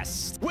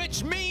west,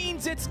 which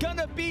means it's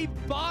gonna be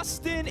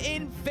Boston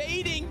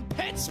invading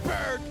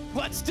Pittsburgh.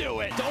 Let's do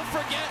it. Don't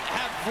forget,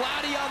 have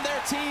Vladdy on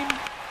their team.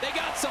 They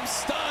got some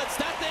studs.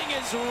 That thing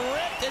is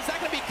ripped. Is that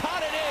going to be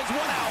caught? It is. 1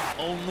 out.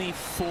 Only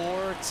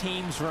 4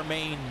 teams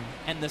remain.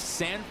 And the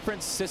San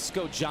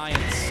Francisco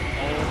Giants.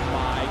 Oh,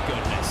 my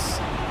goodness.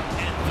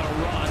 And the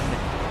run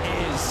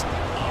is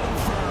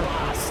over.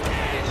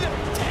 Boston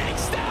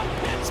takes down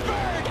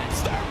Pittsburgh.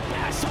 It's their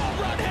best home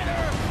run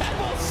hitter. And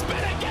we'll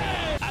spin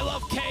again. I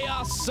love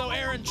chaos. So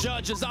Aaron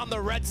Judge is on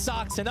the Red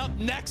Sox. And up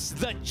next,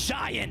 the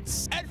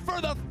Giants. And for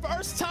the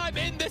first time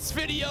in this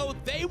video,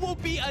 they will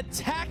be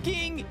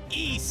attacking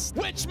east,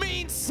 which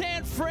means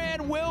San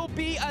Fran will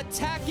be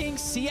attacking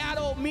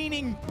Seattle,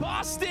 meaning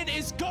Boston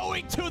is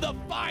going to the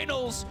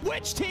finals.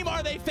 Which team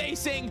are they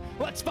facing?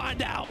 Let's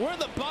find out. We're in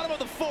the bottom of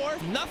the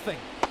 4th. Nothing.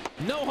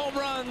 No home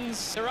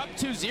runs. They're up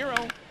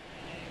 2-0.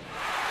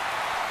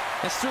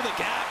 It's through the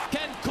gap.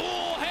 Can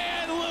Cool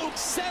Hand Luke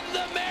send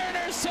the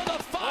Mariners to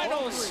the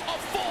finals? A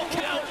full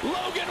count.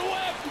 Logan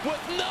Webb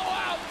with no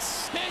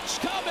outs. Pitch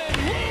coming.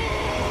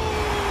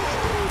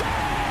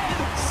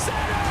 Dead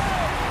center.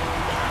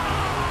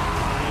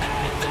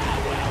 And that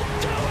will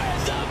do it.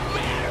 The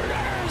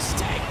Mariners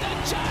take the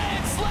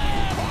Giants'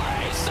 land.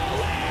 Jorge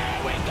Soler,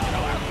 we go to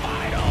our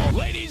final.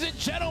 Ladies and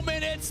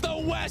gentlemen, it's the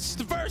West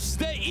versus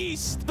the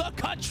East. The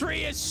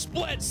country is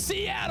split.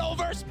 Seattle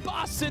versus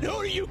Boston.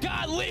 Who do you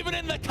got? Leave it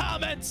in the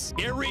comments.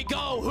 Here we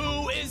go.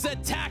 Who is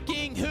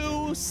attacking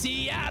who?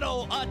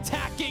 Seattle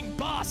attacking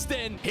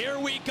Boston. Here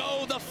we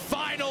go. The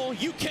final.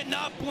 You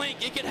cannot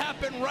blink. It can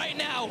happen right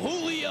now.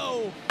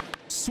 Julio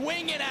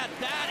swinging at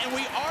that, and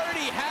we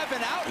already have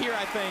an out here,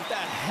 I think. The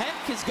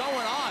heck is going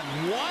on?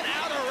 1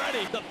 out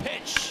already. The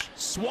pitch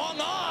swung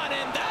on,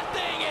 and that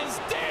thing is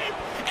deep.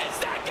 Is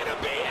that going to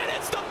be it?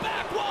 It's the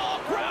back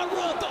wall. Ground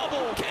rule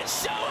double. Can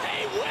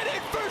Shohei win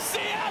it for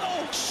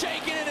Seattle?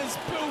 Shaking in his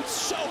boots.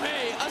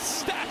 Shohei, a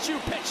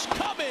statue pitch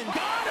coming.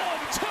 Got him.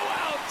 2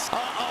 outs.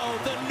 Uh-oh,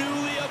 the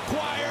newly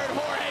acquired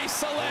Jorge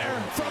Soler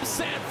from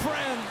San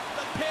Fran.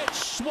 The pitch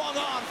swung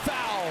on,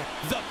 foul.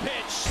 The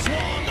pitch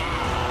swung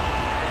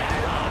on,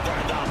 and over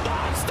the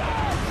monster.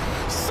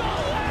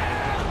 Soler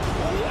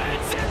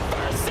wins it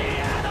for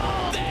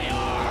Seattle. They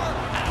are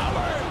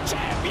our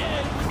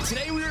champion.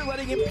 Today we are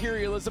letting letting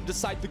Imperialism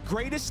decide the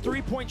greatest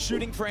three-point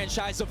shooting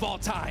franchise of all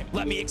time.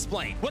 Let me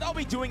explain. What I'll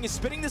be doing is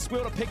spinning this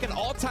wheel to pick an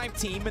all-time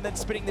team and then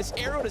spinning this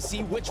arrow to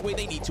see which way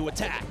they need to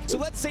attack. So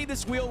let's say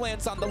this wheel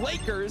lands on the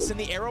Lakers and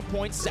the arrow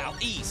points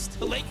southeast.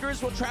 The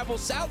Lakers will travel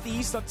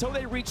southeast until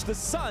they reach the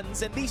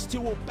Suns, and these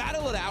two will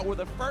battle it out where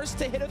the first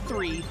to hit a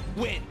three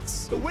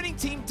wins. The winning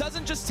team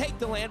doesn't just take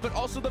the land, but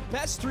also the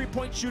best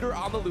three-point shooter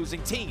on the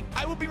losing team.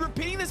 I will be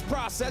repeating this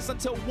process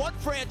until one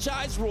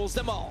franchise rules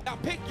them all. Now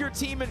pick your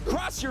team and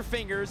cross your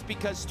fingers,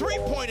 because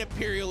three-point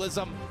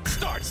Imperialism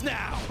starts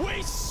now.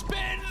 We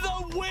spin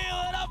the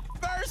wheel, and up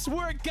first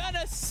we're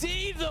gonna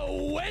see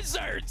the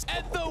Wizards,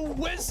 and the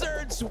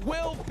Wizards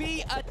will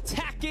be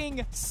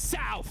attacking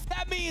south.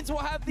 That means we'll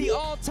have the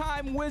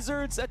all-time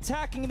Wizards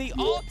attacking the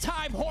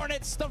all-time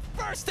Hornets. The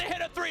first to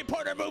hit a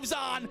three-pointer moves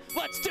on.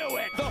 Let's do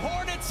it. The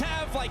Hornets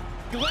have like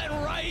Glenn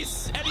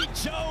Rice, Eddie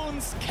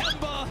Jones,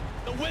 Kemba.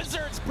 The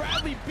Wizards,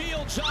 Bradley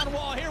Beal, John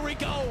Wall. Here we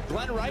go.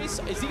 Glenn Rice,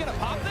 is he gonna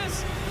pop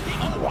this?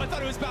 Oh, I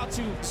thought he was about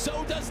to.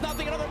 So does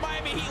nothing. Another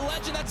Miami Heat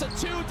legend. That's a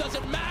 2.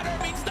 Doesn't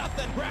matter. Means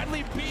nothing.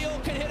 Bradley Beal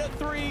can hit a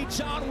 3.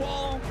 John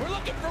Wall. We're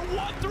looking for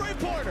one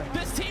three-pointer.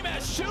 This team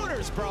has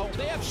shooters, bro.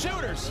 They have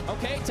shooters.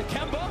 Okay, to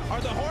Kemba.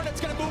 Are the Hornets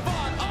gonna move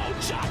on? Oh,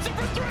 Johnson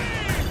for 3.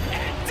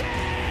 And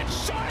then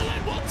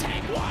Charlotte will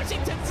take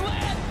Washington's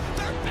lead.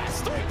 Their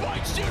best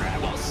three-point shooter,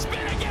 and will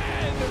spin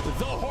again.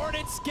 The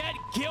Hornets get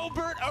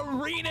Gilbert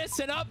Arenas,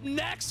 and up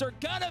next are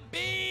gonna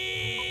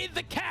be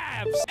the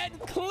Cavs. And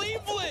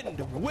Cleveland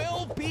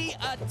will be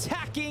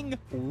attacking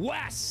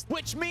west,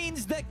 which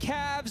means the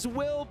Cavs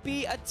will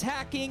be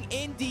attacking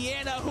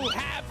Indiana, who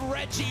have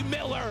Reggie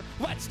Miller.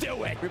 Let's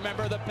do it.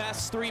 Remember, the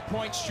best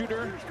three-point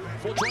shooter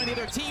will join the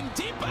other team.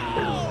 Deep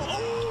ball.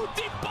 Ooh,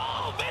 deep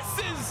ball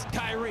misses.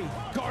 Kyrie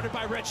guarded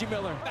by Reggie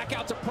Miller. Back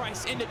out to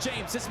Price, into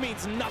James. This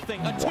means nothing.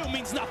 A 2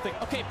 means nothing.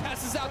 Okay,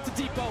 passes out to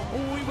Depot.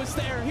 Ooh, he was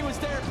there. He was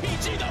there.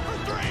 PG number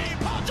 3.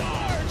 Paul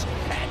George.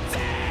 And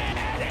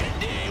then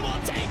Indy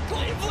will take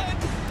Cleveland.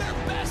 Their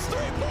best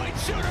three-point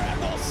shooter,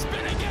 and will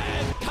spin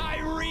again.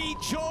 Kyrie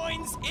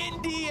joins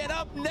Indy, and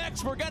up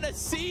next we're gonna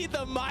see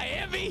the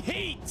Miami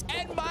Heat.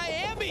 And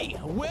Miami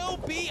will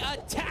be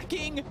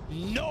attacking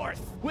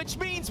north, which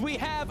means we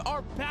have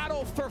our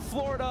battle for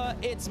Florida.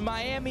 It's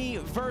Miami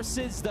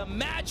versus the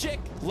Magic.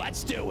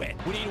 Let's do it.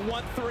 We need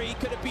 1-3.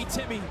 Could it be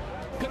Timmy?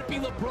 Could it be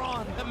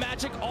LeBron? The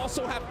Magic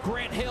also have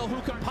Grant Hill,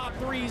 who can pop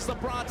threes.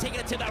 LeBron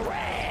taking it to the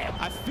rim.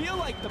 I feel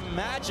like the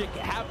Magic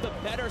have the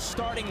better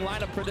starting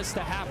lineup for this to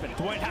happen.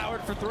 Dwight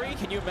Howard for 3.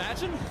 Can you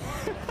imagine?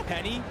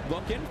 Penny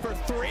looking for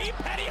 3.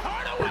 Penny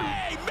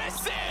Hardaway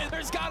misses.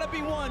 There's got to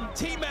be one.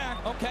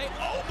 T-Mac. Okay.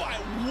 Oh, my.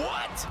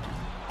 What?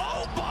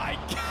 Oh, my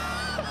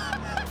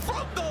God.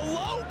 From the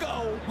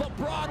logo.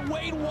 LeBron,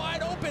 Wade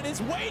wide open.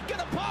 Is Wade going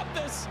to pop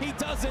this? He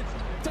doesn't.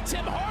 To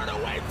Tim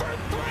Hardaway for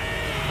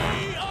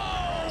 3. Oh.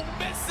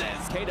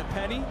 Misses. K to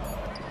Penny.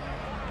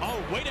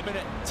 Oh, wait a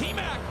minute.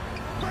 T-Mac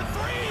for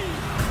 3.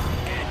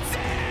 It's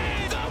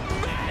in.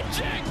 The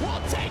Magic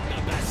will take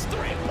the best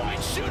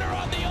three-point shooter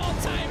on the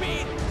all-time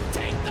Heat.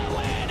 Take the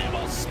land, and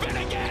will spin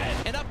again.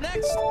 And up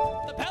next,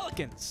 the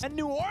Pelicans. And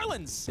New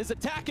Orleans is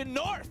attacking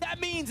north. That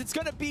means it's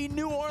going to be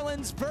New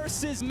Orleans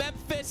versus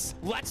Memphis.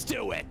 Let's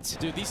do it.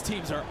 Dude, these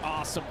teams are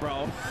awesome,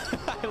 bro.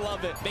 I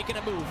love it. Making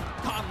a move.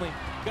 Conley.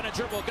 Gonna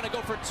dribble, gonna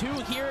go for 2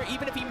 here.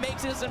 Even if he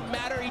makes it, doesn't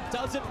matter. He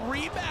doesn't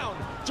rebound.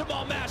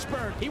 Jamal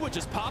Mashburn. He would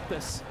just pop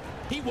this.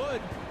 He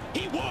would.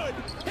 He would.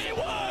 He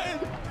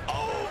would.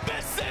 Oh,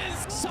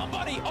 misses.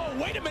 Somebody. Oh,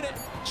 wait a minute.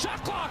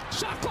 Shot clock.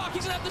 Shot clock.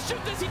 He's gonna have to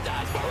shoot this. He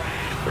does.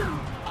 Moran.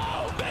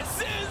 Oh,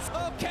 misses.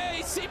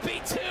 Okay,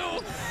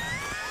 CP2.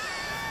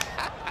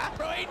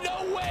 Bro, ain't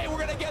no way we're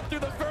gonna get through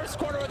the first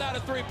quarter without a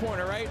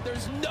three-pointer, right?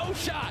 There's no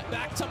shot.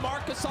 Back to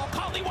Marcus All.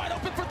 Conley wide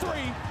open for 3.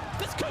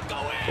 This could go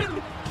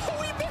in.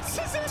 Oh, he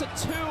misses it. It's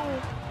a 2.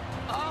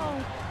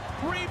 Oh,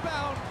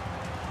 rebound.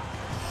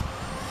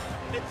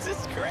 This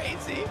is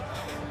crazy.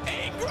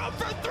 Ingram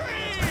for 3.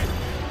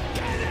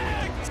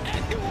 Connect.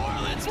 And New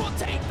Orleans will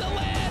take the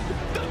lead.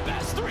 The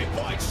best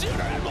three-point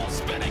shooter, and will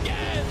spin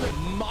again.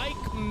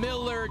 Mike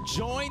Miller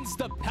joins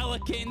the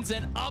Pelicans,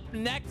 and up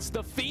next,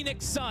 the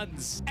Phoenix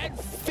Suns. And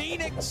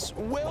Phoenix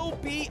will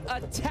be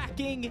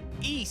attacking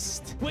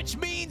east, which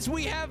means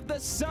we have the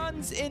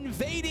Suns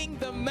invading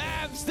the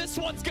Mavs. This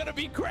one's gonna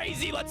be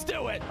crazy. Let's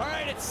do it. All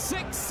right, it's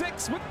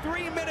 6-6 with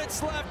 3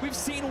 minutes left. We've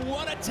seen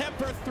one attempt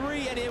for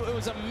 3, and it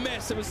was a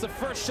miss. It was the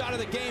first shot of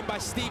the game by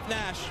Steve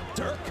Nash.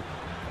 Dirk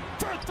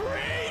for 3.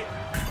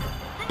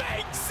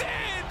 Makes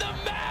it. The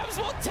Mavs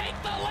will take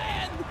the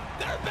land.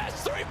 Their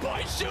best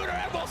three-point shooter,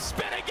 and will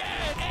spin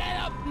again.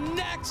 And up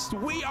next,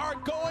 we are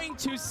going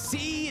to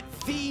see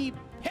the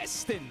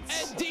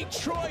Pistons. And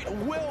Detroit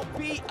will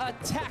be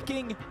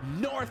attacking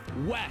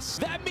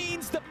northwest. That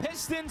means the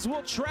Pistons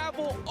will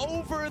travel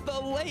over the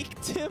lake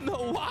to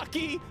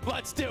Milwaukee.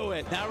 Let's do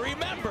it. Now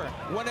remember,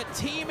 when a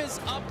team is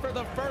up for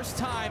the first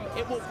time,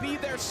 it will be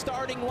their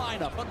starting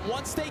lineup. But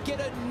once they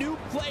get a new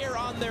player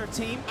on their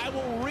team, I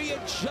will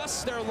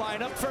readjust their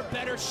lineup for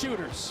better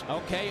shooters.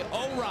 Okay,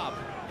 O-Rob.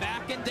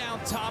 Backing down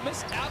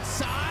Thomas.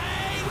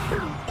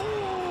 Outside.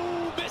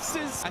 Ooh,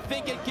 misses. misses. I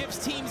think it gives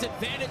teams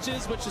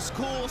advantages, which is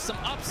cool. Some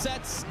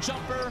upsets,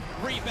 jumper,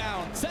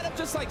 rebound. Instead of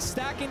just like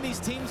stacking these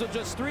teams with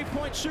just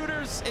 3-point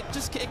shooters, it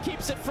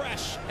keeps it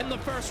fresh in the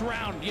first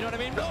round. You know what I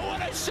mean? No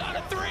one has shot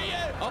a 3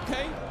 yet.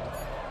 Okay.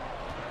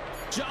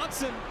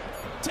 Johnson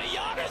to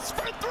Giannis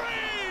for 3.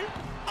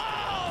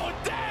 Oh,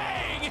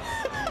 dang.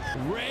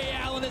 Ray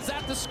Allen is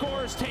at the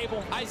scorer's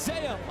table.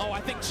 Isaiah. Oh,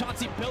 I think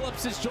Chauncey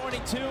Billups is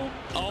joining too.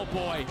 Oh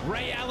boy,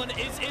 Ray Allen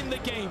is in the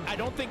game. I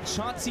don't think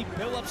Chauncey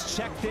Billups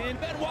checked in.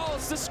 Ben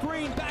Wallace, the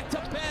screen, back to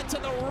Ben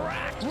to the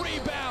rack.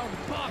 Rebound,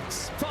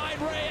 Bucks find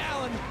Ray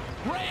Allen.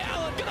 Ray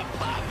Allen gonna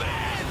pop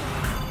in.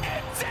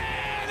 It's in,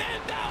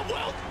 and that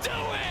will do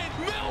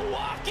it.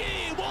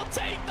 Milwaukee will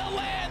take the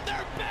land.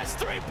 Their best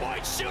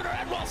 3-point shooter,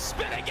 and will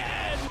spin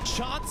again.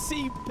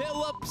 Chauncey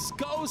Billups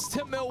goes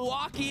to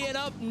Milwaukee, and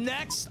up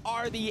next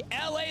are the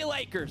LA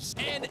Lakers.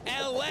 And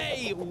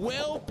LA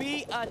will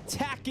be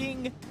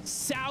attacking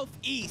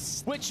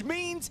Southeast, which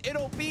means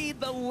it'll be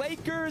the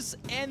Lakers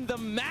and the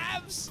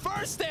Mavs.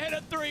 First to hit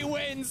a 3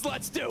 wins.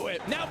 Let's do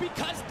it. Now,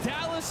 because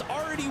Dallas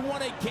already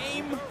won a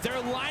game, their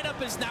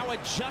lineup is now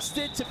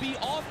adjusted to be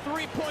all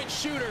 3-point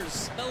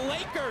shooters. The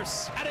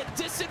Lakers at a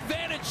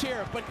disadvantage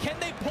here, but can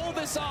they pull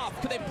this off?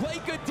 Can they play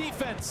good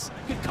defense?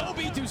 Can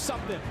Kobe do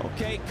something?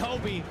 Okay,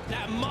 Kobe,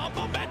 that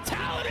Mamba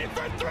mentality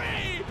for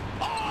 3.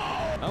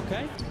 Oh!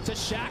 Okay, to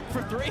Shaq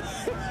for 3.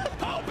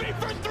 Kobe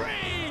for 3.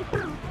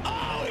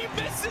 Oh, he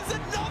misses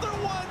another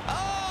one.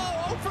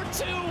 Oh, 0 for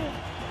 2.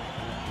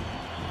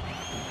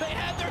 They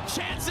had their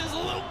chances.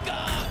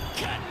 Luka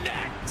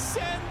connects,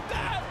 and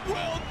that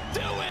will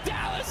do it.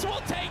 Dallas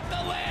will take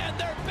the land.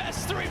 Their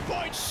best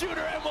 3-point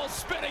shooter, and will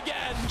spin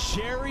again.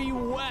 Jerry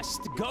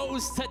West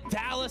goes to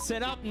Dallas,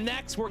 and up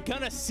next we're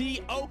gonna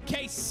see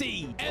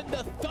OKC, and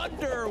the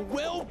Thunder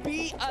will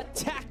be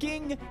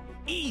attacking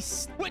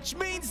East, which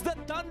means the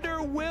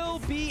Thunder will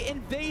be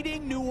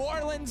invading New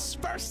Orleans.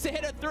 First to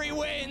hit a 3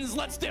 wins.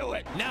 Let's do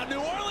it. Now, New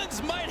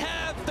Orleans might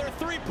have their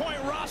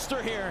 3-point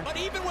roster here, but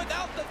even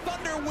without the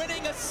Thunder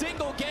winning a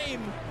single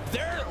game,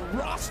 their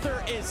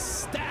roster is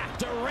stacked.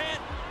 Durant,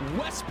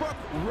 Westbrook,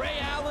 Ray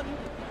Allen.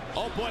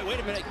 Oh boy, wait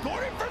a minute.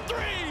 Gordon for 3.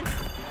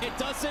 It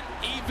doesn't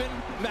even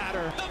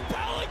matter. The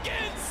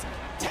Pelicans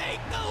take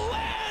the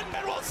land,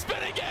 and will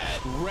spin again.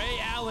 Ray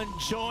Allen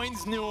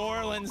joins New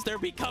Orleans. They're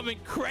becoming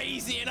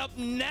crazy, and up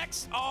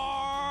next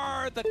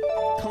are the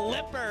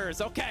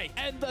Clippers. Okay,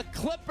 and the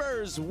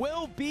Clippers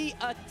will be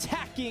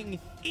attacking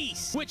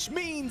East, which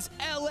means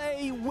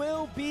LA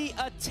will be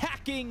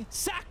attacking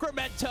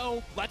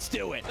Sacramento. Let's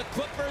do it. The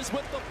Clippers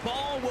with the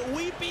ball. Will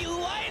we be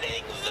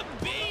lighting the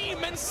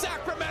beam in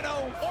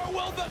Sacramento, or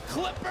will the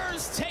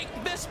Clippers take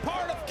this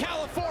part of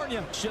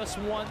California? Just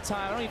one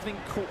time. I don't even think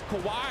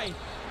Kawhi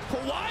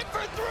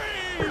for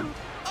 3.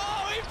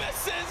 Oh, he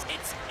misses.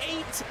 It's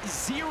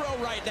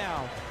 8-0 right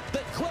now. The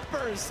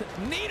Clippers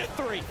need a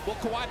 3. Will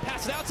Kawhi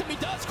pass it out to him?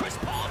 He does. Chris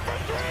Paul for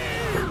 3.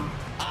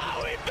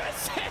 Oh, he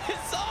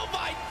misses. Oh,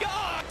 my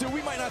God. Dude,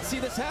 we might not see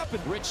this happen.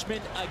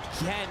 Richmond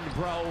again,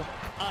 bro.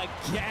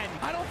 Again.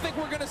 I don't think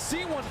we're going to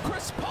see one.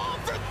 Chris Paul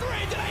for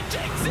 3. Did I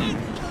jinx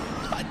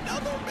it?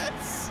 Another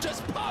miss.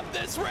 Just pop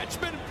this,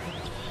 Richmond.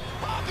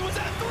 Pop. Was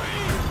that a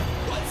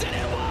 3? Was it?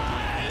 It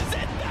was.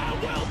 And that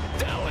will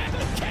do it.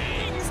 The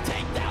Kings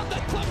take down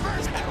the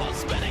Clippers, and will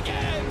spin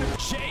again.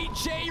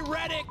 JJ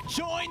Redick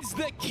joins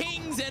the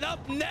Kings, and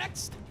up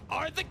next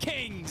are the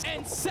Kings,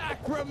 and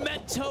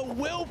Sacramento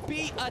will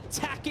be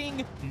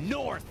attacking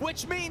North,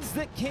 which means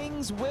the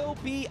Kings will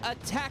be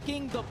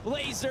attacking the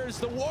Blazers,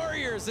 the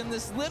Warriors, in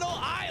this little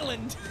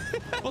island.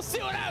 We'll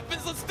see what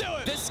happens. Let's do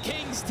it. This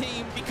Kings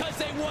team, because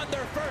they won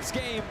their first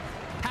game,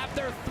 have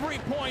their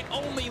 3-point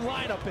only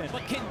lineup in.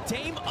 But can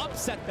Dame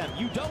upset them?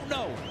 You don't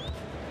know.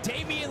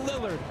 Damian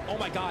Lillard. Oh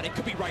my God, it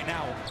could be right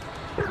now.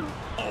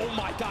 Oh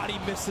my God, he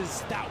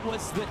misses. That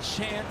was the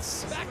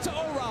chance. Back to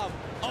Orab.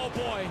 Oh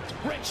boy,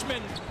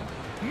 Richmond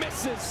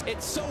misses.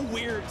 It's so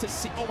weird to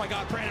see. Oh my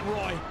God, Brandon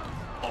Roy.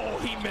 Oh,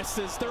 he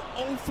misses. They're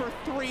 0 for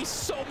 3.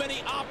 So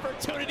many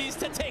opportunities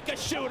to take a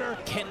shooter.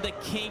 Can the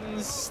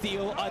Kings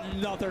steal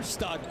another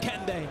stud?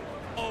 Can they?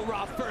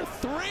 Orab for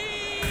 3.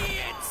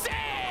 It's in!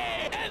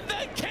 And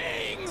the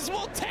Kings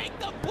will take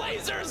the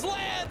Blazers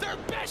land, their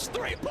best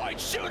 3-point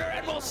shooter,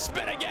 and will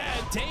spin again.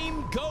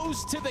 Dame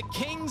goes to the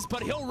Kings,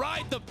 but he'll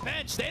ride the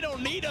bench. They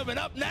don't need him. And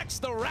up next,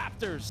 the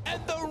Raptors.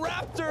 And the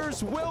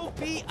Raptors will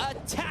be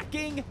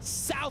attacking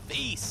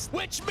Southeast,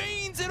 which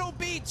means it'll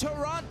be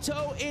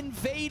Toronto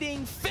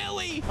invading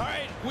Philly. All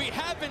right, we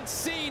haven't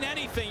seen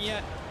anything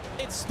yet.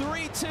 It's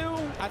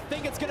 3-2. I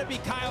think it's going to be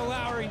Kyle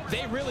Lowry.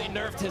 They really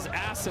nerfed his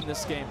ass in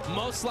this game.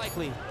 Most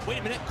likely. Wait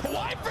a minute.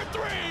 Kawhi for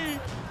 3.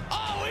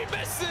 Oh, he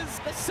misses.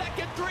 The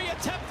second 3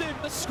 attempted.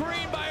 The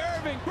screen by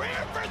Irving. Greer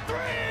for 3.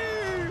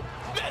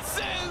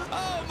 Misses.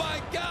 Oh,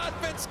 my God.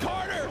 Vince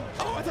Carter.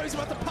 Oh, I thought he was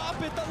about to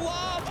pop it. The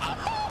lob.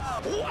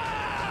 Oh,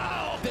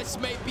 wow. This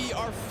may be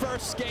our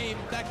first game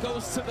that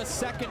goes to the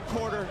second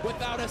quarter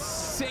without a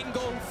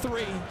single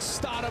 3.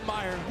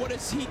 Stoudemire. What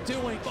is he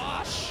doing?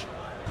 Bosh.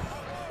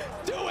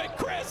 Do it,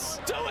 Chris.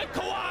 Do it,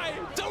 Kawhi.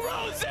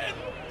 DeRozan.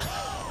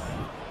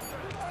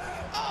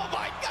 Oh,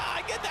 my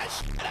God.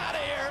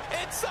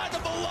 outside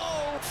of the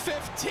low.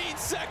 15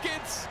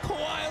 seconds.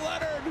 Kawhi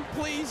Leonard,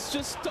 please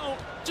just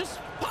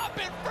pop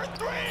it for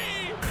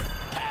three.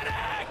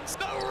 Connects.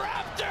 The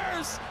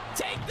Raptors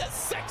take the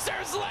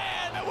Sixers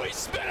land, and we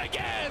spin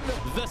again.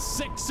 The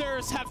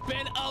Sixers have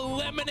been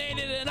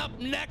eliminated, and up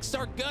next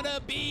are gonna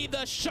be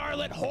the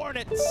Charlotte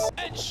Hornets.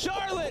 And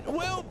Charlotte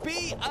will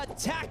be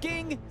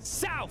attacking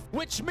south,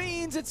 which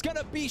means it's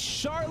gonna be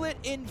Charlotte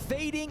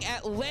invading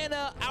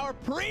Atlanta, our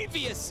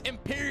previous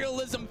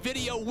Imperialism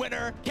video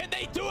winner. Can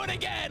they do it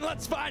again?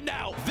 Let's find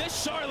out.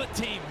 This Charlotte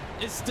team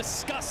is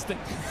disgusting.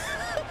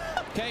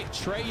 Okay,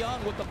 Trae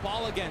Young with the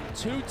ball again.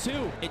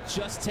 2-2. It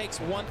just takes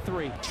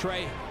 1-3.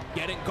 Trae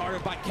getting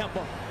guarded by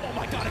Kemba. Oh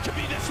my God, it could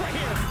be this right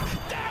here.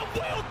 That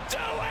will do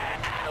it.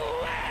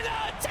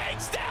 Atlanta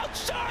takes down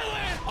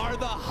Charlotte. Are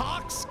the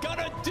Hawks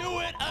gonna do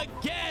it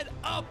again?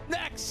 Up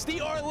next,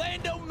 the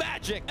Orlando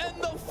Magic and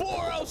the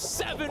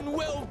 407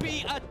 will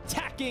be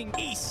attacking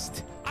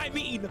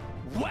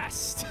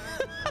west.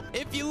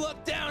 If you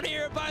look down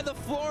here by the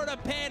Florida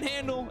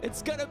Panhandle,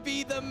 it's gonna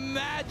be the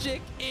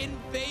Magic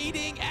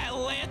invading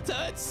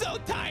Atlanta. It's so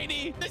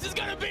tiny. This is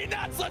gonna be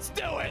nuts. Let's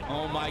do it.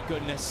 Oh my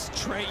goodness.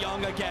 Trae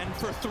Young again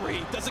for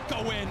three. Does it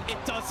go in?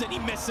 It doesn't. He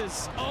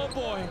misses. Oh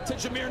boy. To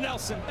Jameer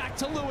Nelson. Back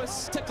to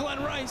Lewis. To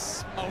Glenn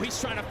Rice. Oh, he's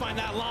trying to find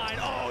that line.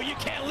 Oh, you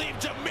can't leave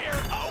Jameer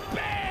open.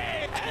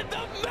 And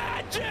the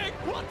Magic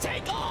will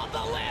take all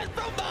the land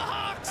from the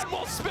Hawks. And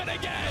we'll spin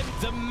again.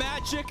 The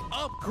Magic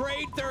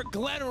upgrade their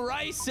Glenn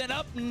Rice. And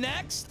up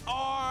next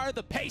are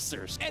the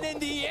Pacers. And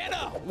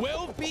Indiana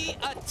will be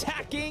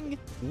attacking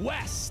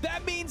west.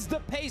 That means the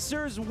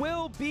Pacers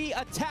will be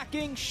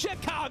attacking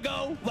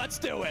Chicago. Let's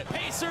do it.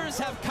 Pacers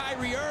have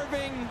Kyrie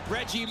Irving,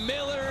 Reggie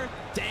Miller,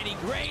 Danny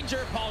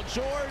Granger, Paul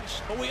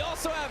George. But we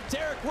also have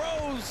Derrick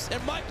Rose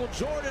and Michael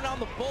Jordan on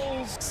the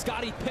Bulls.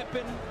 Scottie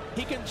Pippen,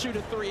 he can shoot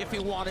a three if he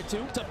wanted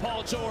to. To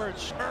Paul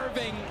George.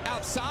 Irving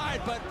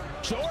outside, but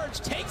George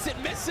takes it,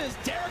 misses.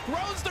 Derrick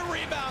Rose the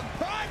rebound.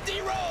 Prime D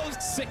Rose.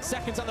 6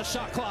 seconds on the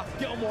shot clock.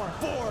 Gilmore.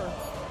 4,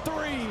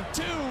 3,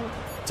 2.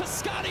 To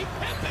Scottie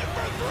Pippen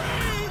for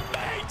three.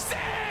 Makes it.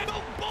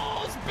 The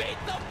Bulls beat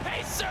the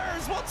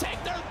Pacers. We'll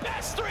take their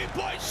best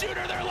three-point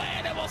shooter, their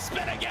land, and we'll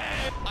spin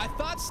again. I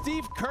thought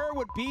Steve Kerr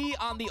would be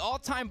on the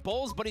all-time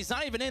Bulls, but he's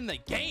not even in the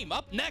game.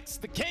 Up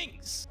next, the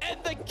Kings.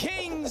 And the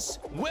Kings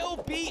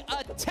will be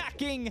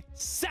attacking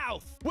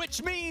south,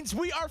 which means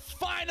we are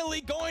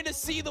finally going to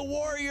see the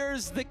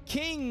Warriors. The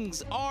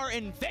Kings are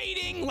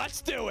invading.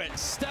 Let's do it.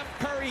 Steph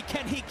Curry,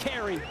 can he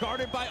carry?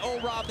 Guarded by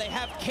O-Rob. They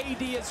have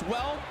KD as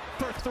well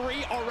for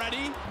three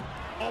already.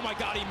 Oh my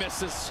God, he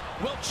misses.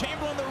 Wilt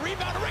Chamberlain the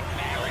rebound. Rick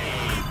Barry.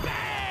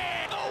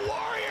 Bang! The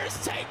Warriors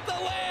take the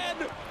land.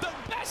 The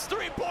best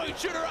three-point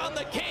shooter on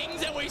the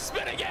Kings, and we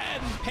spin again.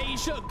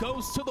 Peja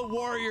goes to the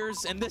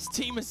Warriors, and this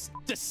team is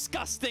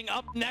disgusting.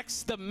 Up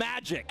next, the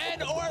Magic.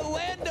 And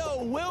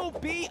Orlando will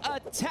be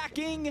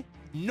attacking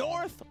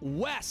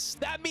northwest.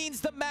 That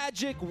means the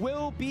Magic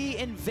will be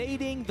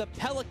invading the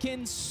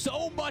Pelicans.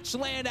 So much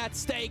land at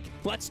stake.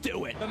 Let's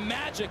do it. The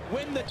Magic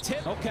win the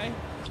tip. Okay.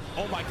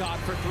 Oh my God,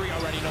 for three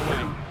already. No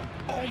way.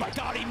 Oh my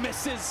God, he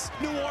misses.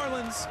 New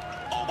Orleans.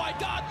 Oh my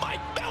God,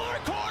 Mike Miller,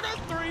 corner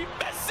three,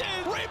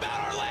 misses.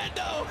 Rebound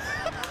Orlando.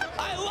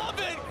 I love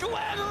it.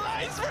 Glenn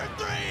Rice for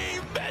three,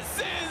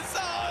 misses.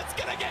 Oh, it's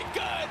gonna get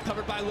good.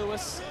 Covered by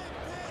Lewis.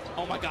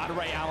 Oh my God,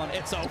 Ray Allen,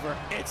 it's over.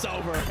 It's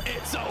over.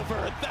 It's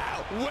over.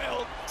 That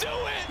will do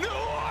it. New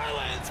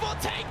Orleans will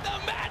take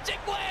the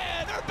Magic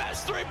land. Our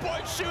best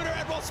three-point shooter,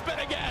 and we'll spin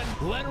again.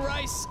 Glenn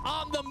Rice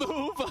on the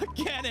move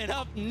again. And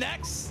up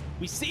next,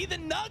 we see the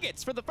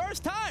Nuggets for the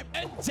first time.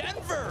 And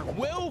Denver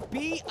will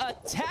be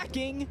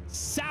attacking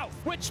south,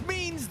 which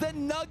means the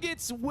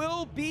Nuggets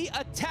will be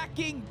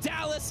attacking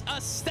Dallas,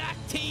 a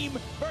stacked team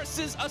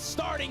versus a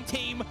starting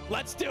team.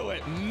 Let's do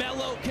it.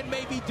 Melo can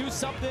maybe do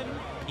something.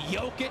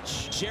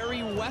 Jokic,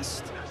 Jerry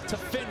West to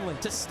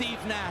Finland, to Steve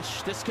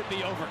Nash. This could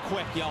be over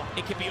quick, y'all.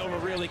 It could be over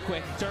really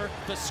quick. Dirk,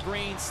 the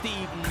screen,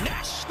 Steve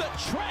Nash, the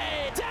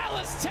trade.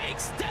 Dallas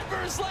takes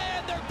Denver's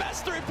land, their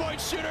best three-point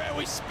shooter, and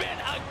we spin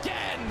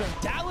again.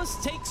 Dallas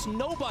takes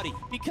nobody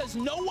because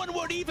no one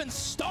would even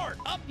start.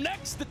 Up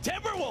next, the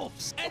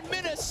Timberwolves. And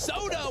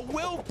Minnesota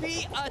will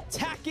be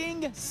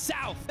attacking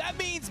south. That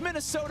means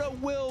Minnesota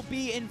will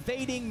be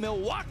invading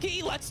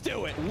Milwaukee. Let's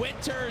do it.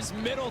 Winters,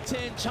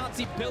 Middleton,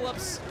 Chauncey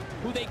Billups,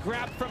 who they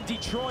grabbed from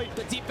Detroit.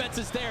 The defense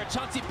is there.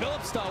 Chauncey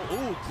Billups, though,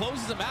 ooh,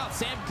 closes him out.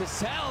 Sam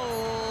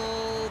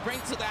Cassell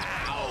brings to the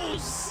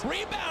house.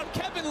 Rebound,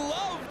 Kevin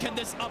Love. Can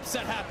this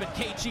upset happen?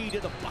 KG to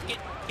the bucket,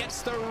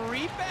 gets the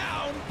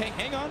rebound. Hey,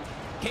 hang on.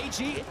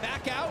 KG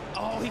back out.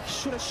 Oh, he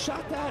should have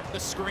shot that. The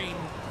screen,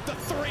 the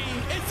three.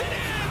 Is it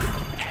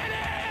in? It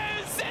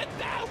is! And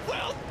that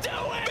will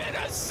do it!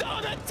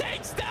 Minnesota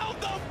takes down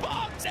the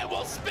Bucks, and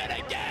we'll spin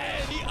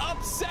again. The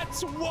upset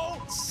Upsets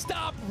won't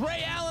stop.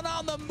 Ray Allen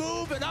on the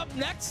move, and up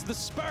next, the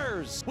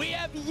Spurs. We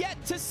have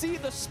yet to see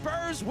the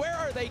Spurs. Where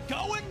are they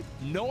going?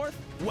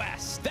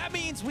 Northwest. That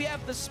means we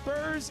have the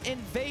Spurs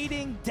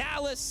invading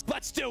Dallas.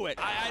 Let's do it.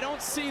 I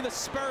don't see the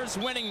Spurs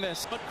winning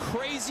this, but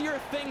crazier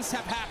things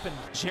have happened.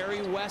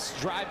 Jerry West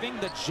driving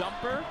the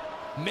jumper.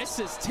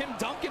 Misses. Tim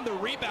Duncan the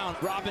rebound.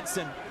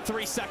 Robinson,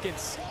 3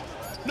 seconds.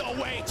 No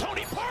way.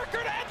 Tony Parker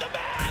to end the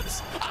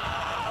Mavs.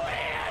 Oh,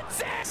 he hits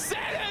it. San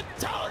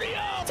Antonio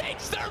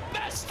takes their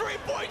best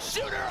three-point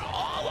shooter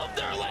all of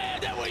their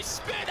land, and we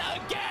spin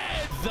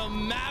again. The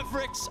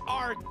Mavericks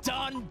are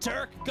done.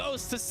 Dirk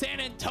goes to San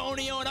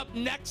Antonio, and up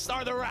next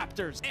are the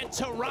Raptors. And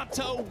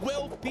Toronto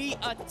will be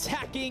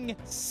attacking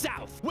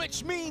south,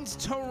 which means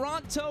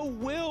Toronto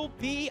will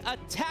be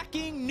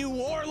attacking New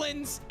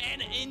Orleans,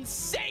 an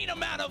insane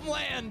amount of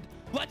land.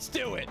 Let's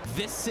do it.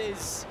 This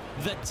is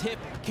the tip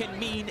can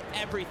mean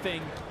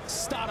everything.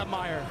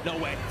 Stoudemire. No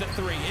way. The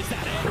three. Is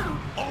that it?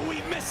 Oh,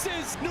 he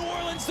misses. New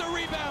Orleans the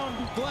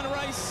rebound. Glenn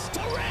Rice to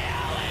Ray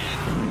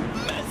Allen.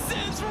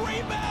 Misses.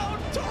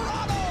 Rebound.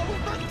 Toronto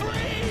for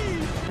three.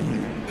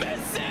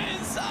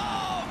 Misses.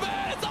 Oh,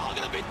 man. It's all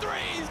going to be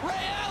threes.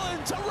 Ray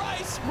Allen to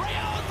Rice. Ray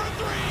Allen for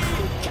three.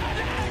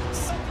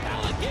 Connects.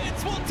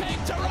 Pelicans will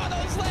take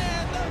Toronto's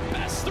land. Their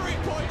best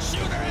three-point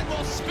shooter, and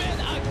will spin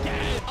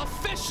again.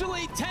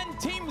 Officially, 10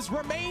 teams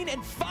remain,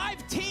 and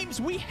 5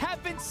 teams we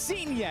haven't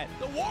seen yet.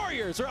 The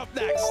Warriors are up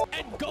next,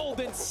 and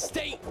Golden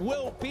State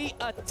will be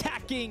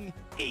attacking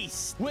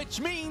east, which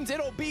means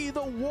it'll be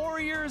the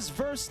Warriors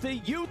versus the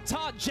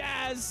Utah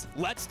Jazz.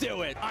 Let's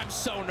do it. I'm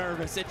so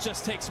nervous. It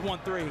just takes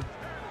 1-3.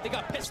 They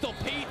got Pistol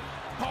Pete,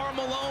 Karl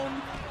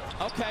Malone.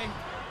 Okay.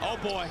 Oh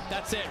boy,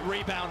 that's it.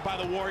 Rebound by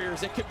the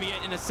Warriors. It could be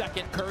it in a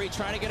second. Curry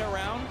trying to get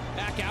around.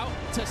 Back out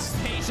to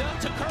Stasia,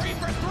 to Curry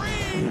for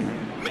three.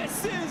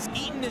 Misses.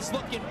 Eaton is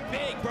looking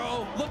big,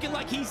 bro. Looking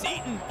like he's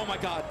eaten. Oh my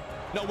God.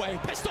 No way.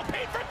 Pistol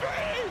Pete for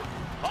three.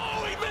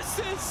 Oh, he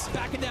misses.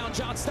 Backing down,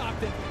 John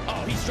Stockton.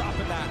 Oh, he's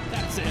dropping that.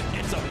 That's it.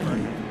 It's over.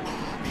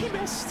 He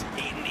missed.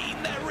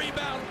 Eaton that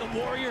rebound. The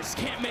Warriors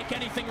can't make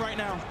anything right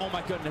now. Oh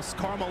my goodness.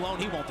 Karl Malone,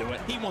 he won't do it.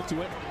 He won't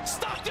do it.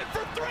 Stockton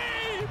for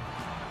three.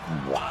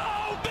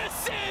 Whoa,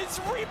 misses!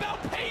 Rebound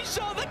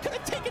Peja. That could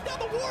have taken down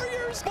the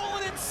Warriors.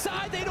 Bullet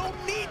inside. They don't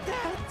need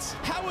that.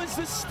 How is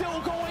this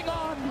still going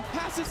on?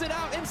 Passes it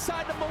out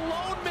inside to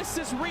Malone.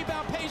 Misses.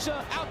 Rebound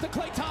Peja. Out to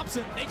Klay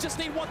Thompson. They just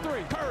need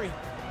 1-3. Curry.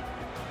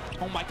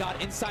 Oh my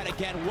God, inside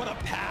again. What a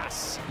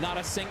pass. Not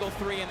a single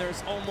three, and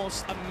there's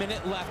almost a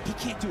minute left. He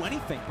can't do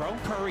anything, bro.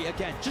 Curry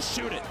again. Just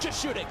shoot it.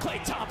 Just shoot it.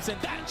 Klay Thompson.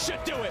 That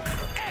should do it.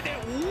 And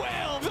it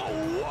will.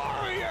 The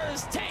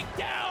Warriors take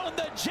down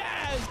the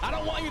Jazz. I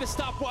don't want you to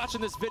stop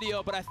watching this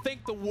video, but I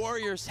think the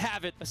Warriors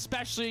have it,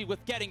 especially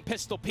with getting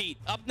Pistol Pete.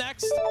 Up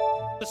next,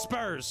 the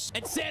Spurs.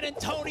 And San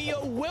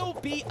Antonio will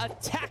be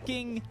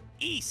attacking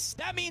east.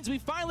 That means we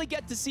finally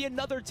get to see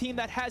another team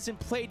that hasn't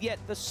played yet.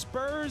 The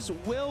Spurs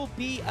will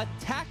be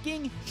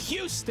attacking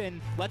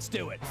Houston. Let's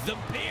do it. The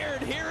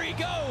Beard, here he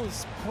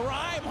goes.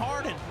 Prime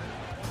Harden.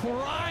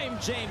 Prime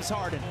James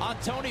Harden. On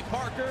Tony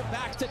Parker,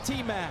 back to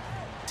T-Mac.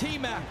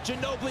 T-Mac,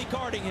 Ginobili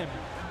guarding him.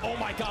 Oh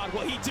my God,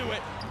 will he do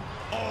it?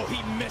 Oh,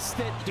 he missed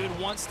it. Dude,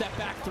 one step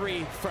back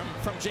three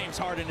from James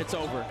Harden. It's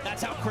over.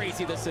 That's how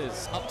crazy this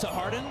is. Up to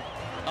Harden.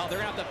 Oh, they're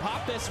going to have to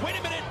pop this. Wait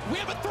a minute. We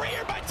have a three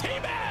here by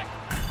T-Mac.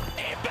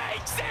 He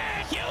makes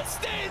it!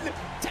 Houston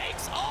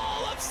takes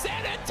all of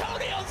San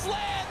Antonio's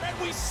land, and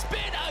we spin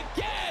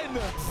again!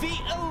 The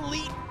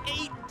Elite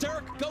 8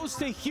 Dirk goes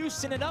to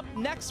Houston, and up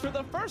next for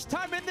the first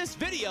time in this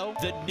video,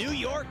 the New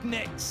York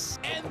Knicks.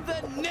 And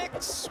the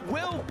Knicks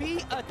will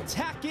be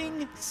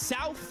attacking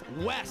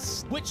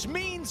Southwest, which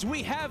means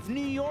we have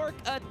New York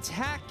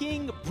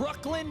attacking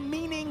Brooklyn,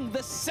 meaning the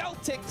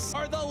Celtics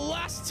are the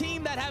last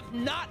team that have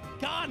not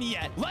gone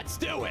yet. Let's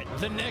do it.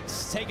 The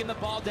Knicks taking the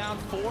ball down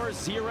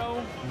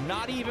 4-0.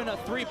 Not even a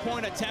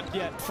three-point attempt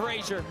yet.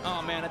 Frazier.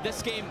 Oh man,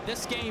 this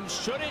game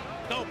shouldn't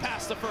go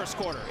past the first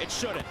quarter. It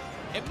shouldn't.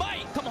 It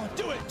might. Come on,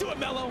 do it. Do it,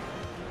 Melo.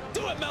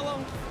 Do it, Melo.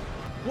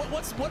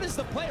 What is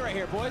the play right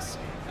here, boys?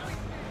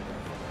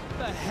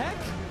 The heck?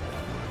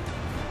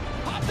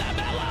 Pop that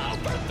Melo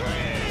for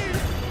three.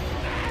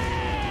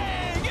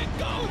 Bang! It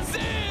goes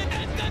in,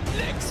 and the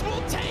Knicks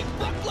will take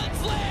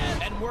Brooklyn's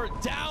land. And we're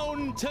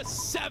down to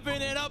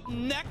 7, and up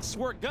next,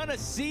 we're gonna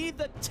see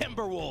the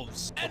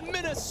Timberwolves. And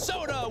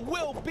Minnesota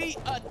will be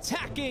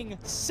attacking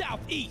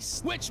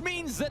Southeast, which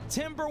means the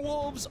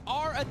Timberwolves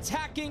are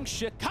attacking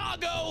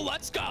Chicago.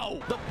 Let's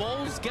go. The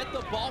Bulls get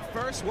the ball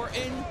first. We're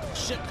in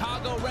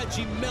Chicago.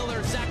 Reggie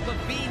Miller, Zach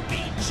LaVine,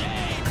 BJ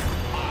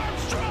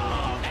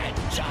Armstrong. And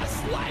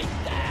just like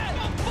that,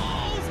 the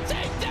Bulls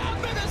take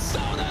down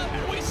Minnesota,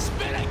 and we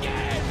spin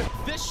again.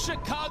 This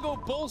Chicago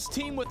Bulls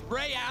team with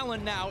Ray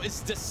Allen now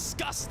is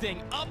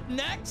disgusting. Up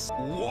next,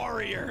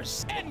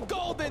 Warriors. And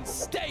Golden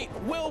State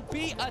will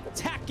be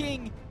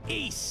attacking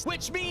East,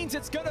 which means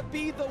it's gonna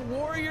be the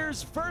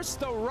Warriors versus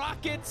the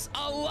Rockets.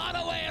 A lot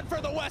of land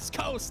for the West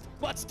Coast.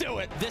 Let's do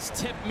it. This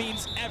tip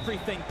means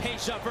everything.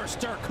 Peja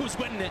versus Dirk. Who's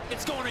winning it?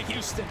 It's going to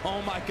Houston.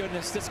 Oh my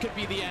goodness, this could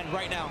be the end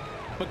right now.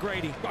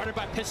 McGrady, guarded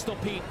by Pistol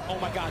Pete. Oh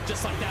my God,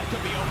 just like that,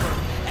 could be over.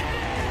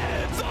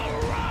 And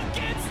the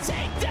Rockets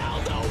take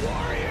down the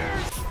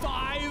Warriors.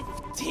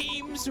 5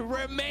 teams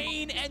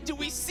remain, and do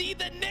we see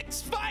the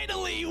Knicks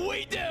finally?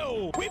 We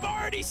do. We've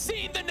already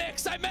seen the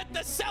Knicks. I meant the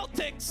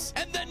Celtics,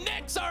 and the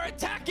Knicks are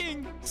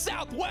attacking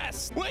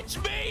Southwest, which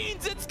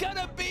means it's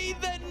gonna be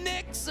the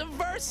Knicks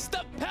versus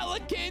the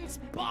Pelicans.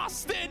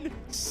 Boston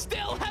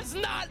still has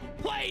not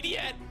played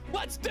yet.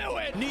 Let's do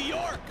it. New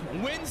York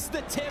wins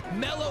the tip.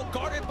 Melo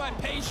guarded by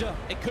Peja.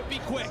 It could be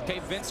quick. Okay,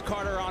 Vince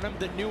Carter on him,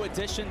 the new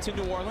addition to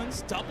New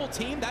Orleans. Double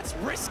team, that's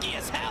risky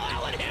as hell.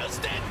 Allen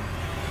Houston.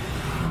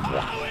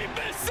 Oh, he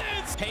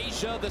misses.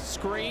 Peja, the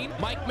screen.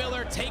 Mike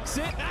Miller takes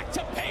it. Back to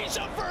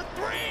Peja for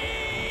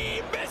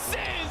 3.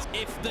 Misses.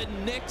 If the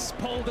Knicks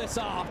pull this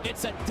off,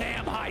 it's a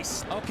damn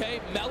heist. Okay,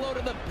 Melo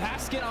to the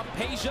basket on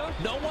Peja.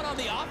 No one on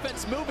the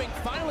offense moving.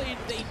 Finally,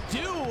 they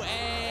do,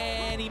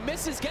 and he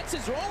misses, gets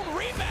his own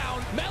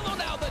rebound. Melo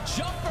now, the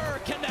jumper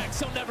connects.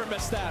 He'll never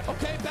miss that.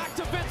 Okay, back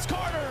to Vince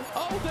Carter.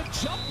 Oh, the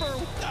jumper.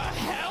 What the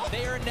hell?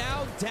 They are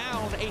now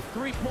down a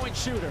 3-point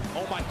shooter.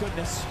 Oh, my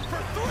goodness.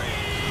 For 3.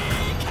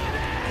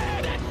 Connect.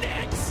 The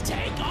Knicks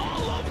take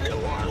all of New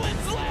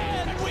Orleans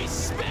land, and we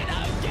spin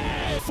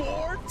again.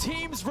 4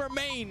 teams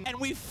remain, and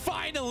we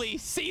finally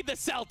see the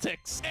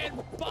Celtics.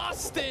 And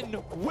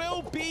Boston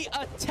will be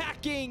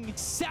attacking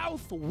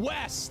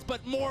Southwest,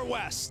 but more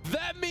west.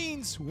 That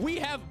means we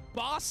have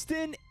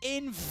Boston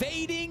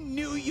invading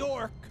New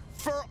York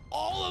for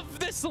all of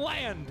this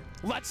land.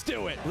 Let's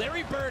do it.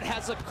 Larry Bird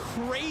has a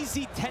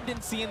crazy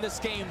tendency in this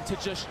game to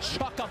just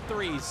chuck up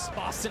threes.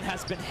 Boston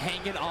has been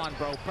hanging on,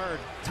 bro. Bird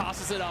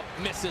tosses it up,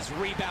 misses,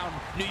 rebound,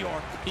 New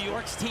York. New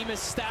York's team is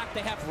stacked.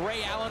 They have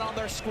Ray Allen on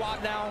their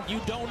squad now.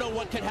 You don't know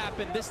what could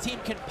happen. This team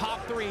can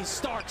pop threes.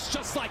 Starks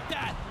just like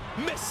that.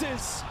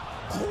 Misses.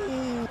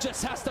 Ooh,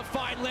 just has to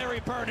find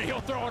Larry Bird and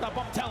he'll throw it up,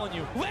 I'm telling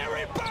you.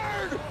 Larry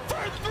Bird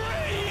for 3.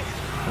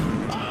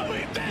 Oh,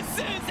 he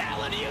misses.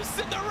 Allen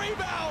Houston the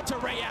rebound to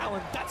Ray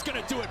Allen. That's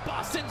gonna do it.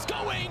 Boston's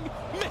going.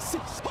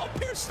 Misses. Oh,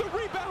 Pierce the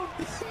rebound.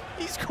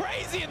 He's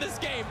crazy in this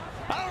game.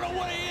 I don't know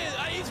what he is.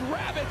 He's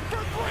rabid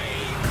for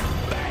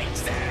 3.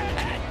 Makes it.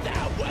 And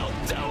that will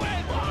do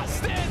it.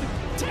 Boston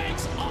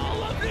takes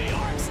all of New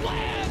York's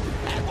land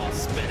and will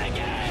spin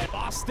again.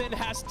 Boston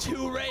has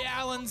 2 Ray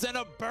Allens and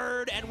a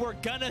Bird, and we're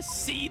gonna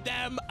see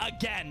them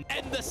again.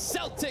 And the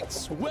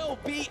Celtics will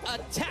be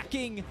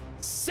attacking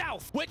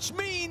South, which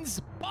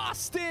means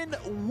Boston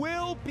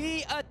will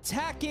be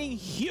attacking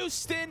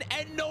Houston,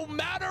 and no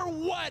matter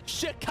what,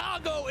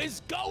 Chicago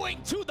is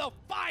going to the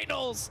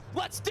finals.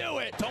 Let's do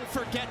it. Don't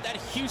forget that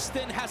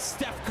Houston has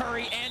Steph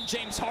Curry and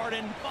James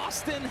Harden.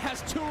 Boston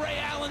has 2 Ray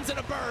Allens and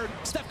a Bird.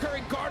 Steph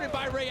Curry guarded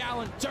by Ray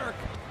Allen. Dirk.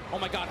 Oh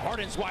my God,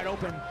 Harden's wide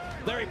open.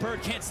 Larry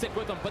Bird can't stick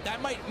with him, but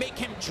that might make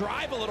him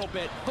drive a little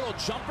bit. Little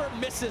jumper,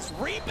 misses,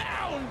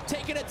 rebound.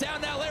 Taking it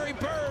down now, Larry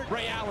Bird.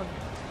 Ray Allen.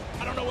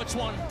 I don't know which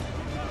one.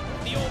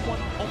 The old one.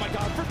 Oh my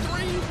God, for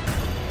 3.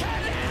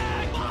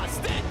 Connect!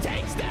 Boston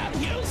takes down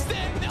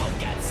Houston. They'll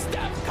get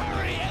Steph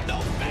Curry and they'll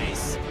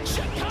face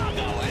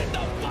Chicago in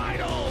the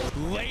finals.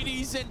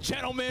 Ladies and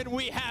gentlemen,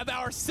 we have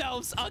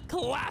ourselves a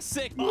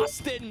classic.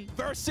 Boston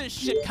versus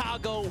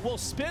Chicago. We'll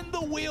spin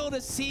the wheel to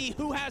see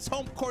who has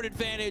home court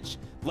advantage.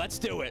 Let's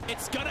do it.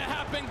 It's gonna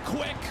happen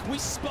quick. We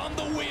spun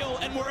the wheel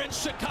and we're in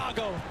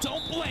Chicago.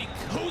 Don't blink.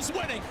 Who's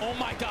winning? Oh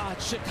my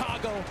God,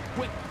 Chicago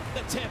with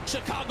the tip.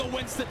 Chicago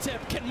wins the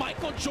tip. Can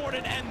Michael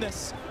Jordan end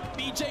this?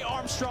 BJ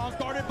Armstrong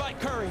guarded by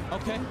Curry.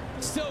 Okay,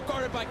 still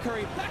guarded by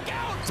Curry. Back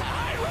out to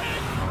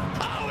Iron.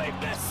 Oh, he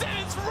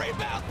misses.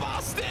 Rebound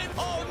Boston.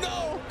 Oh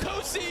no,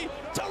 Kusi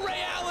to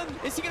Ray Allen.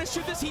 Is he gonna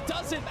shoot this? He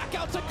doesn't. Back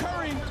out to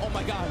Curry. Oh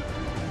my God.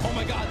 Oh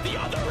my God, the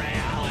other Ray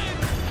Allen.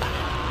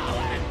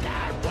 Oh, and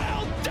that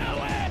will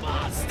do it.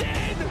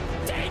 Boston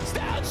takes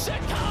down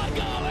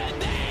Chicago,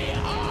 and they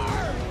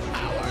are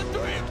our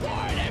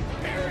 3-point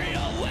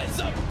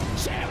Imperialism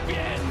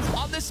champions.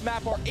 On this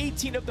map are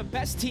 18 of the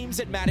best teams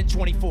at Madden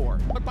 24.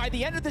 But by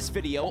the end of this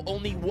video,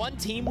 only one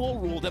team will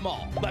rule them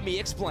all. Let me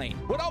explain.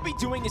 What I'll be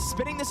doing is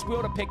spinning this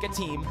wheel to pick a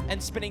team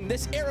and spinning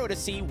this arrow to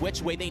see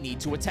which way they need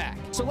to attack.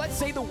 So let's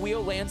say the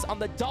wheel lands on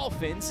the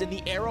Dolphins and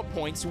the arrow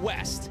points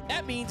west.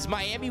 That means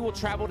Miami will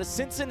travel to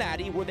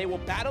Cincinnati, where they will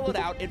battle it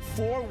out in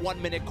 4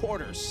 one-minute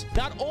quarters.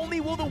 Not only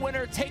will the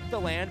winner take the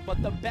land,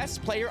 but the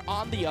best player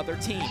on the other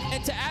team.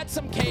 And to add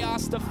some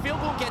chaos, the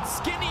field will get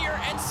skinnier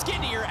and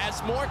skinnier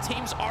as more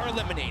teams are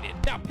eliminated.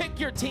 Now pick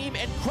your team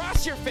and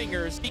cross your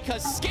fingers,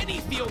 because Skinny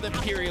Field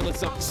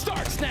Imperialism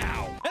starts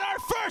now. And our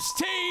first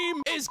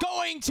team is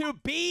going to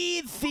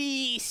be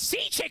the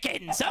Sea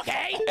Chickens,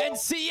 okay? And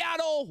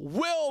Seattle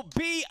will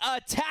be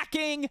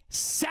attacking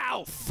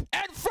South.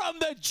 And from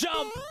the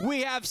jump,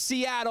 we have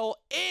Seattle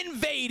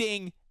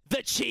invading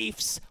the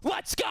Chiefs.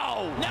 Let's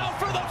go. Now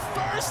for the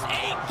first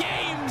 8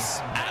 games,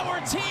 our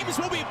teams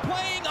will be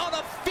playing on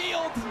a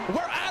field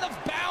where out of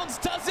bounds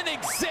doesn't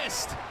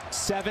exist.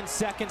 7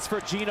 seconds for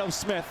Geno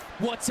Smith.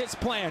 What's his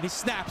plan? He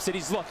snaps it.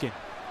 He's looking.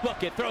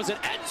 Look it, throws it.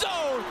 End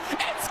zone.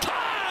 It's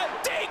caught.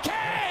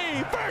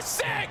 DK for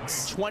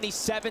 6.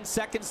 27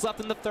 seconds left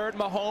in the third.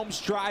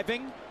 Mahomes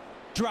driving,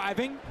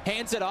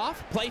 hands it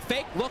off, play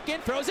fake, looking,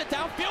 throws it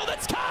downfield,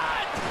 it's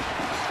caught!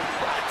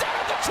 Right down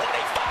at the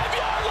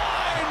 25-yard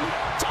line!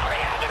 Tony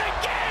having a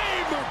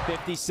game!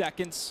 50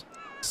 seconds,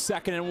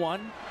 2nd and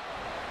 1.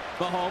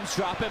 Mahomes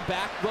dropping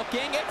back,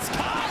 looking, it's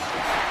caught!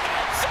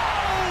 End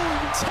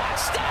zone!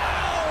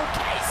 Touchdown!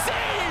 KC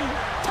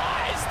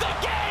ties the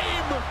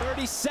game!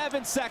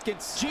 37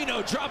 seconds,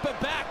 Gino dropping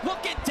back,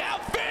 looking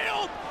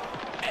downfield!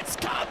 It's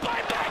caught by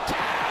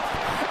Metcalf!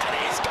 And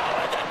he's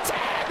going to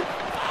 10!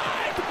 5!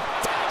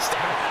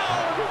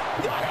 Touchdown!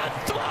 What a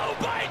throw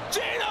by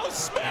Geno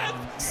Smith!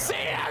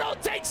 Seattle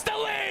takes the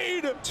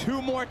lead!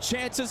 2 more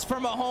chances for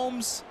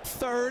Mahomes.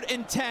 3rd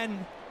and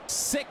 10.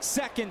 6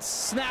 seconds,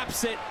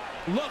 snaps it.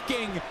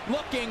 Looking,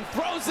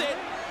 throws it.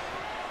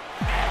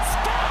 It's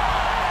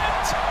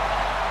got!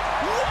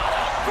 What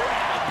a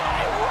grab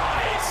by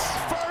Rice!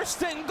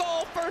 1st and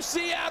goal for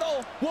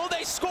Seattle. Will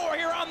they score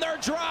here on their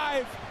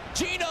drive?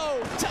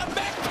 Gino to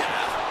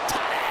Metcalf.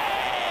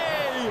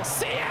 Tony!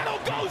 Seattle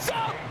goes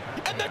up,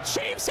 and the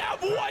Chiefs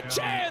have 1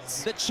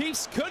 chance. The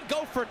Chiefs could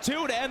go for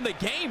 2 to end the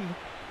game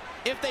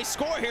if they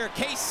score here.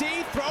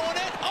 KC throwing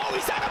it. Oh,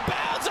 he's out of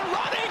bounds and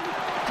running,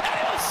 and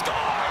he'll score!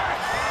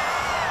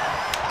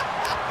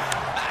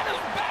 Out of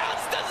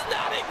bounds does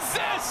not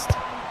exist.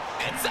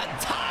 It's a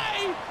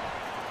tie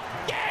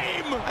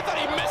game. I thought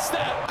he missed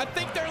that. I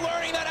think they're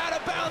learning that out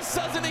of bounds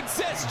doesn't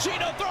exist.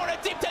 Gino throwing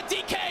it deep to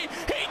DK.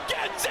 He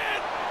gets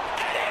it,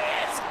 and it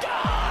is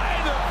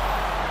gone.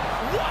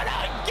 What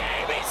a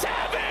game he's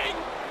having.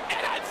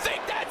 And I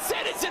think that's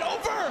it. Is it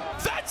over?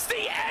 That's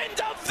the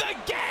end of the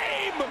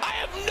game. I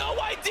have no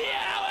idea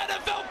how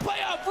NFL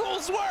playoff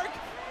rules work,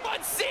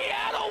 but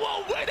Seattle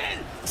will win it.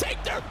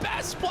 Take their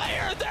best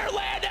player, their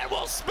land, and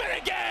we'll spin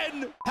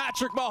again.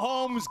 Patrick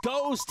Mahomes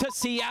goes to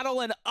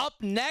Seattle, and up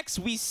next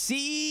we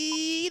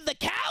see the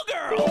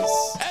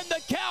Cowgirls. And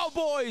the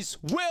Cowboys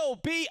will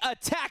be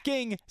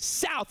attacking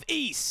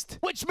Southeast,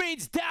 which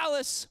means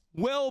Dallas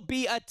will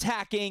be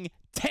attacking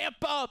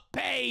Tampa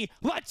Bay.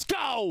 Let's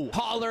go.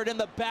 Pollard in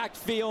the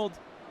backfield.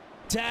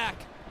 Dak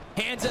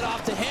hands it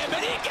off to him,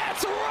 and he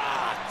gets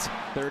rocked.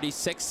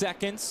 36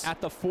 seconds at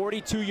the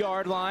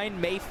 42-yard line.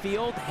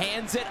 Mayfield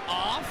hands it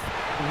off.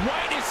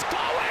 White is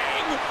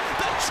going.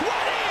 The 20.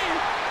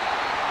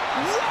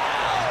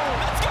 Wow,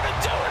 that's going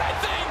to do it, I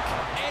think.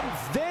 And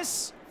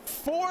this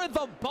for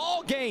the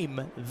ball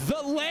game.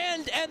 The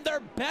land and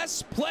their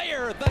best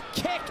player. The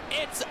kick,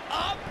 it's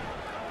up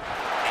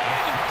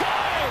and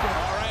good.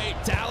 All right,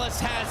 Dallas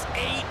has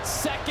 8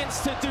 seconds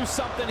to do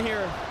something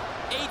here.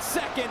 8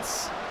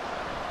 seconds.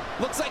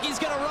 Looks like he's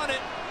going to run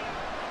it.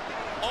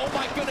 Oh,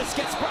 my goodness.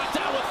 Gets brought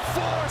down with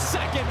 4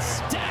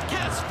 seconds. Dak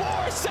has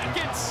 4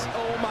 seconds.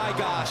 Oh, my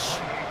gosh.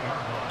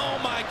 Oh,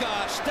 my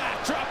gosh.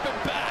 Dak dropping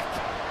back.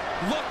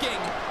 Looking.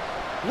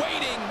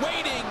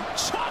 Waiting.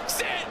 Chucks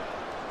it.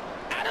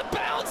 Out of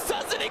bounds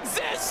doesn't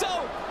exist,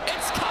 so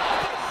it's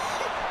caught.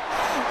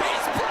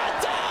 He's brought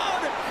down,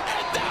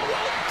 and that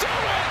will do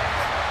it.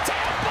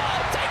 Tampa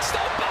takes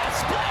the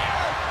best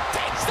player,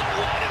 takes the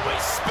lead, and we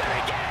spin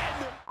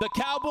again. The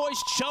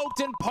Cowboys choked,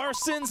 and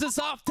Parsons is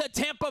off to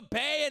Tampa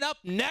Bay, and up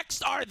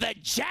next are the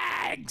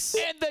Jags.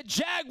 And the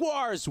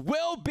Jaguars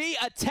will be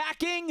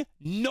attacking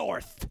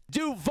North.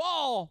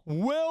 Duval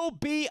will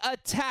be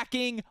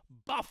attacking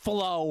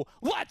Buffalo.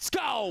 Let's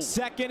go.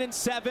 2nd and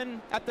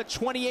 7 at the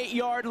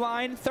 28-yard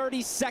line.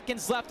 30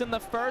 seconds left in the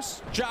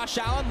first. Josh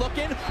Allen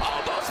looking.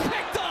 Almost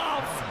picked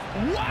off.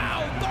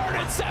 Wow. 3rd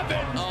and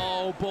 7.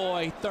 Oh,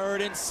 boy.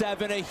 3rd and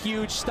 7. A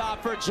huge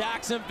stop for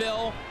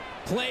Jacksonville.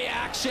 Play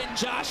action.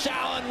 Josh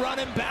Allen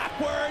running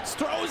backwards.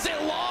 Throws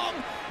it long.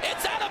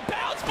 It's out of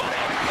bounds, but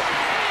in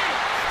play.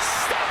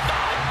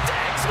 Stephon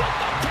Diggs with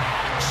the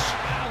catch.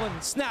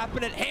 Allen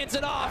snapping it. Hands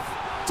it off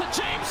to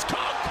James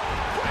Cook.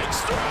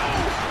 Breaks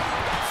through.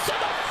 To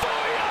the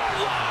 4-yard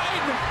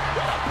line.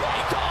 What a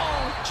play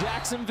call.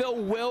 Jacksonville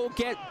will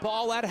get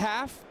ball at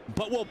half,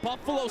 but will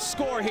Buffalo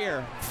score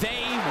here?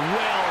 They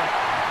will.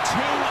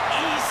 Too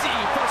easy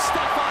for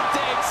Stephon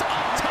Diggs.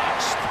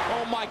 Untouched.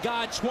 Oh my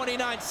God,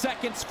 29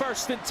 seconds,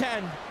 1st and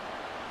 10.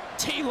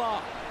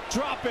 T-Law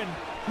dropping,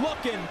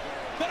 looking,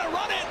 gonna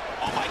run it.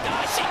 Oh my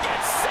gosh, he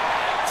gets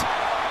sacked.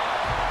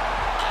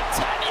 A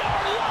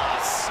 10-yard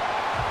loss.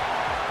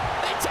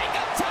 They take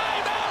a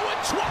timeout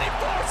with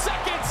 24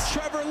 seconds.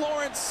 Trevor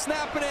Lawrence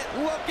snapping it,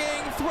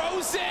 looking,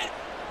 throws it.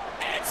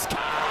 It's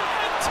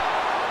caught.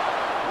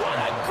 What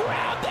a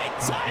grab. They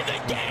tie the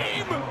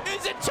game.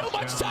 Is it too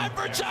much time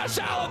for Josh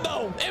Allen,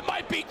 though? It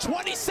might be.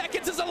 20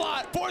 seconds is a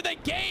lot for the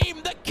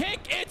game. The kick,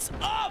 it's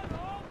up.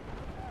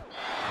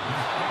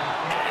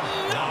 And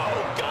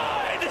no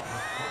good.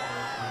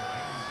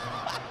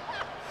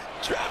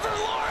 Trevor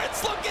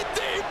Lawrence looking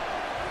deep.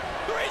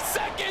 3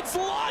 seconds,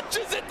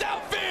 launches it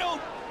downfield.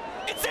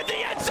 It's in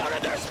the end zone,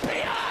 and there's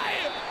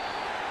PI.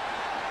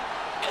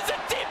 Is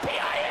it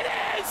DPI? It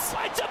is.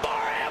 By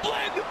Damar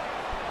Hamlin.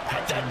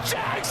 And the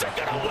Jags are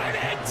gonna win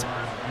it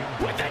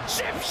with a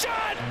chip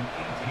shot.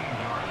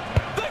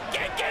 The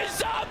kick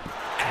is up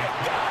and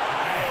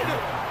good.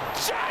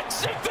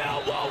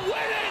 Jacksonville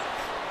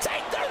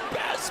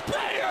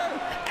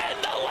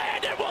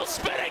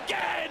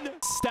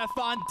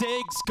Stephon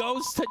Diggs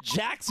goes to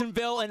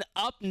Jacksonville, and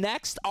up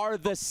next are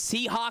the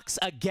Seahawks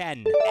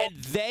again.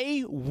 And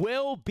they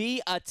will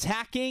be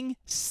attacking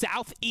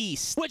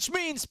Southeast, which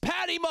means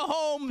Patty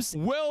Mahomes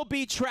will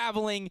be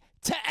traveling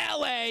to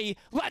LA.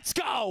 Let's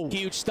go.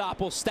 Huge stop.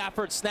 Will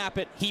Stafford snap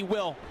it? He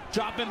will.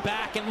 Drop him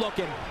back and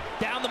looking.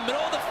 Down the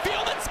middle of the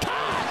field. It's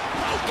caught.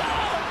 Oh, go.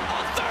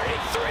 A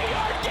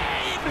 33-yard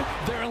gain.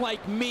 They're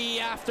like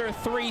me after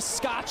 3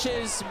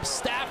 scotches.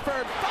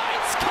 Stafford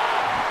finds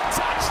caught.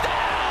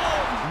 Touchdown.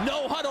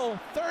 No huddle.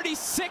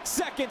 36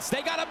 seconds.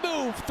 They got to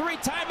move. 3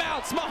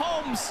 timeouts.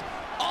 Mahomes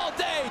all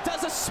day.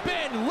 Does a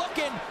spin.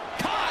 Looking.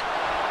 Caught.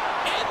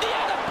 In the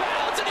out of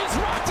bounds. And he's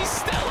rocked. He's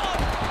still up.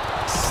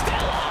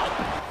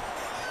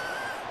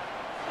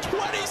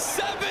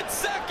 27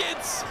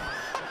 seconds.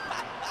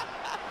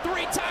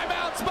 3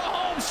 timeouts.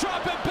 Mahomes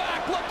dropping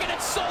back. Looking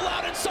at so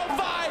loud and so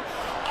fine.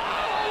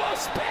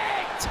 Almost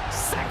picked.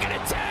 2nd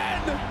and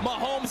 10.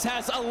 Mahomes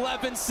has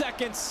 11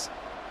 seconds.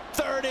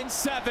 3rd and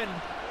 7.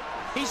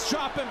 He's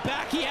dropping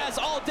back. He has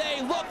all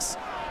day. Looks.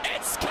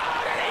 It's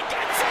caught and he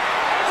gets in.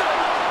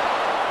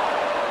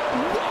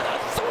 What a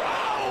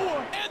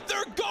throw. And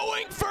they're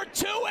going for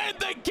 2 in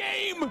the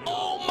game.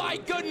 Oh my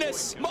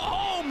goodness.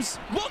 Mahomes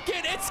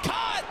looking. It's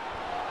caught.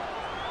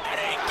 And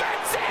he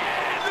gets in!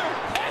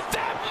 And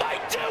that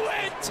might do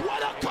it!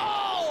 What a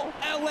call!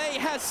 LA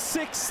has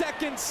 6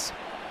 seconds.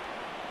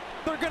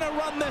 They're gonna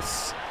run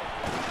this.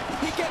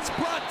 He gets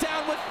brought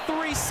down with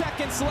 3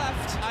 seconds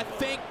left. I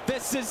think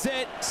this is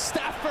it.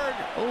 Stafford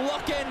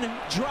looking,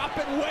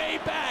 dropping way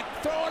back,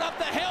 throwing up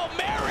the Hail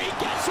Mary,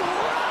 gets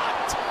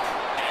rocked!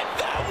 And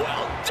that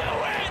will do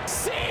it!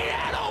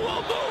 Seattle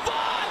will move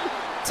on!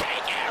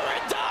 Take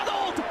Aaron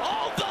Donald!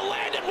 All the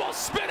land and will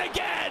spin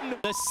again!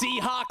 The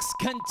Seahawks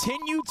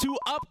continue to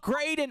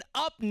upgrade, and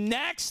up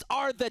next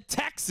are the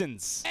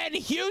Texans. And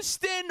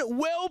Houston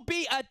will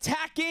be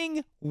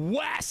attacking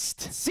West.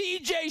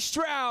 CJ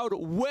Stroud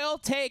will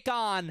take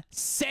on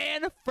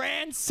San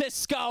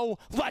Francisco.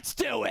 Let's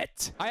do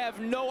it. I have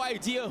no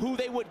idea who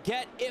they would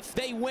get if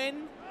they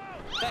win.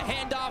 The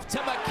handoff to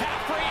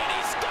McCaffrey, and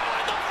he's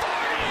going the 40.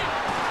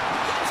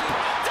 It's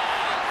brought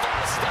down.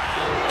 First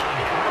down,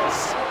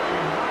 Niners.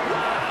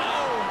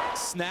 Wow.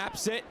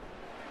 Snaps it.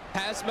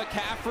 Has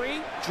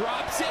McCaffrey,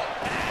 drops it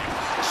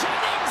back.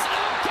 Jennings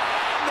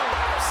again.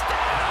 First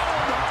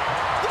down.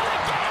 What a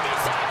game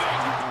he's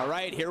having. All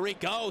right, here we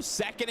go.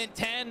 2nd and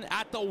 10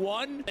 at the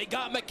 1. They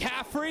got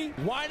McCaffrey.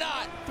 Why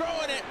not?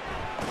 Throwing it.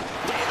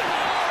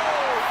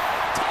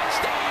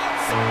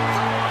 Touchdown.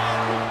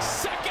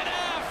 2nd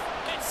half.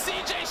 It's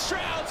CJ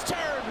Stroud's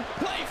turn.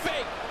 Play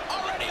fake.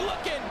 Already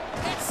looking.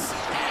 It's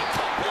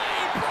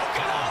incomplete.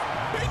 Broken up.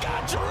 He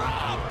got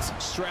dropped.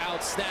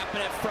 Stroud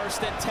snapping at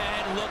 1st and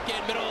 10.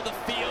 Looking middle of the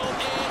field.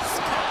 It's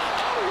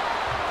oh,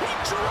 he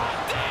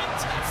dropped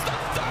it. That's the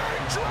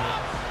 3rd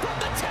drop from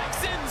the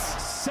Texans.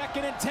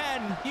 2nd and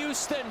 10.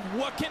 Houston,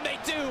 what can they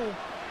do?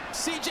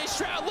 CJ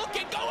Stroud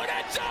looking, going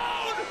end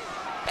zone.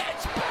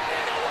 It's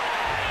batted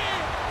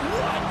away.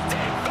 What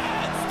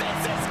defense?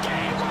 This is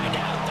game right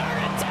now. 3rd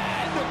and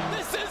 10.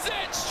 This is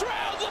it.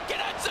 Stroud looking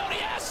end zone.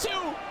 He has to.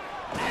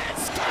 And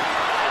it's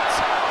caught.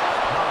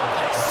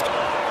 They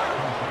score.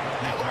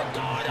 And we're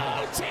going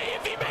OT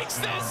if he makes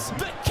this.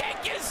 The kick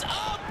is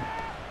up.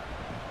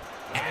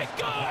 And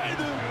good.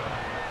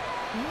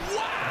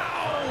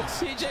 Wow.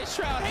 CJ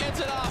Stroud hands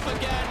it off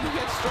again. He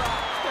gets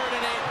dropped. 3rd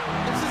and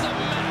 8. This is a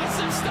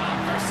massive stop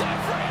for San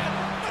Fran.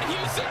 But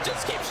Houston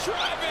just keeps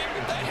driving.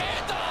 The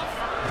handoff.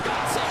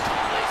 Got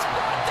Collins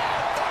brought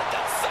down. 4th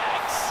and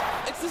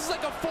 6. This is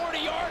like a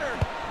 40-yarder.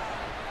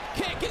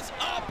 Kick is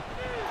up.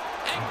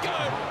 And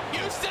good.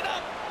 Houston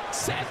up.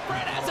 San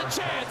Fran has a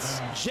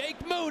chance.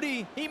 Jake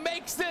Moody. He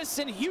makes this,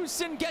 and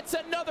Houston gets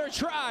another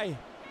try.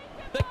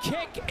 The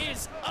kick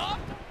is up.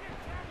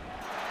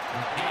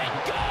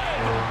 And good.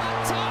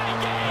 A tie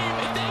game.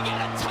 If they get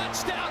a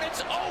touchdown,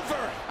 it's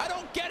over. I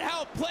don't get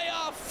how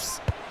playoff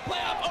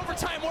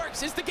overtime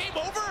works. Is the game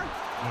over?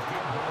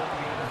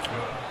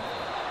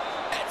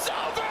 It's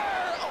over.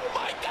 Oh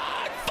my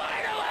God.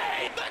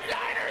 Finally. The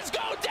Niners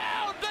go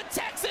down. The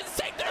Texans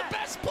take their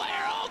best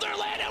player,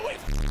 Alderland, and we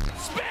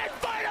spin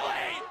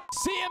finally.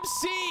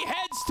 CMC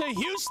heads to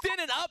Houston,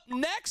 and up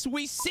next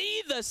we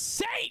see the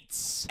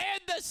Saints.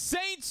 And the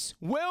Saints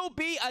will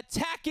be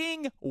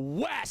attacking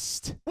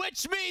West,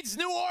 which means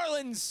New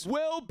Orleans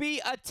will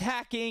be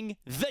attacking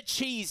the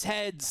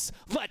Cheeseheads.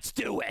 Let's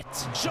do it.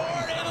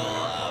 Jordan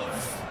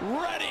Love,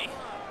 ready.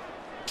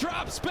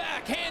 Drops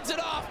back, hands it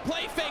off,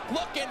 play fake,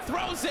 looking,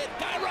 throws it.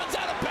 Guy runs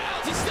out of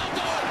bounds, he's still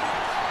going.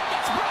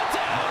 Gets brought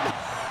down.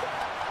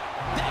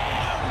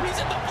 Damn, he's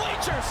in the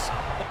bleachers.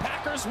 The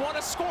Packers want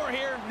to score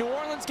here. New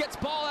Orleans gets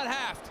ball at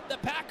half. The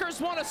Packers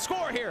want to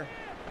score here.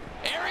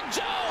 Aaron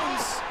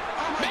Jones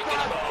making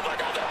a move,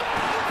 another move.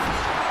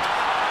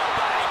 Oh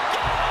my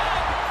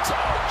God!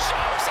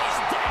 Jones, he's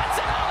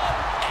dancing on him.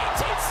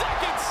 18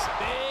 seconds.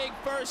 Big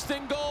 1st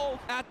and goal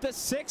at the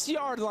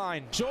 6-yard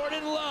line.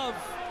 Jordan Love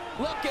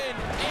looking.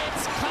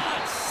 It's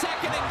caught.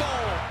 2nd and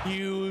goal.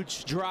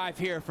 Huge drive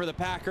here for the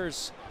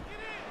Packers.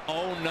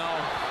 Oh no.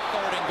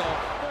 3rd and goal.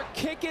 They're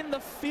kicking the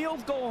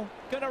field goal.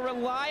 Gonna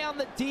rely on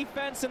the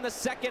defense in the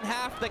second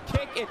half. The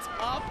kick, it's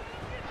up.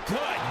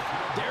 Good.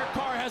 Derek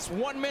Carr has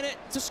 1 minute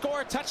to score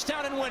a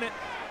touchdown and win it.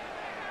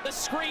 The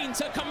screen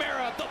to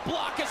Kamara. The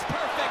block is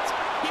perfect.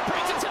 He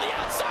brings it to the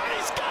outside.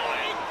 He's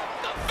going.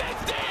 The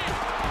 50.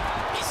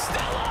 He's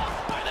still off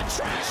by the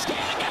trash can.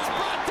 It gets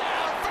brought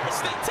down.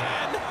 First and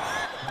 10.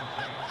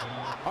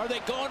 Are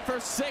they going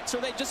for 6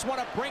 or they just want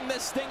to bring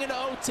this thing into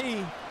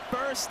OT?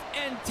 First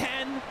and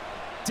 10.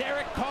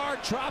 Derek Carr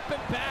dropping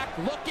back,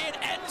 looking,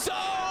 end zone.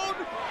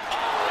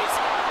 Oh,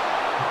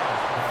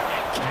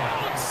 it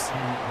counts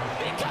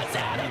because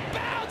out of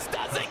bounds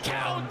doesn't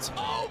count.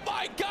 Oh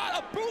my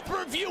God, a booth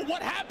review.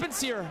 What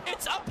happens here?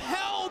 It's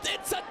upheld.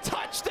 It's a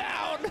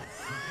touchdown.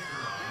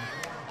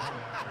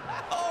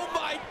 Oh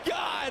my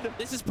God.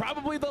 This is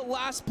probably the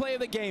last play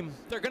of the game.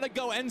 They're going to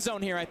go end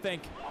zone here, I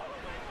think.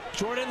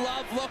 Jordan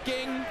Love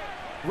looking,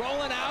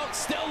 rolling out,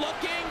 still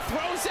looking,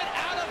 throws it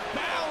out of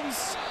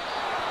bounds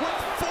with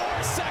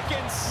 4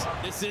 seconds.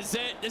 This is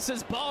it. This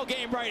is ball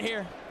game right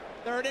here.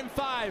 3rd and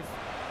 5.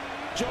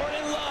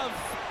 Jordan Love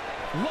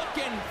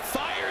looking,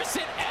 fires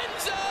it,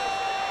 end zone!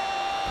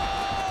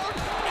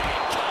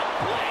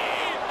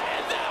 Incomplete!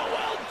 And that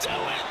will do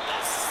it.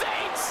 The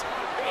Saints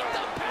beat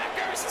the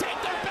Packers,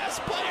 take their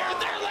best player,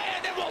 their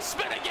land, and will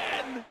spin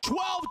again.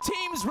 12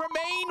 teams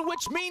remain,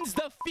 which means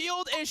the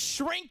field is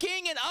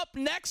shrinking, and up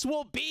next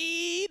will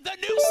be the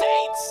new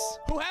Saints,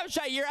 who have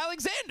Jair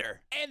Alexander.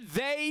 And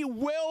they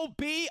will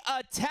be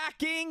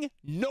attacking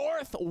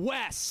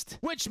Northwest,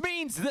 which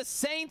means the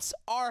Saints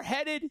are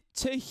headed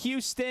to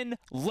Houston.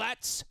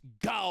 Let's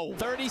go.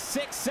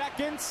 36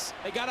 seconds.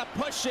 They got to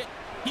push it.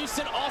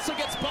 Houston also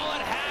gets ball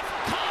at half.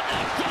 Caught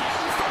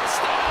again.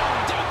 First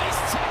down. Dude,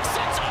 these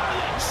Texans are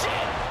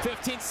legit.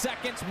 15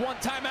 seconds. 1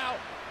 timeout.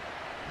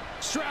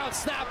 Stroud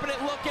snapping it,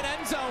 looking,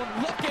 end zone,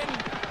 looking,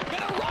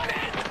 gonna run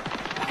it,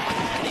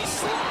 and he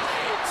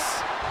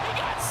slides! He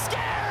got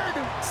scared!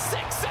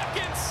 6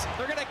 seconds!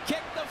 They're gonna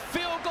kick the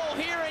field goal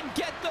here and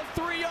get the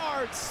 3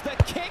 yards. The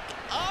kick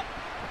up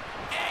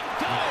and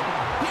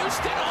good.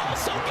 Houston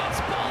also gets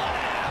ball at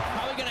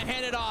half. Probably gonna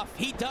hand it off.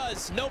 He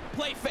does. No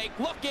play fake.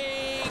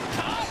 Looking,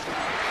 cut,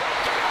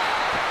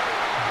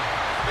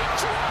 he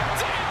dropped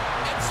it.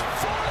 It's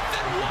 4th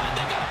and 1.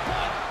 They got a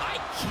punt. I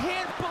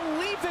can't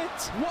believe it.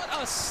 What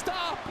a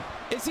stop.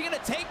 Is he going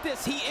to take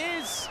this? He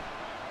is.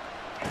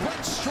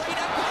 Went straight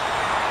up.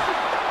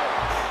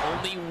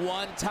 Only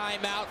 1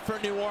 timeout for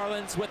New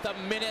Orleans with a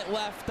minute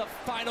left. The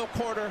final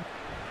quarter.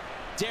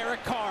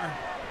 Derek Carr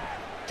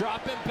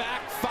dropping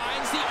back.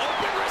 Finds the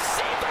open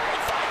receiver.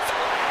 And finds the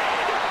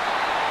lead.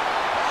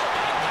 Oh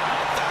my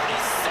God.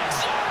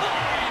 36-yard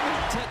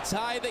line. To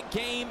tie the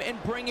game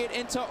and bring it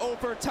into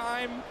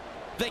overtime.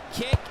 The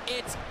kick.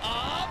 It's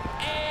up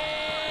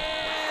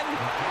and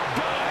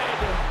good.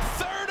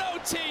 3rd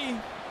OT.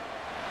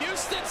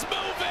 Houston's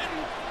moving,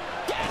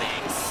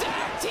 getting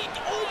sacked.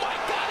 Oh my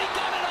God, he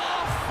got it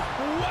off.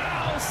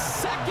 Wow,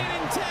 2nd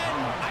and 10.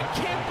 I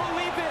can't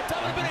believe it. That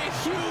would have been a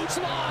huge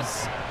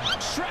loss.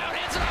 Stroud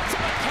hands it off to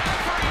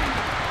McCaffrey.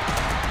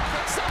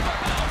 Picks up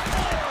about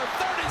 4.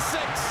 3rd and 6.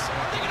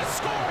 Are they going to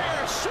score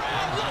here?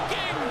 Stroud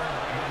looking,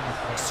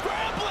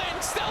 scrambling,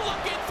 still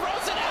looking,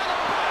 throws it out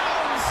of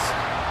bounds.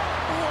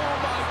 Oh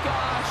my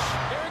gosh.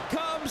 Here it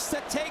comes to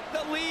take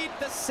the lead.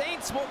 The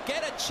Saints will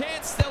get a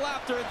chance still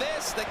after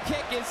this. The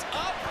kick is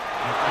up.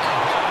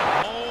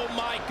 Oh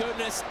my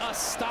goodness, a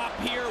stop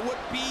here would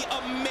be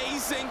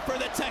amazing for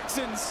the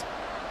Texans.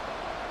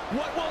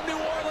 What will New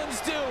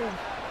Orleans do?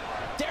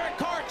 Derek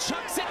Carr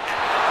chucks it out.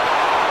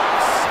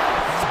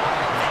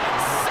 4th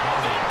and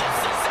 7. This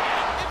is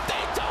it. If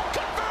they don't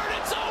convert,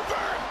 it's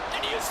over.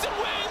 And Houston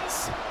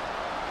wins.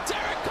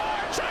 Derek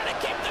Carr trying to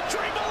keep the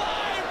dream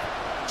alive.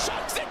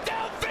 Chucks it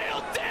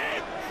downfield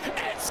deep.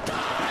 It's gone.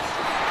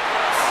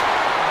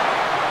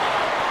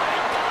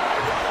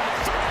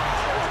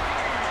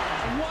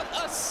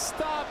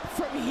 Stop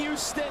from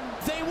Houston.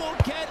 They will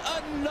get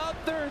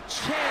another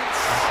chance.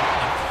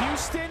 If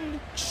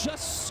Houston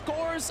just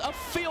scores a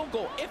field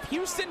goal. If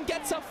Houston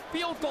gets a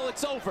field goal,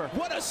 it's over.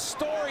 What a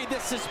story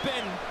this has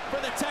been for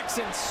the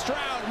Texans.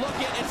 Stroud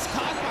looking, it's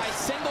caught by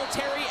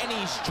Singletary, and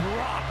he's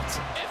dropped.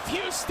 If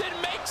Houston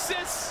makes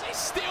this, they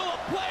steal a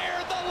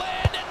player, the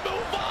land, and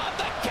move on.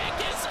 The kick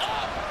is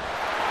up.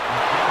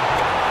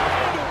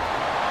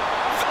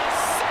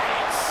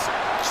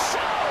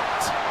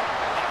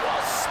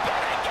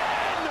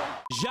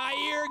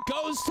 Jair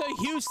goes to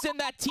Houston.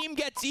 That team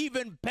gets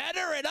even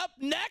better. And up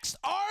next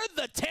are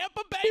the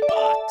Tampa Bay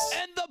Bucks.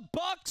 And the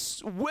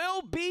Bucks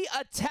will be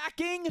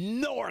attacking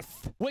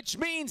north, which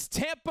means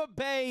Tampa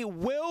Bay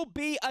will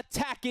be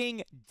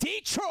attacking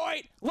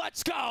Detroit.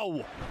 Let's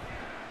go.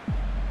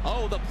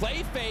 Oh, the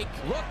play fake.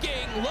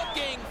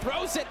 Looking,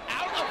 throws it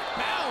out of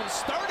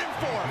bounds. 3rd and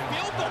 4.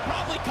 Field goal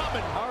probably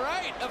coming. All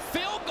right, a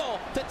field goal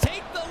to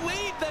take the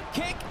lead. The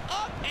kick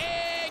up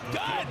and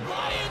good.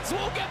 Lions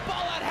will get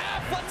ball at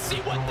half. Let's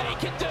see what they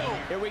can do.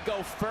 Here we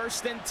go,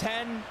 1st and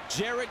 10.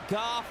 Jared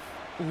Goff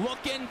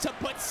looking to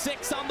put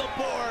 6 on the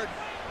board.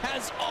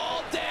 Has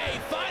all day.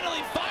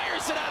 Finally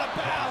fires it out of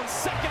bounds.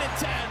 2nd and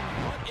 10.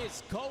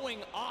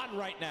 on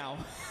right now?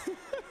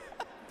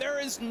 There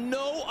is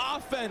no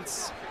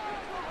offense.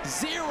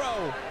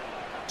 Zero.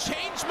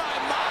 Change my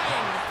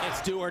mind.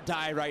 It's do or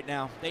die right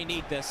now. They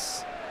need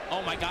this.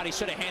 Oh my God, he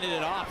should have handed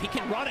it off. He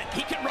can run it.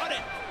 He can run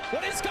it.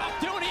 What is Goff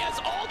doing? He has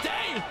all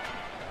day.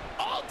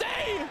 All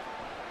day.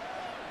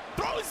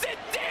 Throws it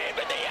deep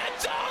in the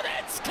end zone.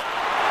 It's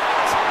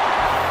caught.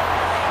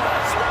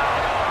 It's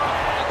right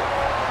open.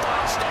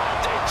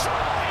 Touchdown,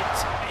 Detroit.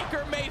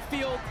 Baker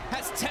Mayfield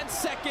has 10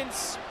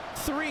 seconds,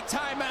 3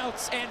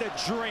 timeouts, and a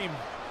dream.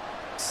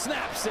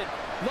 Snaps it,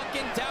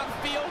 looking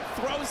downfield,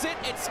 throws it,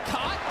 it's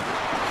caught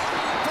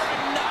for a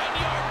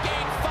 9-yard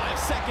gain, 5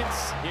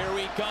 seconds. Here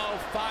we go,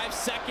 5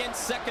 seconds,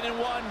 2nd and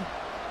 1.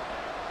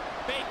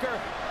 Baker,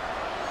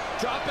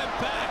 dropping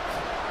back,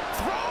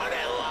 throwing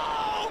it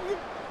long.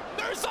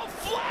 There's a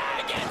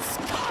flag, it's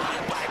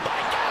caught by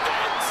Mike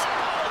Evans.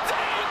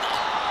 Holding,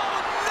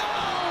 oh no,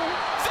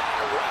 that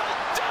will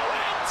do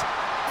it.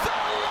 The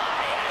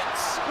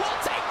Lions will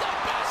take the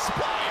best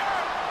player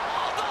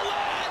on the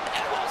land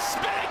and will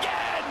spin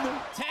again.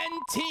 10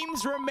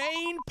 teams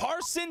remain.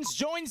 Parsons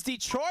joins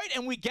Detroit,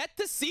 and we get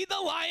to see the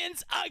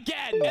Lions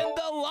again. And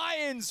the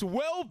Lions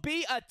will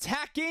be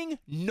attacking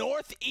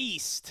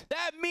northeast.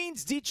 That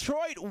means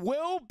Detroit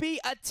will be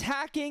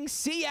attacking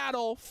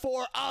Seattle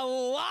for a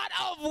lot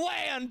of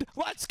land.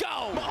 Let's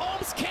go.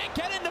 Mahomes can't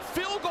get into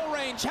field goal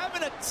range.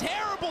 Having a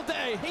terrible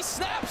day. He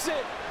snaps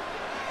it.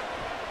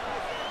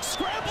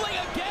 Scrambling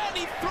again.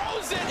 He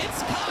throws it.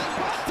 It's caught.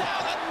 Brought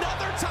down.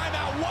 Another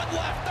timeout. 1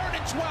 left. 3rd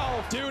and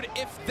 12. Dude,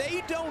 if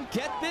they don't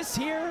get this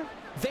here,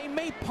 they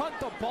may punt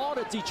the ball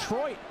to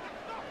Detroit,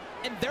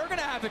 and they're going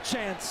to have a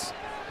chance.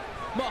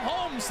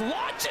 Mahomes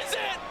launches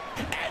it.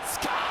 It's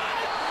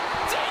caught.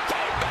 DK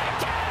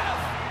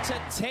Metcalf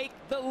to take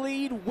the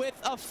lead with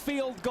a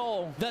field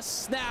goal. The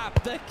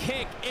snap, the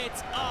kick,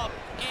 it's up,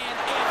 and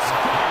it's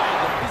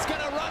good. He's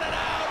going to run it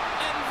out,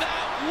 and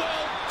that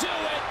will do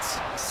it.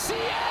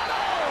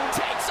 Seattle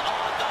takes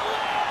on the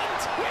land.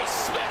 We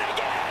spin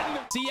again.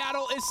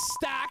 Seattle is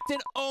stacked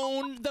and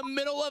own the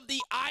middle of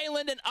the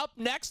island, and up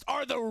next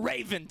are the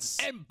Ravens.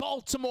 And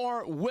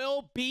Baltimore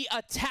will be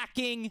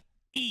attacking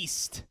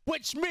east,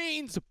 which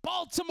means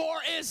Baltimore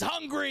is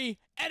hungry,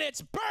 and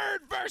it's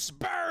bird versus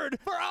bird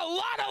for a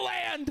lot of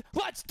land.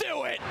 Let's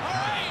do it. All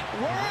right,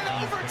 we're in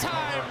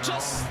overtime.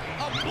 Just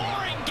a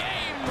boring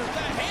game.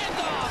 The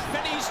handoff,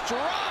 and he's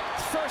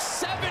dropped for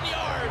 7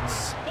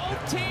 yards.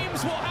 Both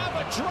teams will have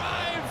a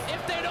drive.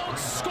 If they don't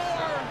score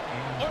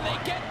or they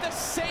get the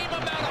same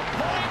amount of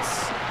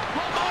points,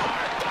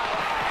 Lamar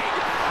going,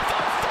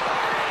 the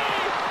 40,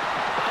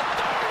 the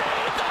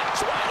 30, the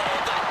 20,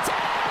 the 10,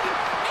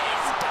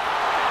 he's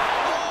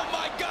gone! Oh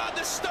my God,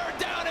 this 3rd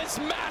down is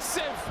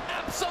massive,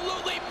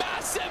 absolutely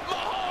massive.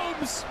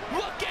 Mahomes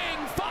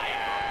looking,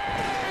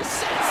 fires,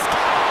 it's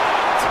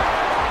caught!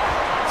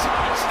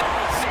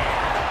 Touchdown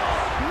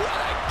Seattle!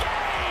 What a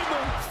game!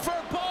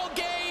 Football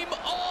game,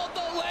 all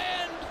the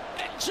land,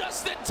 and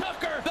Justin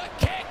Tucker, the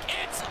kick,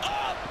 it's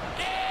up,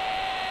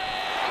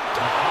 and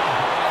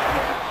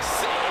gone!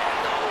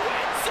 Seattle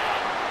wins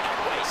it, and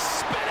we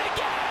spin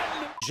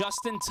again!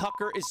 Justin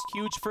Tucker is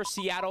huge for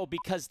Seattle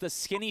because the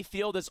skinny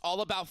field is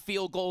all about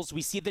field goals.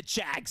 We see the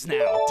Jags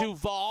now.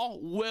 Duval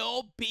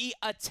will be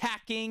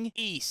attacking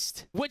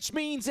east, which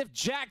means if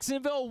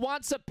Jacksonville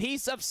wants a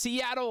piece of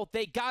Seattle,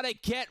 they gotta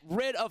get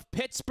rid of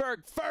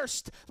Pittsburgh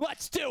first.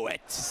 Let's do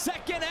it.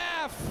 2nd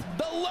half,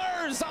 the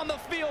Lurs on the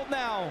field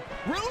now.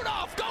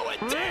 Rudolph going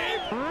deep.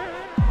 Let's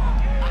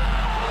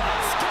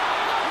go.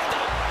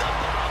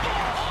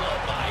 Oh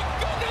my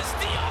goodness,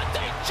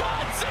 Deontay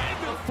Johnson.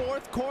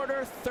 4th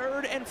quarter,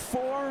 3rd and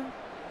 4.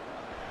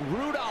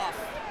 Rudolph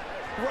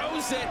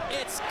throws it.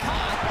 It's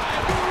caught by...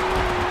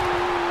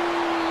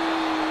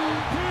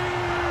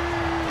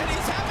 and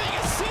he's having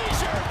a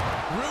seizure.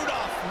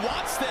 Rudolph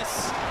wants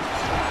this.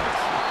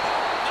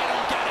 They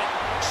don't get it.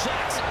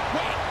 Jackson.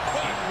 Wait,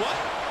 what?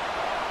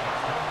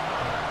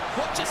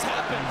 What just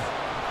happened?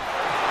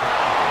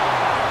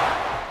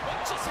 What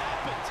just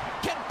happened?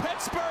 Can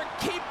Pittsburgh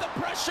keep the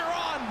pressure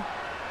on?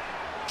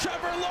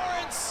 Trevor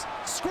Lawrence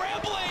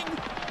scrambling.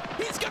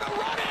 He's going to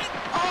run it.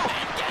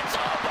 And gets,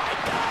 oh my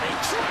God, he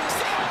tricks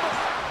him.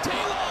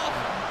 Taylor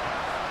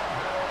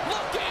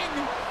looking,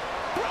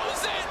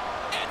 throws it.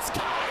 It's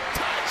caught.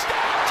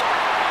 Touchdown,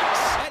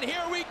 Jags. And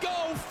here we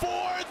go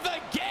for the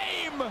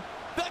game.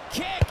 The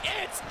kick,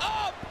 it's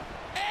up,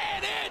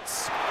 and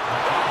it's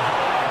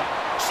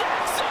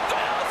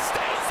Jacksonville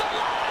stays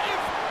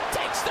alive,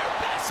 takes their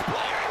best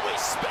player, and we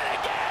spin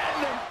again.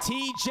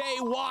 TJ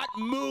Watt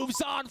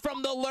moves on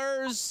from the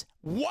Lurs.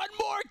 One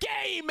more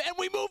game, and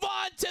we move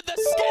on to the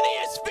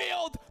skinniest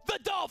field, the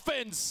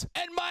Dolphins.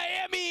 And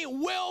Miami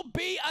will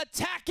be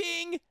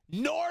attacking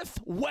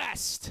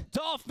northwest.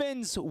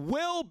 Dolphins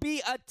will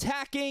be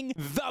attacking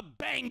the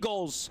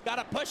Bengals.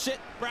 Gotta push it.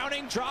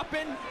 Browning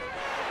dropping.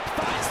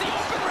 Finds the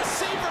open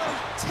receiver.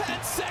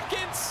 10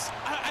 seconds.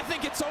 I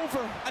think it's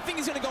over. I think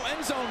he's gonna go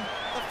end zone.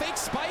 A fake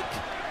spike.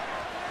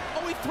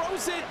 Oh, he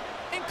throws it.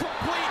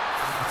 Incomplete.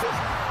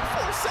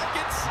 4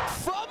 seconds.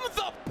 From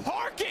the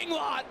parking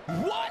lot.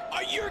 What?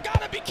 Are you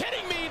gotta be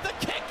kidding me? The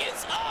kick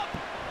is up.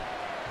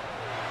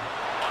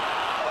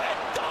 Oh, it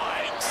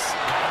doinks.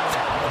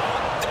 That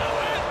won't do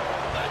it.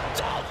 The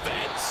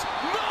Dolphins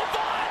move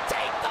on,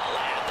 take the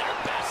land, their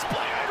best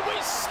player, and we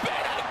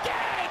spin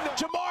again.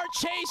 Jamar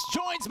Chase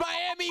joins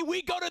Miami.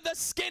 We go to the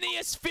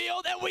skinniest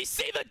field, and we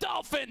see the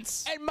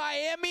Dolphins. And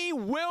Miami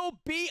will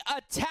be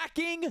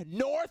attacking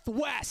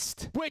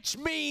Northwest, which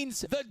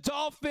means the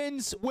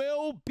Dolphins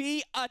will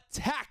be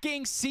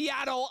attacking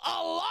Seattle.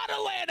 A lot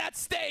of land at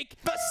stake.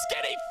 The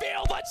skinny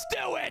field, let's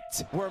do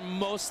it. We're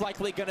most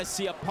likely going to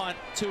see a punt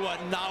to a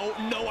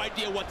no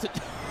idea what to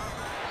do.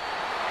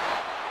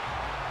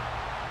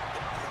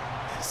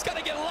 Just got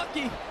to get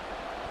lucky.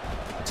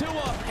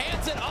 Tua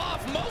hands it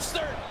off.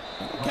 Mostert.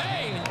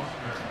 Okay.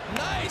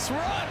 Nice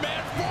run,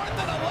 man. 4th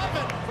and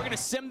 11. We're going to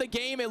sim the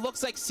game. It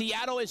looks like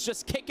Seattle is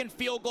just kicking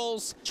field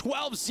goals.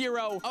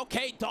 12-0.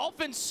 Okay,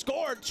 Dolphins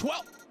scored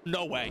 12.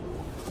 No way.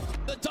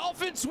 The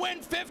Dolphins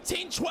win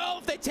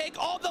 15-12. They take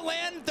all the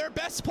land, their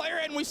best player,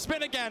 and we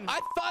spin again. I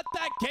thought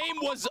that game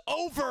was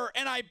over,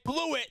 and I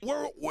blew it.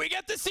 We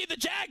get to see the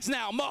Jags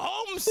now.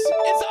 Mahomes is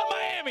on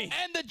Miami.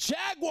 And the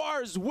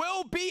Jaguars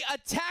will be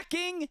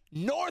attacking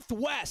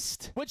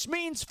Northwest, which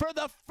means for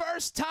the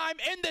first time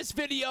in this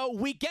video,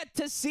 we get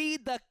to see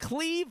the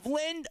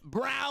Cleveland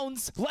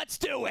Browns. Let's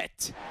do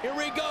it. Here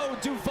we go.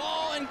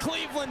 Duval and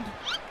Cleveland.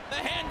 The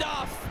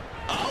handoff.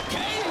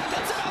 Okay,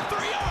 that's about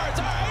 3 yards.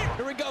 All right.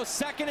 Here we go.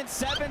 2nd and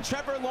 7.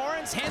 Trevor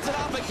Lawrence hands it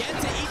off again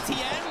to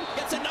Etienne.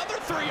 Gets another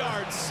 3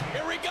 yards.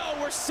 Here we go.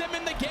 We're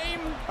simming the game.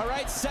 All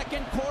right,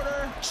 2nd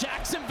quarter.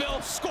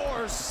 Jacksonville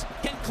scores.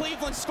 Can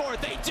Cleveland score?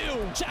 They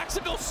do.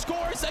 Jacksonville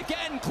scores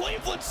again.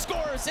 Cleveland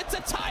scores. It's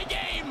a tie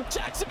game.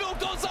 Jacksonville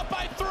goes up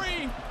by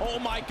 3. Oh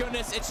my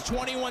goodness. It's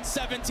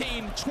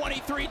 21-17.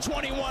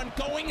 23-21.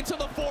 Going into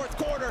the 4th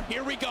quarter.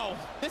 Here we go.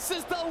 This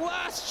is the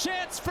last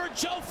chance for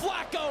Joe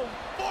Flacco.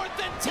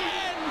 4th and 10.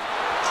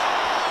 Oh,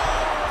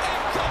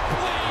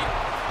 incomplete.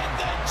 And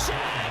the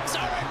Jags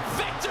are in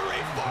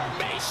victory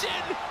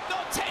formation.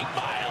 They'll take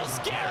Myles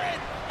Garrett,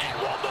 and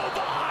we'll move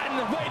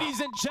on. Ladies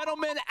and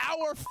gentlemen,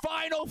 our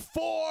final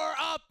 4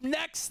 up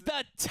next,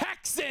 the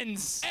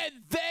Texans.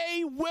 And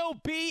they will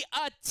be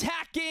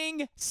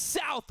attacking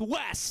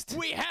Southwest.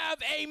 We have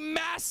a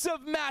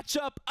massive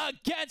matchup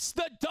against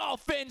the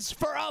Dolphins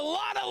for a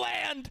lot of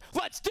land.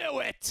 Let's do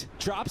it.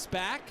 Drops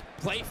back,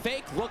 play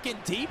fake, looking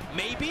deep,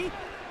 maybe.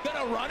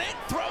 Gonna run it,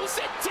 throws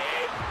it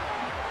deep.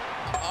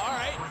 All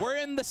right, we're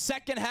in the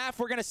 2nd half.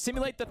 We're gonna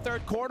simulate the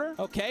 3rd quarter.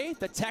 Okay,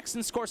 the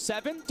Texans score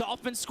 7.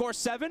 Dolphins score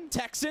 7.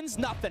 Texans,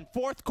 nothing.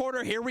 4th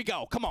quarter, here we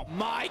go. Come on.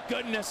 My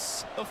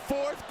goodness. The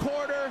 4th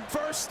quarter,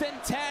 1st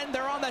and 10.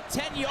 They're on the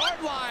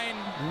 10-yard line.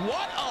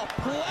 What a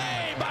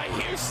play by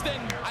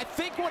Houston. I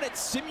think when it's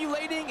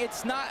simulating,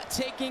 it's not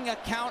taking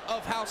account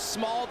of how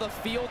small the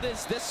field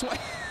is this way.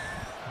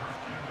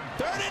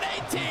 3rd and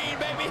 18,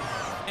 baby.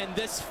 And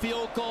this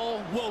field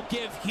goal will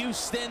give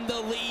Houston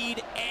the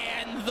lead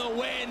and the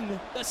win.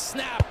 The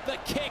snap, the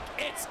kick,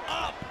 it's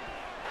up.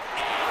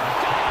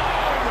 And go!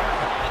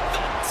 The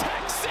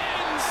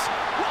Texans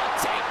will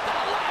take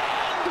the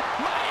land.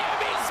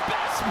 Miami's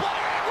best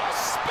player will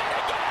spin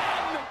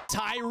again.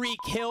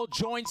 Tyreek Hill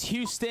joins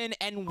Houston,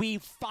 and we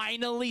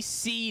finally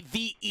see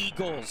the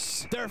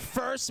Eagles. Their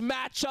first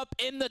matchup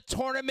in the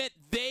tournament,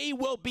 they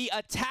will be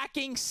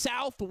attacking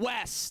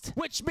Southwest,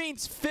 which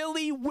means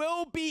Philly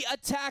will be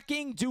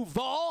attacking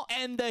Duval,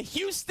 and the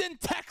Houston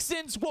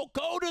Texans will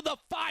go to the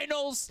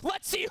finals.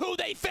 Let's see who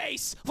they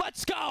face.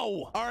 Let's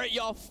go. All right,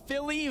 y'all.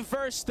 Philly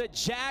versus the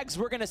Jags.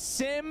 We're going to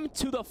sim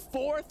to the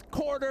 4th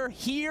quarter.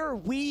 Here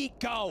we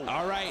go.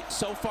 All right,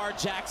 so far,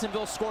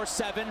 Jacksonville scores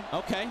 7.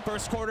 Okay,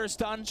 1st quarter's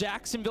done.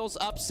 Jacksonville's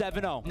up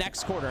 7-0.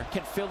 Next quarter,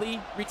 can Philly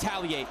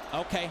retaliate?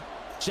 Okay,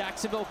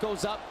 Jacksonville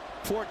goes up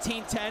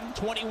 14-10,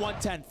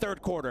 21-10,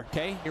 3rd quarter.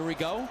 Okay, here we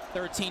go.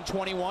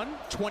 13-21,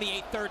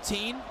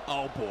 28-13.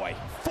 Oh boy.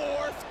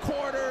 4th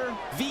quarter,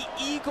 the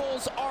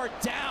Eagles are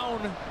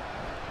down.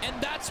 And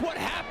that's what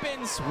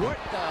happens. What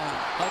the?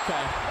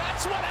 Okay.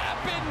 That's what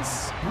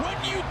happens when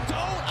you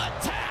don't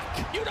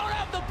attack. You don't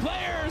have the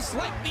players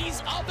like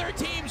these other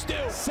teams do.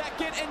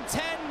 2nd and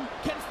 10.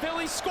 Can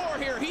Philly score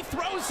here? He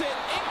throws it.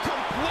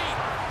 Incomplete.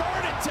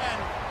 3rd and 10.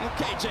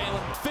 Okay,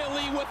 Jalen.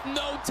 Philly with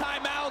no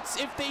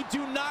timeouts. If they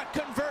do not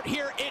convert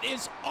here, it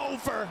is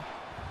over.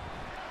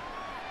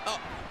 Oh,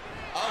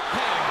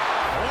 okay.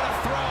 What a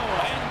throw.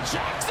 And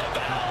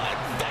Jacksonville in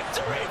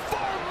victory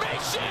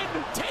formation.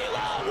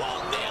 Taylor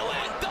will kneel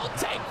it. They'll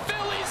take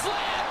Philly's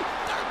land.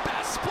 Their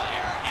best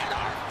player and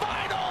our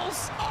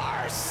finals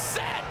are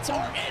set,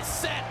 or is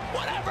set.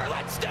 Whatever,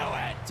 let's do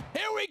it.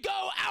 Here we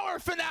go. Our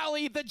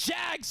finale, the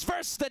Jags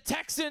versus the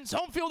Texans.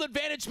 Home field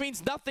advantage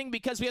means nothing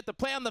because we have to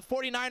play on the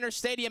 49ers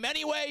stadium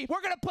anyway.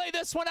 We're going to play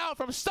this one out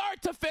from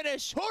start to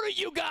finish. Who do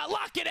you got?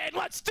 Lock it in.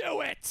 Let's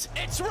do it.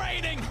 It's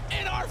raining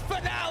in our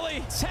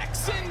finale.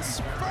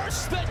 Texans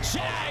versus the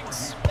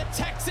Jags. The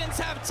Texans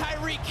have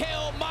Tyreek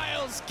Hill,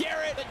 Myles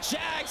Garrett. The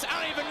Jags,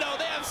 I don't even know.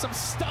 They have some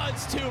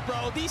studs too,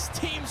 bro. These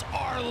teams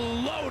are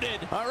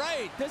loaded. All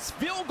right, this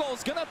field goal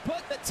is going to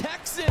put the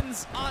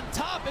Texans on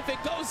top if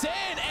it goes in,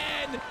 and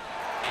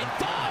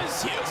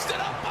It's Houston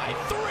up by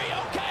 3.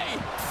 Okay.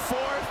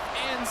 4th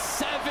and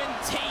 17.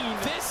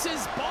 This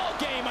is ball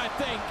game, I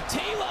think.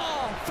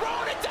 T-Law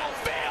throwing it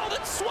downfield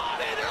and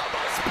swatted and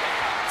almost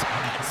picked.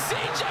 And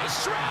CJ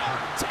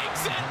Stroud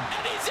takes it,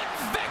 and he's in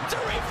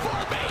victory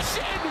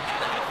formation.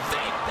 And I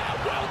think that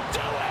will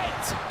do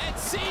it. And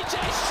CJ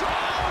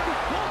Stroud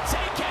will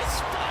take his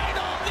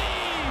final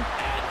knee.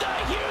 And the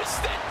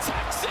Houston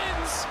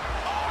Texans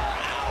are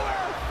our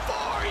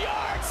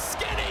 4-yard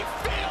skinny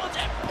field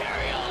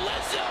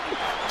Imperialism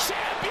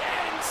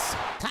champions.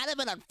 Kind of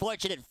an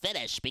unfortunate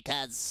finish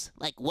because,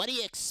 like, what do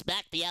you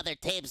expect the other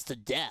teams to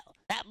do?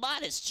 That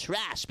mod is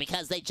trash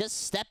because they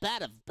just step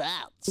out of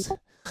bounds.